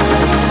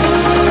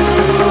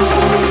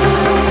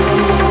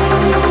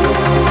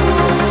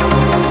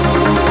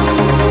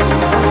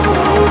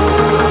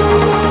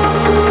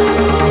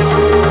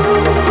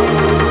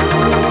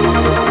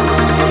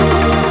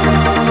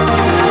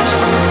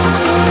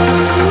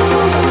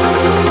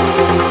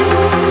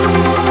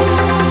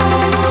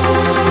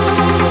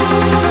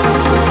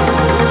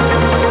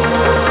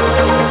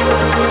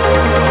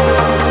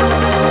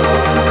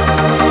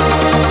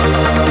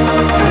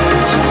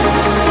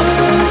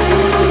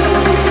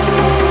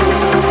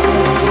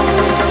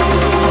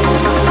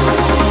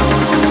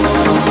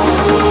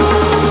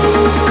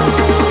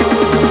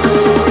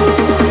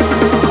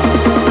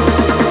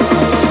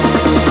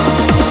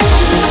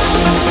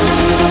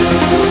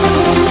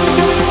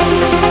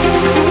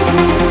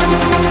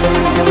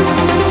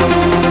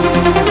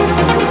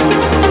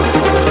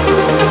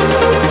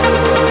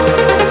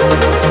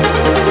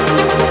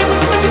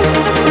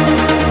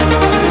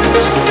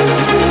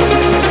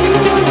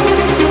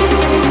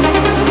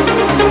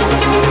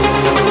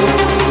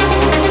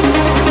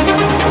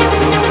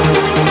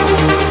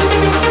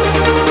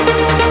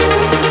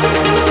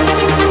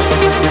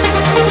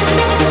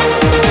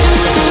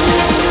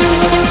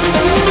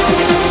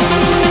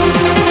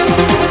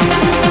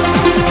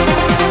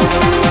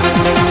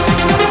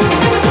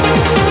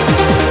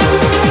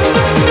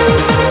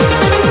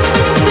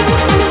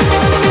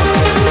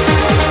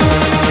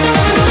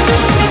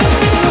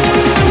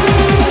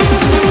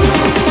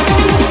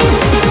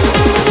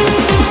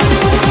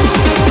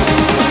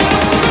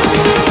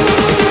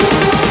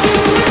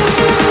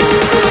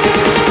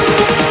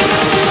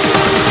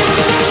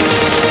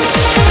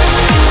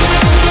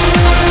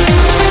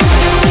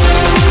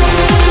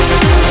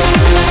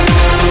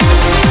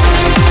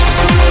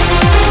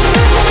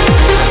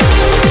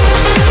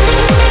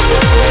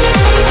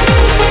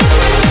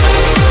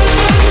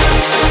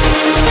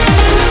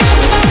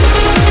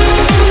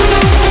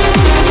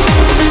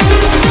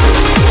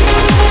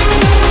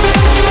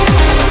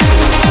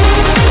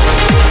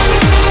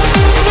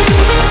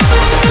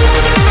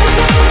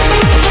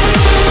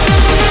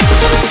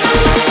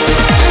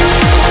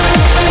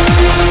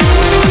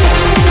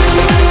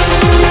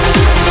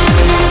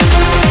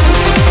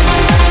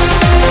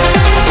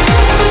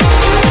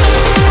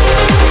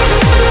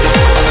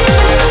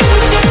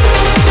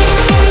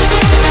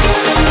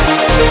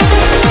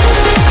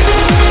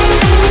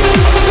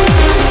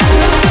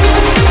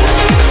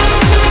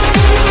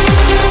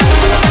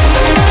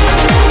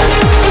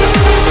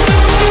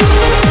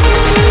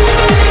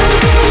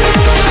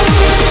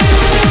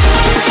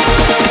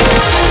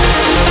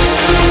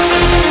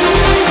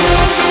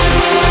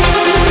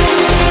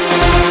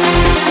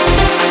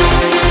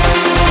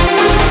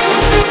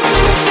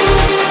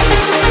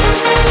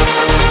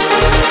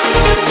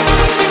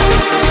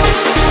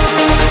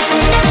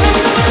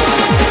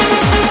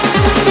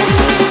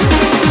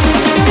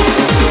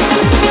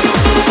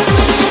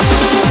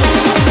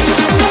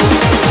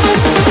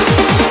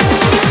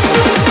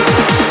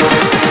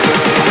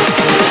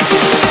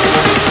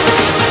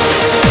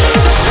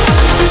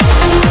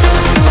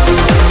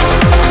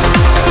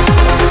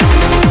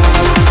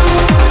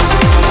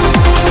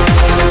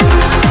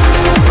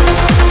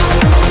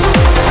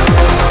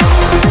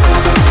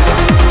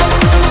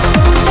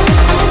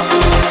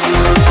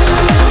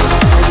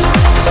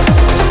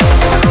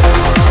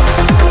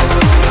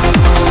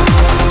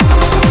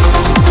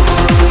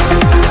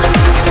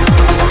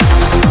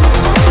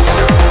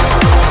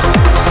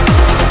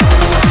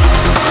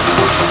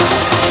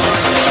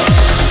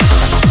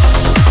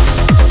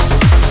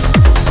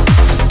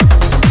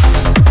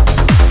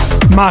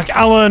 Mark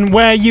Allen,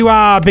 Where You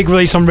Are, big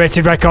release on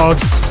Rated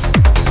Records.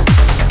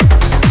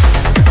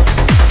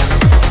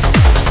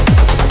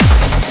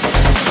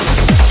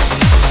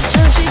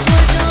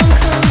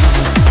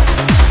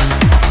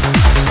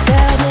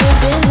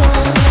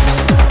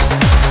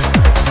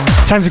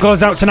 Time to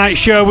close out tonight's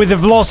show with the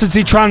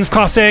Velocity Trance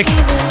classic. And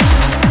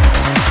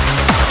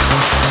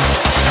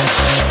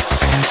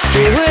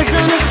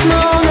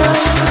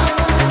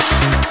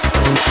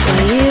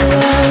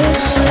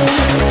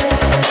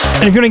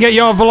if you want to get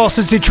your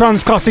Velocity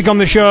Trance classic on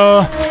the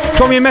show,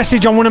 drop me a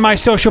message on one of my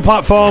social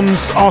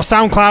platforms or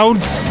SoundCloud.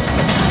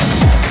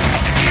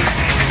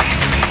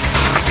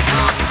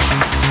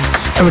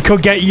 And we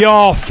could get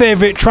your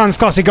favourite trance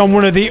classic on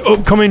one of the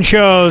upcoming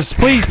shows.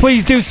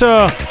 Please do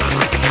so.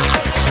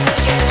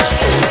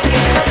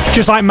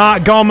 Just like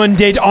Mark Gorman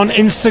did on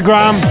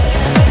Instagram.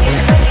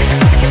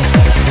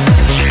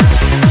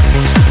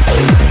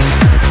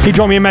 He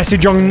dropped me a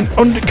message on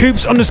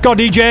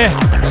Coops_DJ.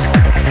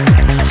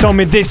 Told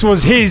me this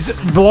was his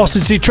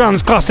Velocity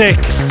Trance classic.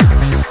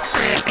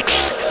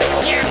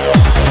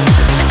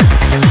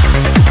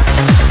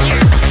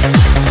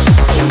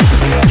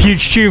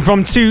 Huge tune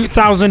from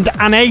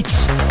 2008.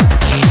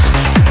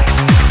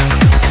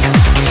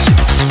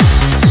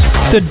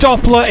 The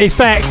Doppler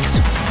Effect.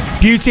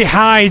 Beauty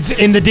hides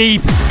in the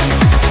deep.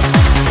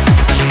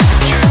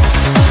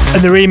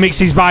 And the remix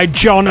is by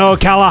John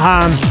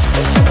O'Callaghan.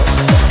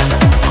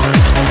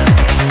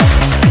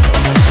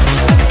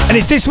 And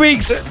it's this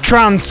week's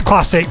Trance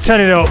classic. Turn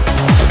it up.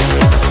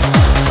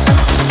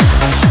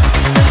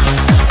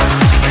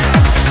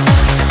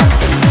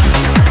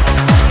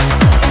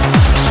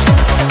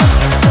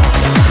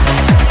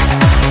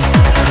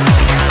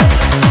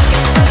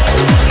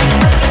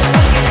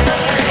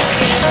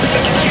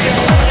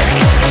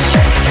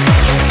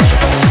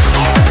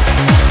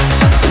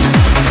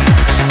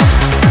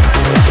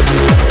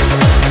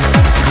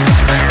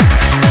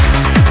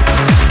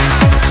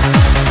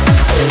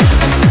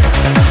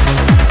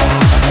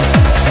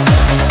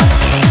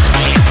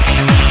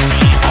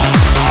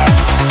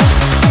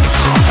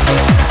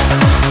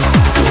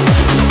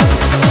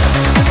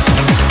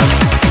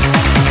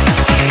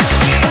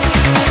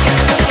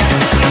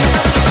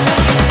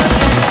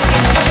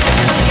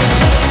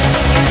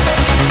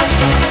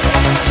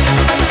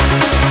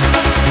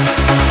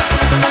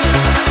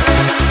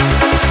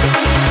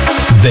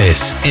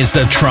 This is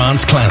the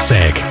Trance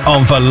Classic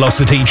on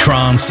Velocity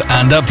Trance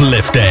and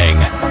Uplifting.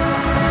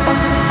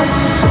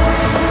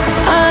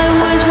 I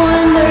always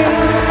wonder,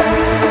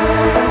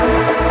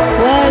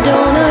 why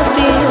don't I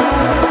feel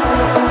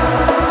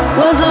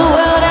what the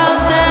world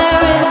out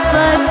there is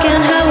like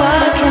and how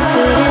I can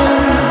fit in.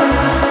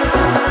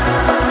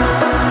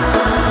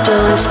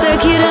 Don't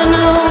expect you to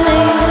know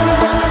me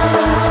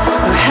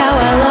or how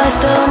I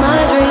lost all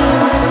my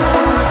dreams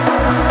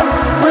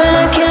when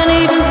I can't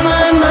even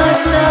find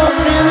myself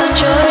in the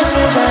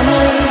choices I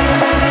make.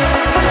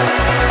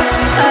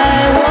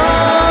 I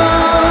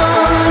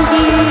want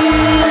you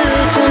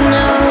to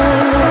know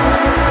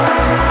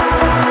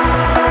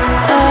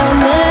I'll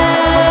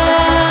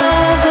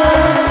never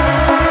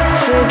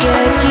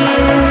forget you.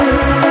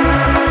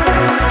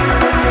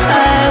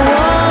 I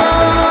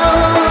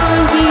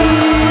want you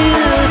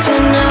to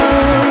know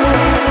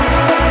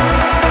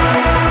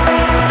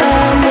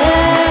I'll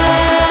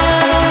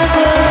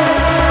never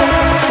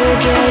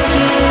forget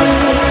you.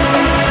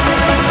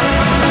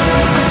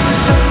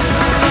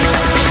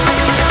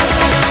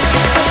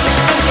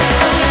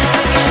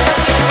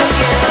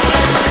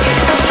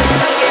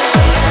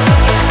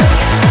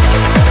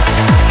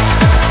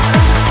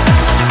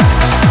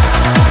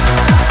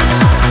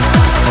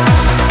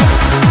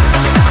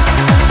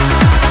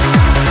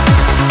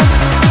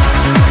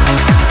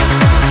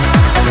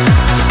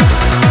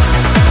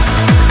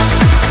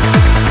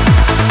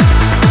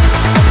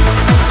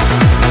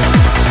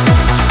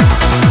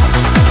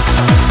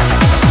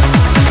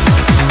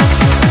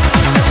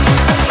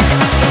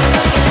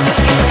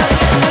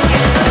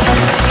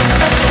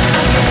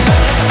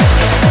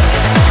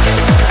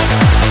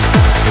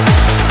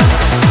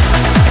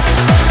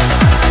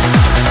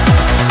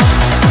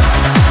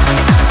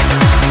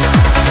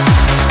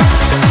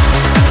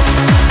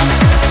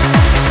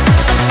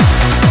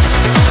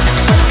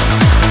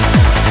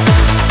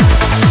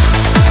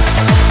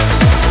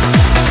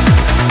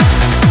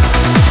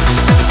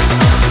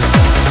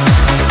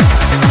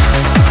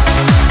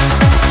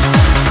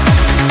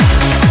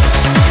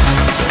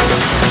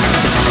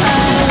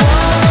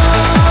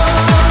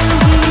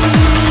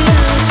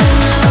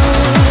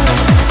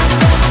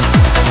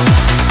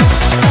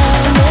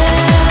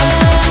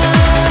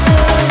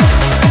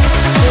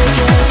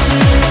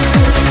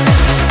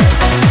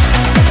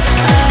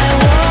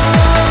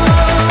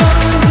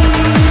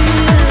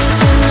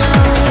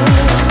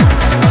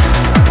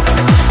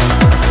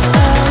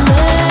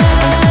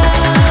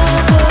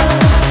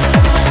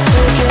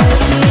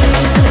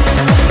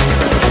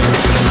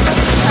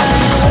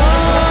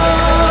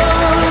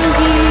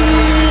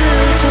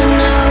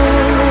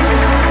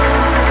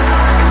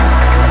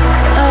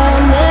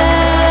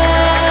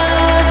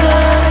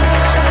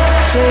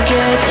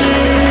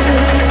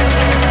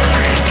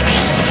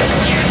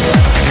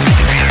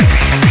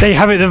 There you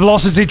have it, the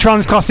Velocity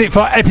Trance Classic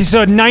for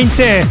episode 90,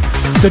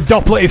 the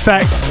Doppler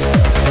Effect.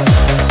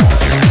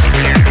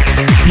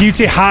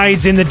 Beauty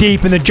hides in the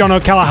deep in the John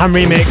O'Callaghan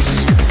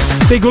remix.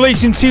 Big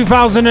release in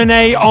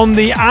 2008 on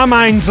the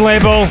Amines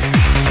label.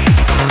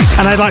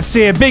 And I'd like to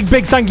say a big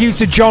thank you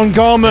to John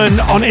Gorman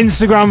on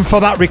Instagram for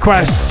that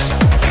request.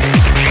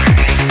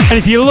 And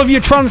if you love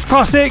your trance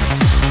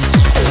classics,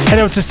 head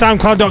over to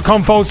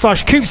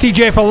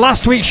soundcloud.com/CoopCJ for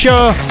last week's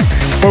show,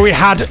 where we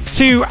had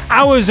 2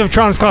 hours of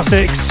trance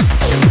classics.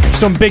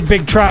 Some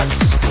big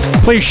tracks.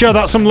 Please show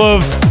that some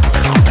love.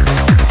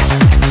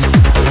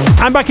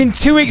 I'm back in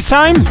 2 weeks'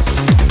 time.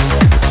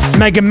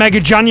 Mega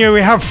January.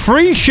 We have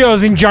 3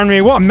 shows in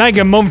January. What a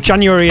mega month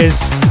January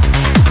is.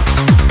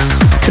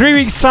 3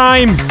 weeks'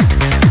 time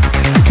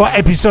for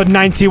episode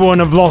 91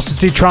 of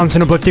Velocity Trance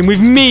and Uplifting with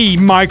me,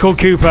 Michael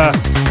Cooper.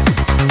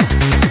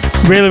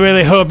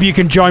 Really hope you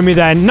can join me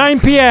then. 9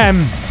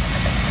 p.m.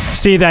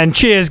 See you then.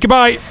 Cheers.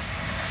 Goodbye.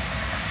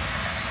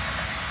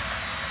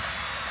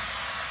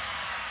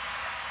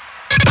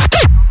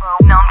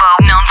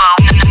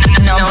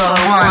 Number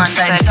one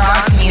for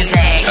dance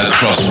music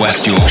across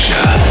West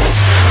Yorkshire.